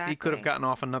 Exactly. He could have gotten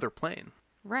off another plane.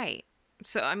 Right.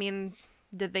 So, I mean,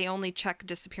 did they only check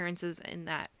disappearances in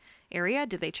that area?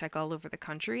 Did they check all over the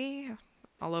country?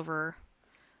 All over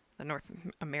the North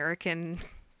American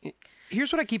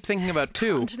Here's what I keep thinking about,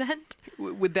 too. continent?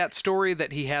 With that story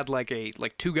that he had like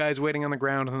two guys waiting on the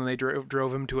ground and then they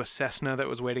drove him to a Cessna that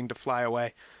was waiting to fly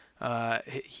away.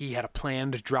 He had a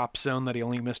planned drop zone that he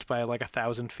only missed by like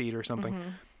 1,000 feet or something. Mm-hmm.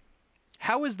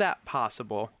 How is that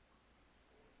possible?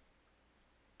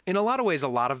 In a lot of ways, a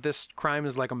lot of this crime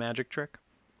is like a magic trick.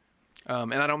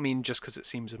 And I don't mean just because it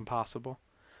seems impossible.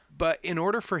 But in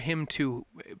order for him to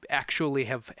actually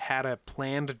have had a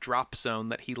planned drop zone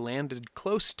that he landed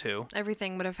close to...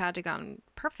 Everything would have had to gone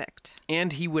perfect.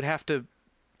 And he would have to...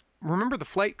 Remember, the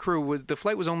flight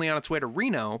was only on its way to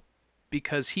Reno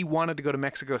because he wanted to go to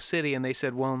Mexico City, and they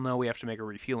said, well, no, we have to make a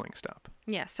refueling stop.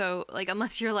 Yeah, so, like,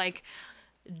 unless you're, like,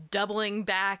 doubling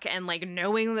back and, like,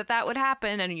 knowing that would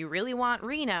happen and you really want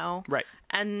Reno. Right.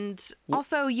 And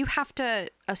also, you have to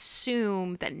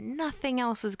assume that nothing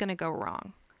else is going to go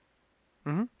wrong.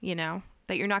 Mm-hmm. You know,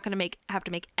 that you're not going to have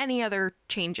to make any other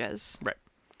changes. Right.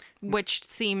 Which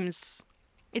seems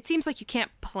like you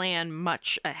can't plan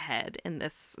much ahead in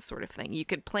this sort of thing. You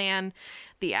could plan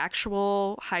the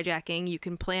actual hijacking. You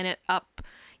can plan it up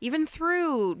even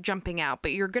through jumping out,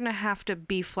 but you're going to have to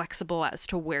be flexible as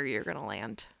to where you're going to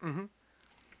land. Mm-hmm.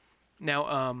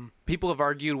 Now, people have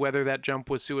argued whether that jump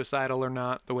was suicidal or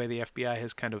not, the way the FBI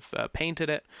has kind of painted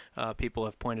it. People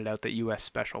have pointed out that U.S.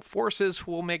 Special Forces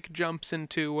will make jumps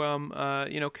into,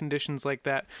 conditions like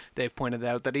that. They've pointed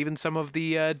out that even some of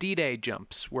the D-Day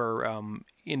jumps were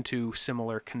into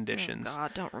similar conditions. Oh,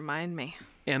 God, don't remind me.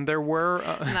 And there were...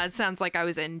 that sounds like I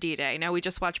was in D-Day. Now, we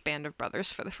just watched Band of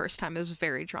Brothers for the first time. It was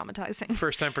very traumatizing.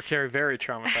 First time for Carrie, very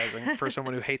traumatizing for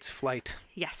someone who hates flight.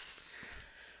 Yes.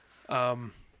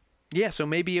 Yeah, so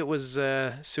maybe it was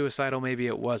suicidal, maybe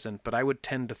it wasn't, but I would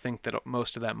tend to think that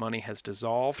most of that money has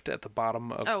dissolved at the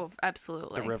bottom of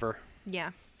absolutely. the river.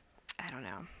 Yeah. I don't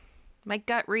know. My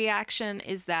gut reaction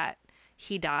is that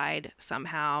he died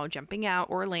somehow jumping out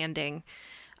or landing.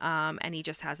 And he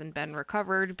just hasn't been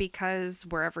recovered because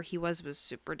wherever he was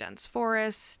super dense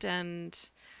forest, and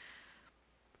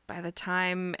by the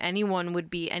time anyone would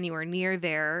be anywhere near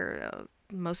there,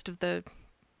 most of the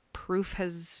proof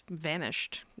has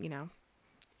vanished, And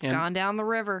gone down the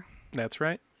river. that's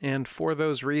right. And for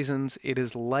those reasons, it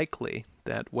is likely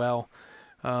that,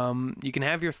 you can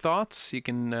have your thoughts. You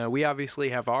can. We obviously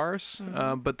have ours.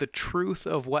 But the truth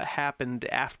of what happened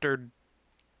after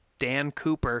Dan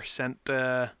Cooper sent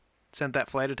that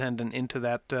flight attendant into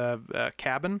that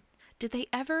cabin, Did they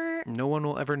ever? no one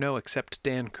will ever know except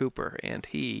Dan Cooper, and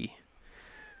he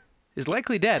is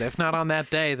likely dead. If not on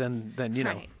that day, then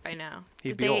Right, I know.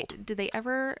 he'd be old. Did they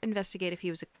ever investigate if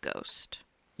he was a ghost?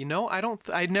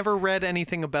 I never read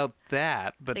anything about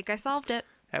that, I but think I solved it.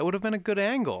 that would have been a good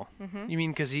angle. You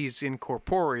mean because he's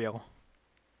incorporeal?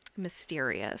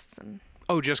 Mysterious and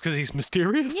Oh, just because he's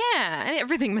mysterious? yeah, and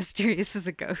everything mysterious is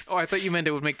a ghost. Oh, I thought you meant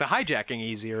it would make the hijacking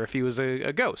easier if he was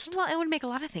a ghost. Well, it would make a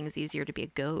lot of things easier to be a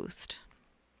ghost.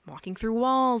 Walking through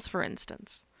walls, for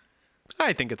instance.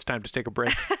 I think it's time to take a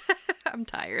break. I'm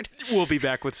tired. We'll be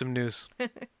back with some news.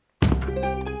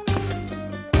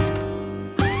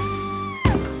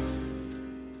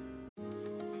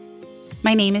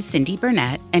 My name is Cindy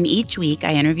Burnett, and each week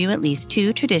I interview at least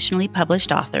 2 traditionally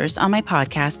published authors on my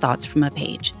podcast, Thoughts from a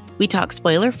Page. We talk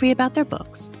spoiler-free about their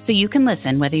books, so you can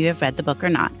listen whether you have read the book or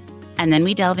not. And then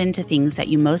we delve into things that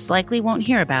you most likely won't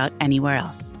hear about anywhere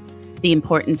else. The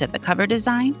importance of the cover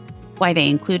design, why they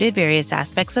included various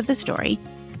aspects of the story,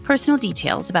 personal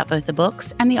details about both the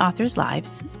books and the authors'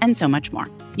 lives, and so much more.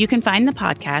 You can find the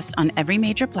podcast on every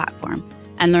major platform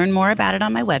and learn more about it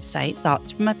on my website,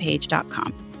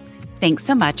 thoughtsfromapage.com. Thanks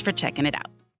so much for checking it out.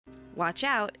 Watch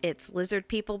out, it's Lizard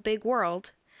People Big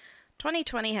World.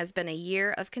 2020 has been a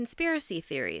year of conspiracy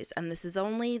theories, and this is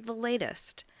only the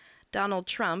latest. Donald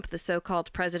Trump, the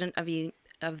so-called president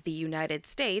of the United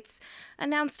States,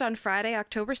 announced on Friday,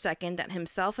 October 2nd, that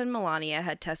himself and Melania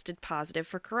had tested positive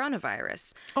for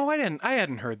coronavirus. Oh, I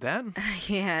hadn't heard that.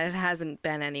 Yeah, it hasn't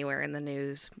been anywhere in the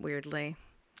news, weirdly.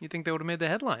 You think they would have made the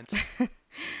headlines?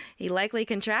 He likely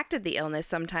contracted the illness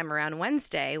sometime around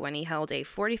Wednesday when he held a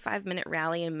 45-minute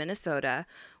rally in Minnesota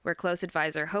where close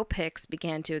advisor Hope Hicks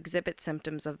began to exhibit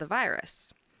symptoms of the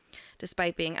virus.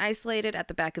 Despite being isolated at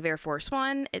the back of Air Force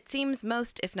One, it seems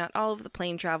most, if not all, of the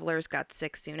plane travelers got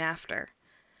sick soon after.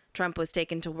 Trump was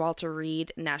taken to Walter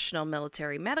Reed National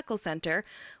Military Medical Center,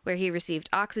 where he received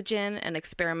oxygen, an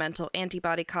experimental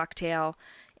antibody cocktail,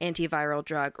 antiviral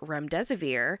drug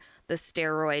remdesivir, the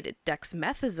steroid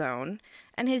dexamethasone,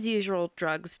 and his usual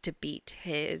drugs to beat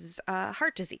his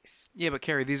heart disease. Yeah, but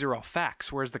Carrie, these are all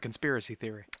facts. Where's the conspiracy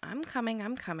theory? I'm coming.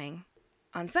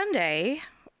 On Sunday,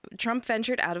 Trump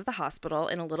ventured out of the hospital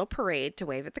in a little parade to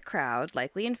wave at the crowd,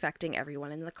 likely infecting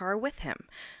everyone in the car with him.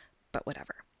 But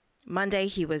whatever. Monday,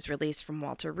 he was released from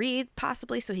Walter Reed,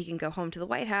 possibly so he can go home to the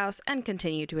White House and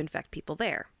continue to infect people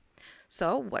there.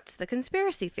 So, what's the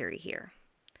conspiracy theory here?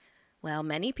 Well,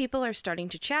 many people are starting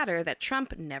to chatter that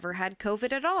Trump never had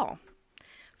COVID at all.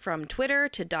 From Twitter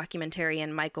to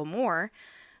documentarian Michael Moore,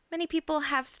 many people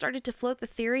have started to float the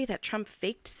theory that Trump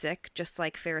faked sick, just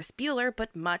like Ferris Bueller,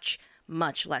 but much,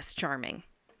 much less charming.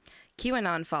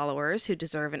 QAnon followers, who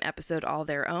deserve an episode all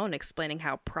their own explaining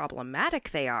how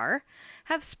problematic they are,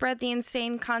 have spread the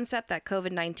insane concept that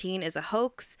COVID-19 is a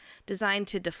hoax designed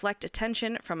to deflect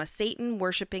attention from a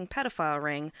Satan-worshipping pedophile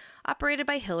ring operated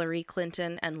by Hillary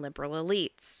Clinton and liberal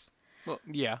elites. Well,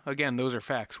 yeah, again, those are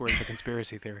facts. Where's the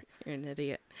conspiracy theory? You're an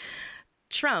idiot.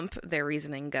 Trump, their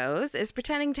reasoning goes, is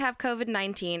pretending to have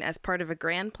COVID-19 as part of a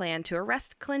grand plan to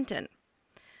arrest Clinton.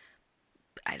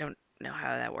 I don't know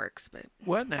how that works, but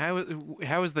What?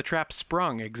 How is the trap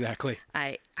sprung exactly?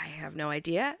 I have no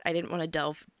idea. I didn't want to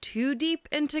delve too deep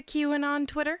into QAnon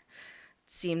Twitter. It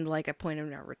seemed like a point of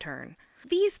no return.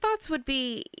 These thoughts would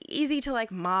be easy to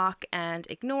mock and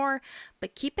ignore,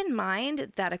 but keep in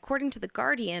mind that according to The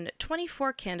Guardian,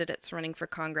 24 candidates running for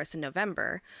Congress in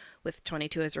November, with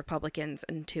 22 as Republicans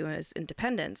and 2 as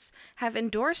independents, have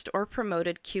endorsed or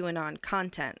promoted QAnon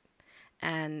content.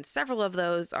 And several of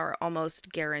those are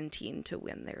almost guaranteed to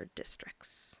win their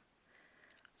districts.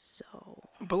 So,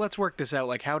 But let's work this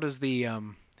out. How does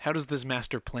this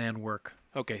master plan work?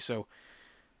 Okay, so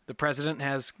the president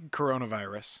has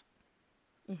coronavirus.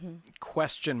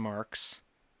 Question marks.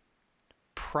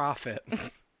 Profit.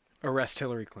 Arrest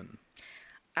Hillary Clinton.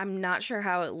 I'm not sure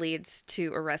how it leads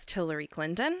to arrest Hillary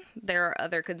Clinton. There are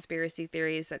other conspiracy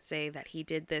theories that say that he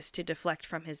did this to deflect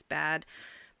from his bad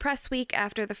press week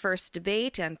after the first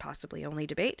debate, and possibly only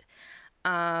debate,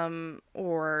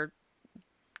 or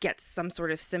get some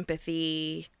sort of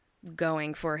sympathy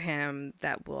going for him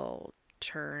that will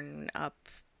turn up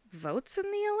votes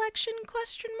in the election, ?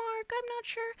 I'm not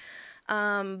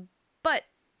sure. But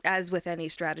as with any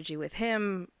strategy with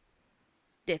him,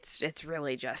 it's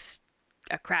really just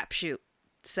a crapshoot.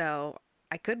 So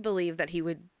I could believe that he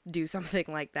would do something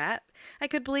like that. I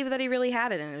could believe that he really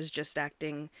had it and was just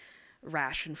acting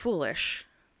rash and foolish.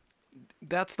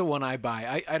 That's the one I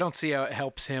buy. I don't see how it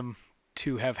helps him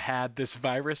to have had this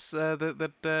virus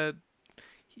that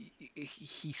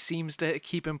he seems to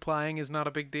keep implying is not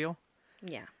a big deal.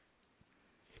 Yeah.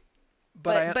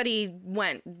 But he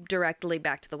went directly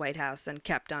back to the White House and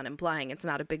kept on implying it's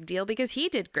not a big deal because he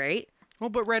did great. Well,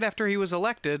 but right after he was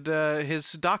elected,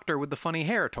 his doctor with the funny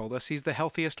hair told us he's the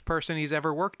healthiest person he's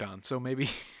ever worked on. So maybe...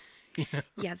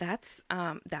 Yeah,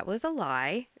 that was a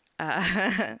lie.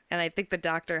 And I think the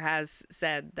doctor has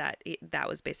said that that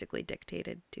was basically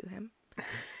dictated to him.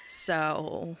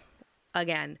 So,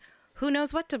 again, who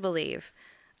knows what to believe?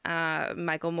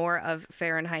 Michael Moore of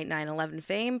Fahrenheit 9/11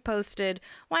 fame posted,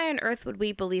 "Why on earth would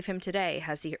we believe him today?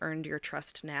 Has he earned your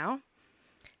trust now?"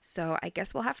 So I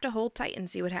guess we'll have to hold tight and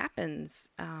see what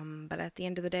happens. But at the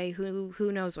end of the day,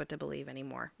 who knows what to believe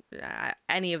anymore?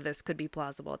 Any of this could be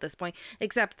plausible at this point,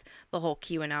 except the whole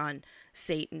QAnon,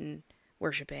 Satan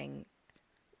worshipping.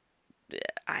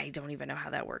 I don't even know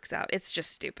how that works out. It's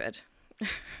just stupid.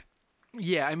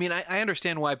 Yeah, I mean, I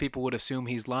understand why people would assume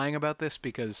he's lying about this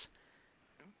because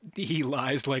he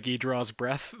lies like he draws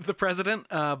breath, the president.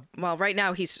 Well, right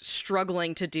now he's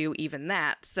struggling to do even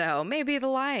that, so maybe the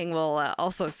lying will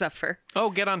also suffer. Oh,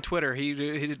 get on Twitter.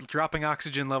 He dropping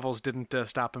oxygen levels didn't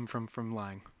stop him from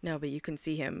lying. No, but you can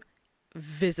see him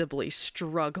visibly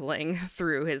struggling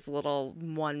through his little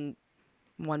 1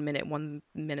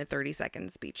 minute 30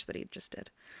 second speech that he just did.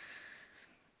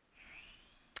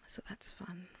 So that's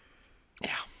fun.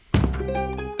 Yeah.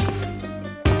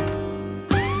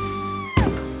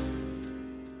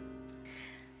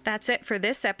 That's it for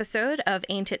this episode of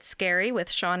Ain't It Scary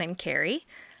with Sean and Carrie.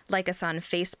 Like us on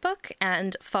Facebook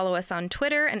and follow us on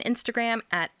Twitter and Instagram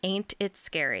at Ain't It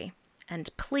Scary. And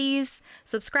please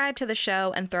subscribe to the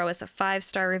show and throw us a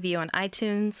 5-star review on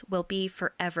iTunes. We'll be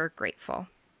forever grateful.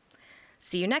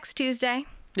 See you next Tuesday.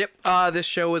 Yep. This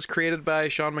show was created by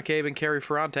Sean McCabe and Carrie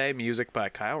Ferrante. Music by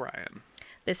Kyle Ryan.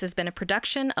 This has been a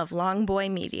production of Long Boy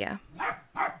Media.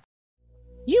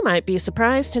 You might be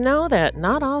surprised to know that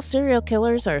not all serial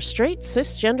killers are straight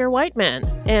cisgender white men,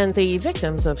 and the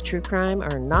victims of true crime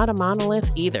are not a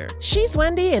monolith either. She's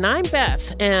Wendy and I'm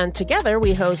Beth, and together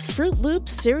we host Fruit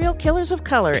Loops Serial Killers of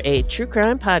Color, a true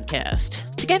crime podcast.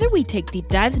 Together we take deep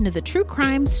dives into the true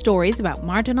crime stories about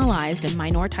marginalized and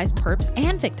minoritized perps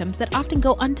and victims that often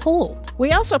go untold.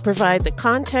 We also provide the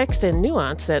context and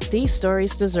nuance that these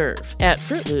stories deserve. At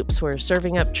Fruit Loops, we're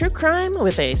serving up true crime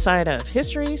with a side of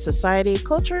history, society,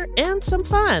 culture, and some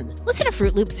fun. Listen to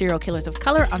Fruit Loops Serial Killers of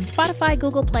Color on Spotify,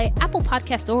 Google Play, Apple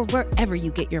Podcasts, or wherever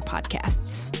you get your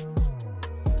podcasts.